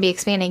family is going to be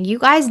expanding. You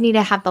guys need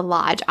to have the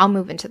lodge. I'll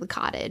move into the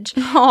cottage.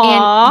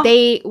 Aww. And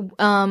they,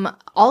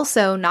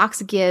 also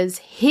Knox gives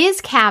his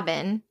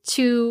cabin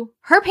to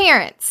her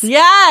parents.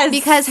 Yes.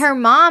 Because her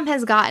mom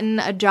has gotten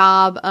a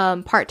job,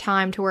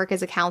 part-time to work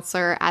as a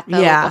counselor at the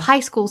local high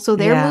school. So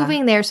they're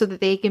moving there so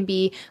that they can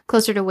be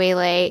closer to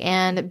Waylay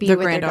and be with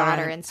their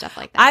daughter and stuff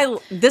like that.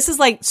 This is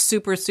like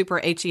super, super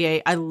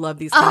HEA. I love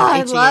these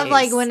kind of HEAs. I love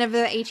like whenever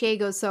the HEA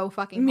goes so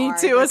fucking Me hard.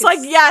 too. It's like,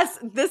 yes,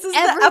 this is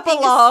the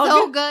epilogue. Is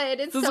so good.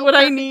 This is what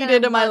I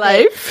needed in my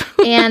life.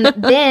 And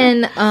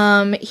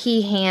then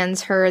he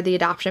hands her the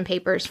adoption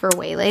papers for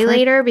Waylay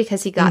later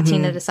because he got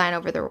Tina to sign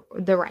over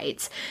the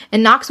rights.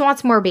 And Knox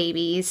wants more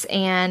babies,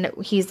 and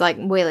he's like,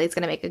 Waylay's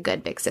going to make a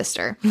good big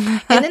sister.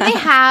 And then they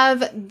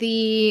have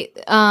the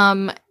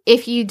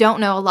if you don't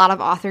know, a lot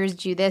of authors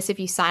do this. If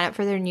you sign up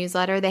for their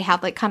newsletter, they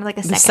have like kind of like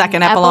a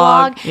second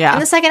epilogue. Yeah.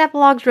 And the second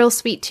epilogue's real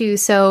sweet too.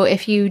 So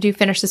if you do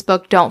finish this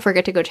book, don't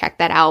forget to go check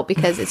that out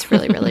because it's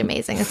really, really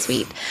amazing and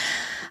sweet.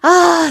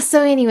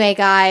 So anyway,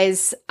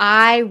 guys,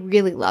 I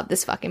really love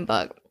this fucking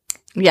book.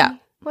 Yeah.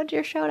 What's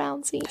your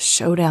showdown scene?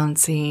 Showdown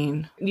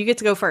scene. You get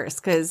to go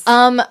first because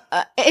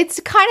It's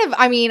kind of,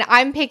 I mean,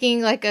 I'm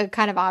picking like a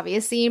kind of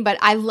obvious scene, but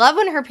I love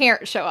when her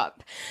parents show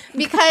up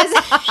because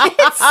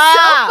it's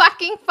so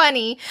fucking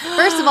funny.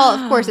 First of all,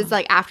 of course, it's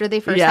like after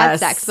they first had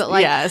sex, but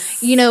like,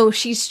 you know,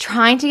 she's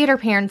trying to get her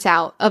parents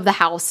out of the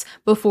house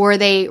before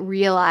they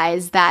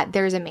realize that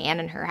there's a man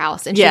in her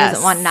house, and she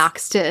doesn't want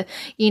Knox to,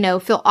 you know,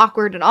 feel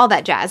awkward and all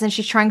that jazz. And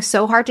she's trying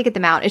so hard to get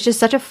them out. It's just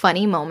such a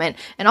funny moment.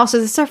 And also,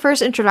 this is her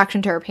first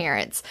introduction to her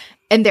parents.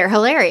 And they're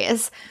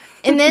hilarious.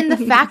 And then the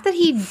fact that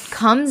he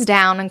comes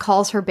down and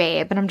calls her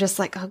babe, and I'm just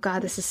like, oh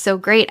God, this is so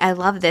great. I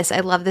love this.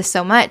 I love this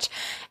so much.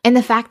 And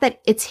the fact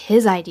that it's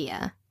his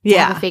idea to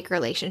have a fake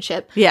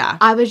relationship. Yeah.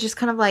 I was just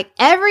kind of like,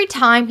 every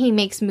time he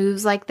makes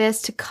moves like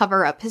this to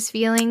cover up his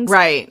feelings,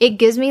 right, it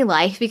gives me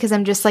life because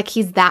I'm just like,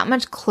 he's that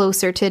much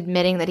closer to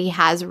admitting that he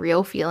has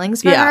real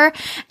feelings for her.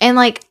 And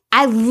like,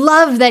 I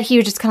love that he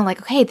was just kind of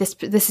like, okay,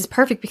 this is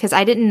perfect because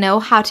I didn't know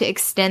how to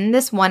extend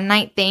this one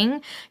night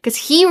thing because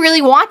he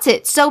really wants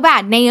it so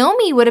bad.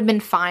 Naomi would have been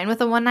fine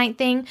with a one night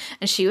thing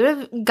and she would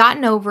have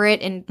gotten over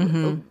it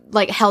and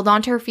like held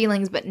on to her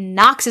feelings, but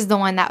Knox is the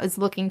one that was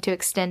looking to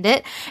extend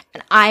it.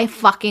 And I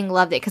fucking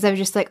loved it because I was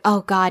just like,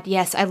 oh God,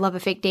 yes, I love a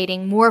fake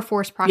dating, more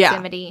forced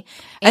proximity.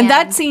 Yeah. And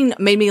that scene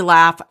made me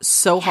laugh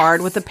so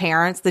hard with the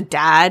parents, the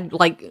dad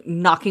like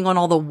knocking on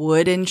all the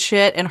wood and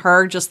shit, and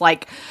her just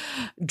like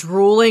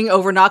drooling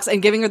over Knox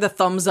and giving her the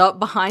thumbs up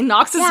behind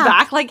Knox's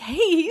back, like, hey,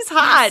 he's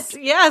hot.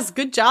 Yes,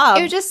 good job.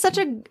 It was just such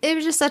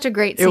a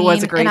great scene. It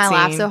was a great scene. And I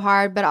laughed so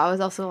hard, but I was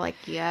also like,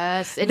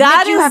 yes.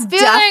 That is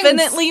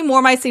definitely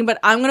more my scene, but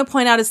I'm going to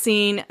point out a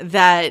scene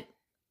that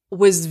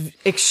was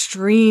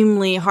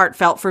extremely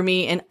heartfelt for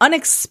me and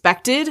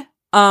unexpected,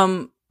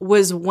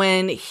 was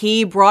when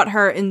he brought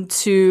her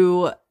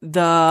into his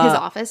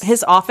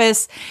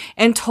office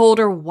and told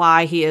her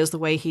why he is the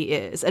way he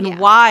is and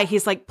why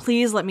he's like,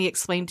 please let me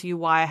explain to you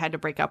why I had to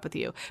break up with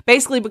you.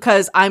 Basically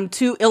because I'm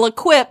too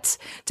ill-equipped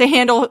to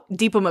handle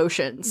deep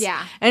emotions.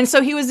 Yeah. And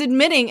so he was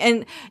admitting,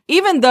 and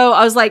even though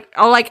I was like,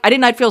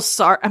 I'd feel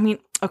sorry. I mean,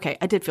 okay,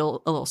 I did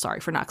feel a little sorry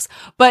for Knox,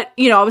 but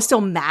you know, I was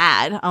still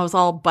mad. I was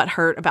all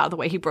butthurt about the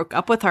way he broke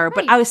up with her,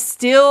 but I was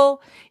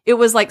still, it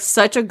was like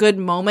such a good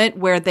moment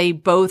where they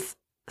both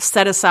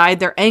set aside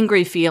their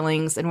angry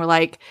feelings and were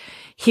like,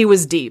 he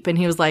was deep and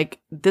he was like,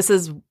 this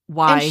is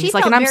why. And he's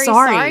like, and I'm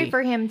sorry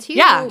for him too.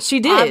 Yeah, she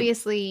did.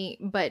 Obviously,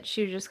 but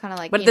she was just kind of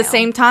like, but at the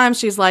same time,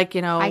 she's like,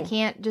 you know, I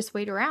can't just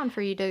wait around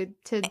for you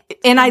to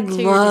and I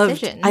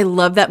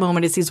love that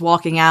moment as he's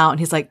walking out and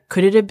he's like,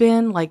 could it have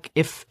been like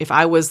if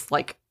I was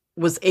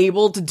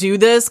able to do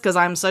this because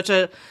I'm such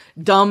a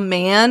dumb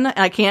man and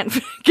I can't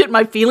get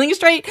my feelings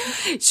straight.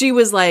 She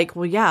was like,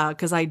 well, yeah,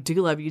 because I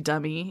do love you,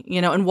 dummy, you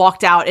know, and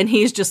walked out and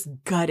he's just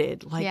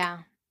gutted. Like,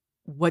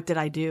 what did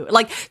I do?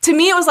 Like, to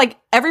me, it was like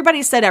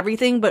everybody said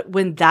everything. But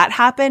when that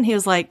happened, he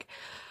was like,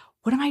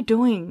 what am I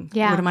doing?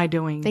 Yeah. What am I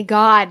doing? Thank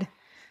God.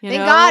 Thank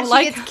God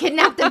she gets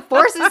kidnapped and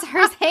forces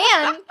her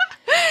hand.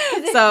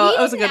 So it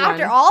was a good one.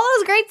 After all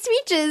those great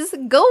speeches,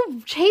 go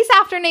chase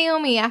after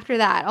Naomi after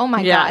that. Oh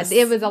my God.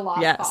 It was a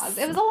lost cause.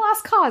 It was a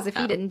lost cause if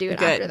he didn't do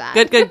it after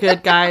that.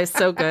 Good, guys.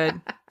 So good.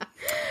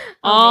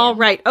 All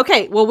right.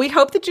 Okay. Well, we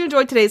hope that you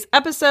enjoyed today's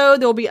episode.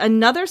 There will be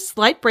another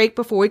slight break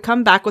before we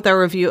come back with our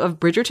review of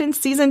Bridgerton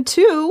Season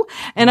 2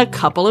 in a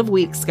couple of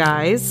weeks,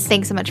 guys.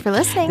 Thanks so much for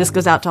listening. This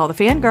goes out to all the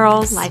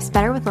fangirls. Life's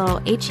better with a little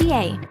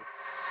HEA.